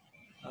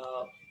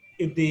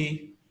 If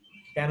the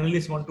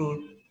panelists want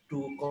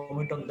to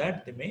comment on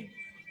that, they may.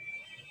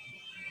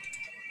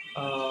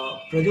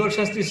 Prajwal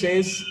Shastri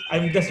says,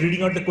 I'm just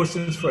reading out the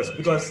questions first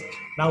because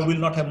now we'll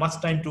not have much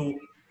time to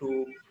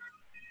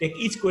take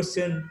each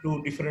question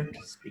to different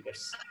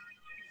speakers.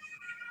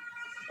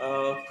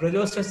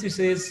 Prajwal Shastri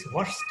says,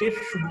 what steps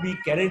should be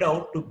carried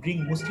out to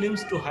bring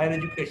Muslims to higher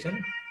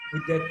education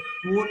with their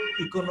poor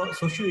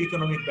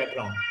socio-economic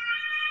background?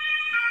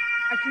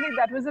 Actually,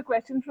 that was a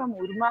question from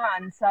Urma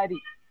Ansari.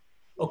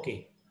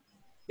 Okay.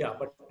 Yeah,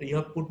 but you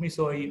have put me,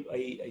 so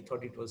I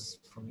thought it was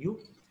from you.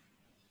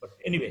 But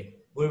anyway,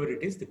 whoever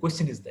it is, the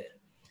question is there.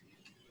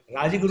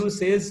 Rajaguru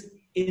says,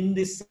 in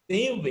the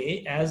same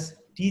way as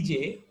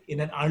TJ in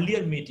an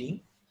earlier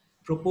meeting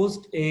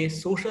proposed a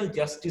social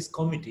justice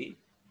committee,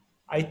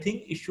 I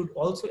think it should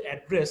also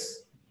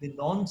address the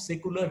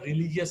non-secular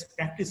religious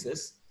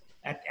practices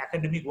at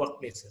academic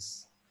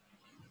workplaces.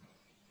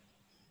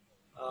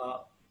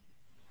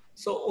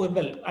 So,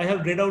 well, I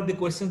have read out the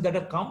questions that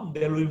have come.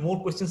 There will be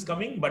more questions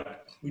coming,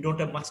 but we don't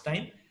have much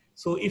time.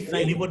 So if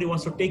anybody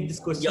wants to take these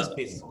questions,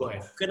 please go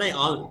ahead. Can I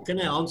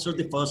answer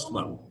the first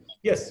one?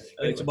 Yes.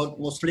 It's about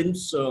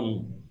Muslims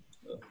to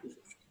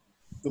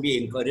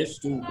be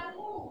encouraged to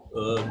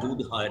do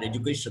the higher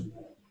education.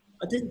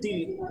 I think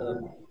the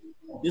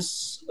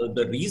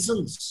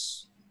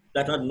reasons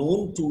that are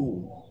known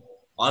to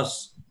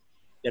us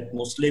that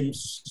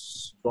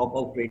Muslims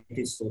dropout rate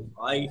is so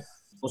high,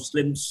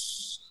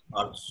 Muslims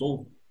are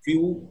so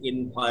few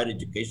in higher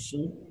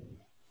education.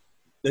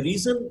 The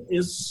reason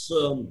is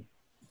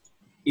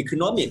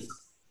economic.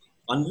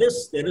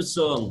 Unless there is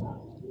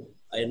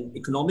an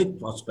economic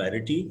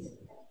prosperity,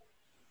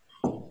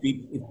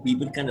 if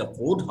people can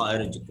afford higher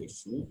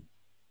education,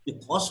 the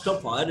cost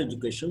of higher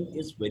education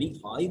is very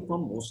high for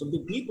most of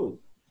the people.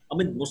 I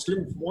mean,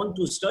 Muslims want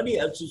to study,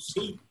 as you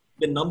see,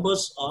 the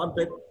numbers are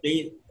that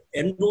they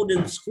enroll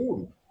in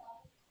school.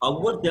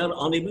 However, they are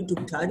unable to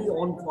carry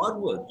on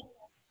forward.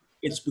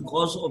 It's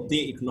because of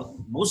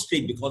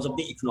mostly because of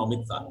the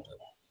economic factor.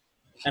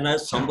 And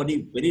as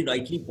somebody very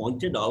rightly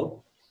pointed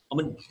out, I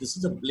mean, this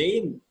is a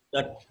blame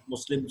that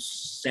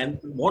Muslims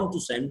want to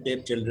send their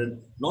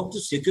children not to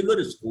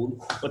secular school,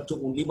 but to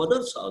only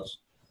madrasas,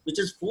 which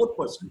is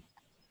 4%.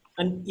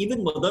 And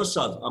even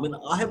madrasas, I mean,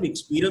 I have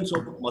experience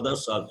of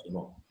madrasas,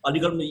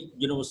 Aligarh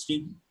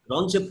University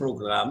runs a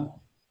program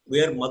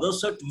where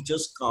madrasa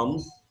teachers come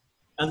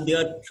and they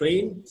are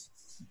trained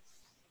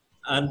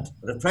and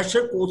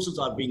refresher courses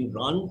are being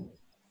run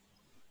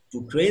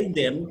to train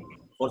them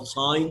for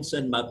science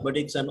and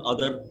mathematics and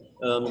other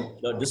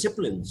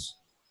disciplines.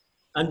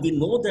 And we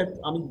know that,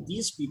 I mean,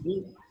 these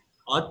people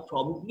are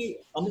probably,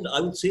 I mean,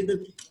 I would say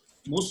that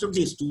most of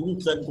the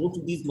students that go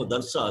to these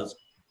madrasas,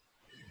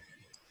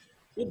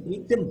 they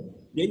make them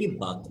really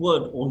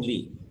backward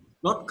only,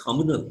 not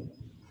communal.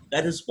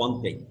 That is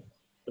one thing.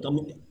 But I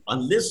mean,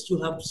 unless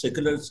you have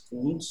secular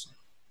schools,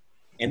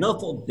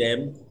 enough of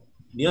them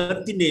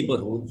near the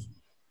neighborhoods,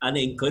 and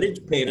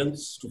encourage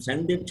parents to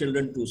send their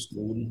children to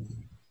school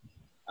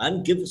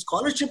and give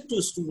scholarship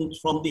to students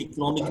from the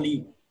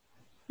economically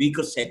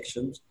weaker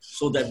sections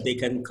so that they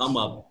can come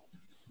up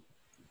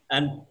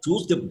and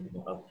choose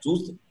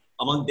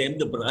among them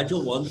the brighter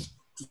ones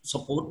to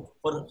support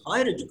for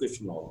higher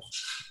education also.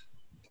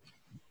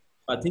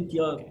 I think,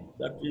 yeah,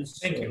 that is...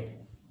 Thank you.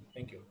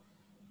 Thank you.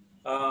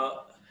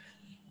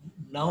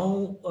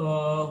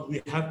 Now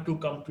we have to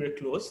come to a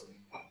close,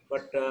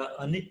 but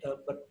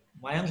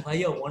Mayank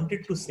Bhaiya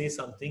wanted to say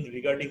something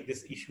regarding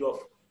this issue of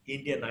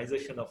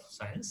Indianization of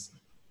science,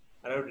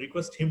 and I would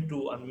request him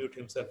to unmute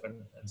himself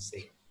and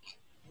say,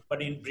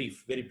 but in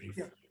brief, very brief.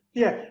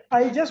 Yeah,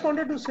 I just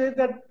wanted to say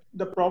that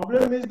the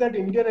problem is that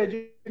Indian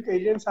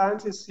education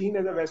science is seen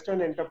as a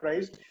Western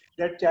enterprise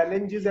that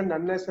challenges and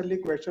unnecessarily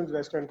questions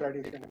Western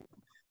tradition.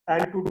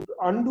 And to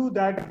undo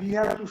that, we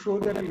have to show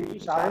that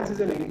science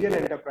is an Indian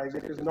enterprise.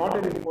 It is not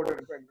an imported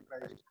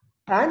enterprise.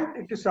 And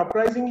it is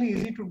surprisingly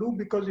easy to do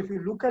because if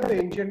you look at the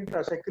ancient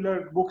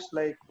secular books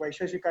like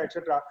Vaisheshika,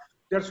 etc.,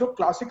 they're so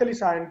classically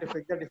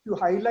scientific that if you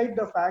highlight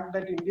the fact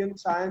that Indian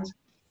science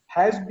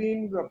has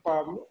been,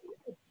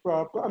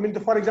 I mean,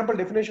 for example,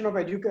 definition of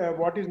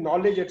what is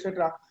knowledge,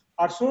 etc.,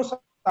 are so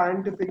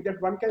scientific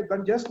that one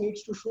just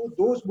needs to show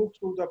those books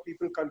to the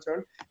people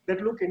concerned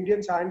that look,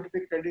 Indian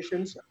scientific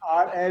traditions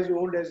are as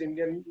old as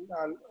Indian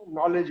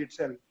knowledge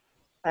itself.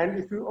 And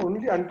if you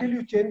until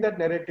you change that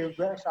narrative,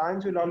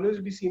 science will always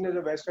be seen as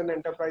a Western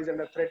enterprise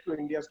and a threat to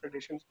India's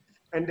traditions,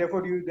 and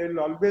therefore there will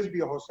always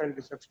be a hostile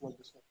reception of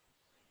this.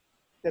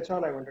 That's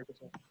all I wanted to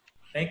say.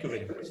 Thank you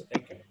very much.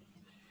 Thank you.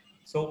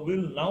 So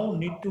we'll now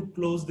need to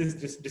close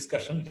this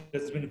discussion.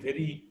 There's been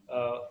very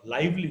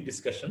lively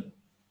discussion.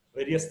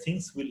 Various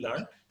things we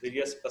learned,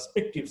 various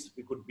perspectives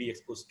we could be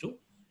exposed to.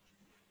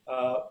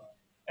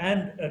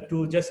 And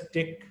to just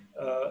take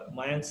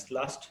Mayank's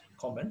last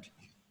comment,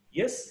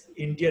 yes,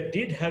 India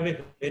did have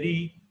a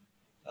very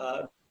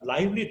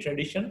lively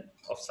tradition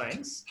of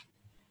science,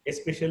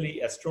 especially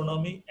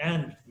astronomy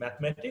and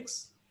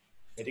mathematics,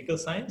 medical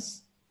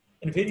science,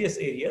 in various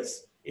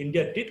areas.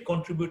 India did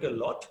contribute a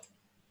lot,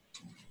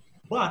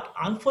 but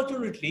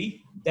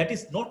unfortunately, that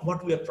is not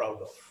what we are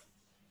proud of.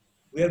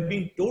 We are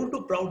being told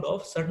to proud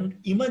of certain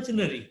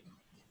imaginary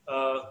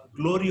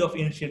glory of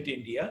ancient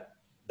India,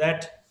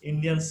 that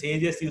Indian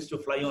sages used to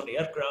fly on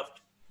aircraft,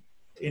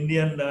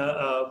 Indian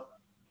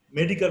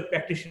medical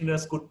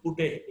practitioners could put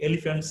an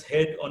elephant's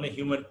head on a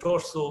human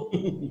torso.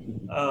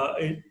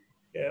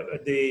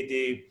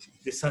 The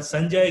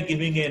Sanjay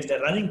giving a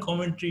running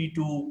commentary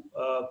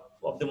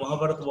of the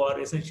Mahabharata war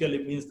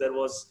essentially means there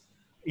was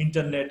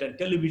internet and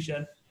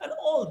television and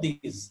all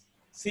these.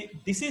 See,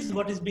 this is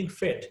what is being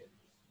fed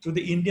to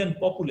the Indian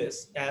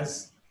populace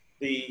as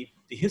the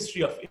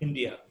history of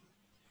India.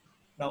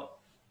 Now,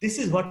 this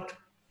is what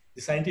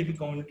the scientific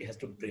community has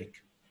to break.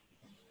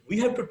 We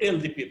have to tell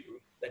the people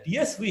that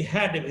yes, we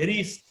had a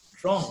very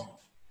strong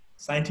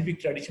scientific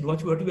tradition,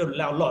 which we have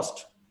now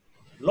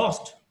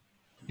lost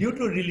due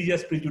to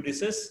religious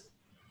prejudices,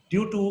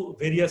 due to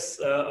various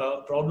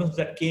problems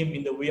that came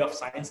in the way of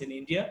science in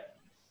India.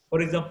 For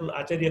example,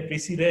 Acharya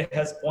P.C. Ray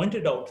has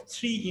pointed out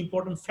 3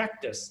 important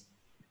factors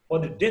for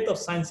the death of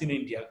science in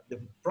India.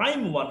 The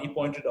prime one he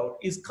pointed out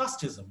is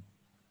casteism,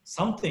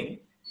 something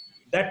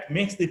that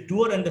makes the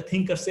doer and the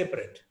thinker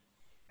separate.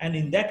 And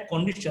in that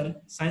condition,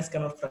 science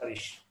cannot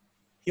flourish.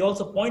 He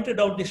also pointed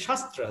out the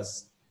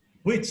Shastras,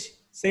 which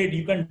said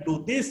you can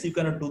do this, you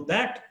cannot do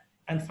that.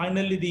 And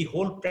finally, the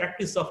whole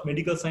practice of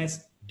medical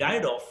science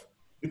died off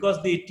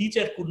because the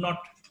teacher could not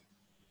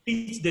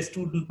teach the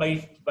student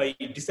by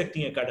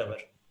dissecting a cadaver.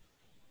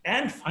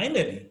 And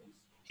finally,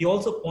 he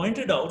also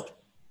pointed out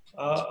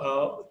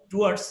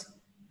towards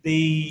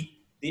the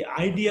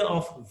idea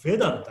of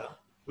Vedanta,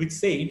 which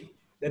said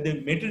that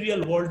the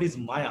material world is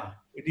Maya,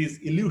 it is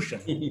illusion.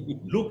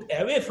 Look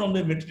away from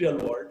the material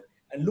world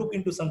and look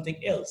into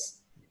something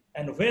else.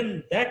 And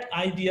when that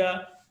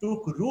idea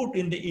took root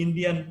in the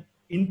Indian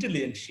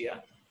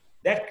intelligentsia,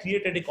 that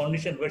created a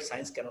condition where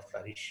science cannot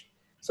flourish.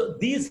 So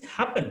these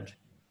happened.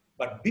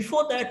 But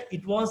before that,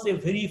 it was a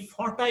very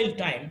fertile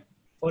time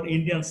for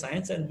Indian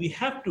science. And we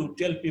have to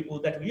tell people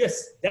that,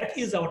 yes, that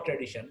is our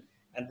tradition.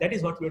 And that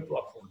is what we have to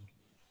uphold.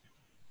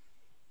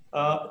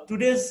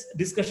 Today's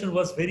discussion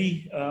was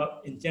very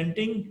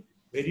enchanting.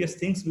 Various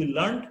things we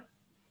learned,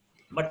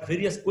 but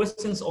various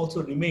questions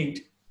also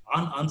remained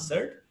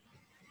unanswered.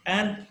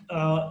 And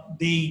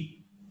the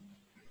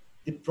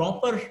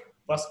proper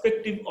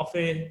perspective of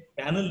a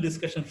panel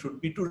discussion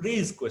should be to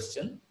raise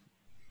question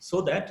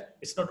so that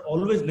it's not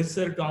always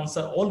necessary to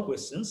answer all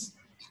questions.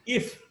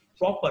 If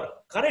proper,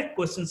 correct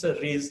questions are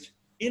raised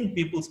in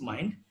people's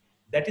mind,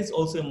 that is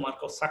also a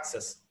mark of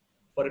success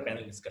for a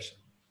panel discussion.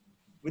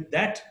 With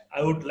that,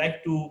 I would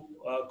like to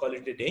call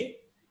it a day.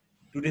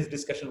 Today's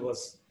discussion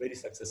was very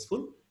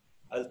successful.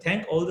 I'll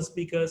thank all the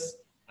speakers,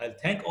 I'll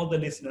thank all the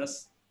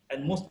listeners,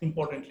 and most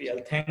importantly, I'll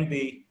thank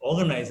the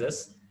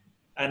organizers,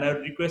 and I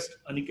would request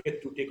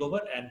Aniket to take over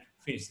and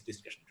finish the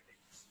discussion today.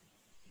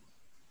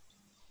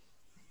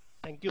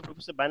 Thank you,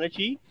 Professor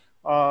Banerjee.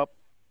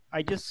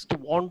 I just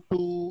want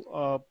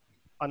to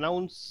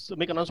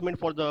make announcement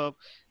for the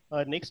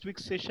next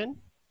week's session.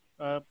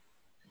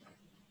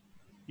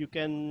 You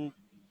can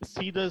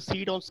see the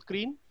seed on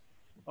screen.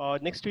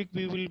 Next week,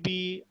 we will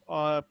be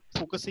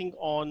focusing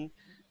on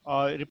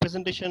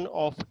representation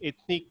of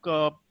ethnic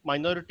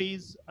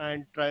minorities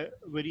and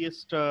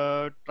various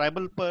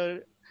tribal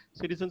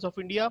citizens of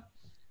India.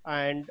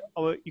 And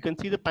you can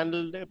see the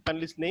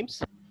panelist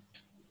names.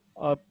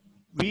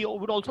 We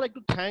would also like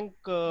to thank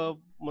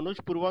Manoj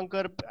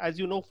Purvankar. As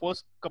you know,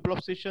 first couple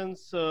of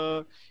sessions,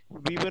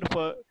 we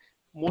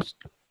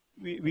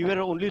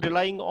were only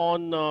relying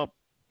on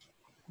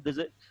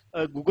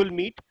Google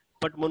Meet,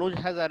 but Manoj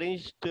has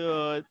arranged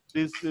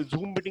these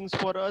Zoom meetings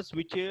for us,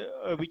 which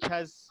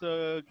has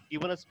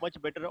given us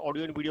much better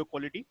audio and video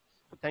quality.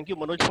 So thank you,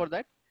 Manoj, for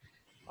that.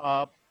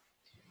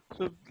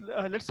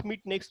 Let's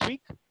meet next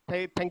week.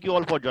 Thank you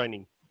all for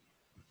joining.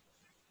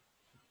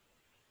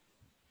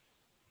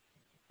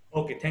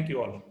 Okay, thank you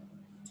all.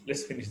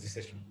 Let's finish the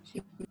session.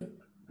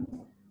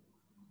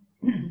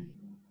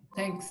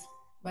 Thanks.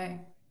 Bye.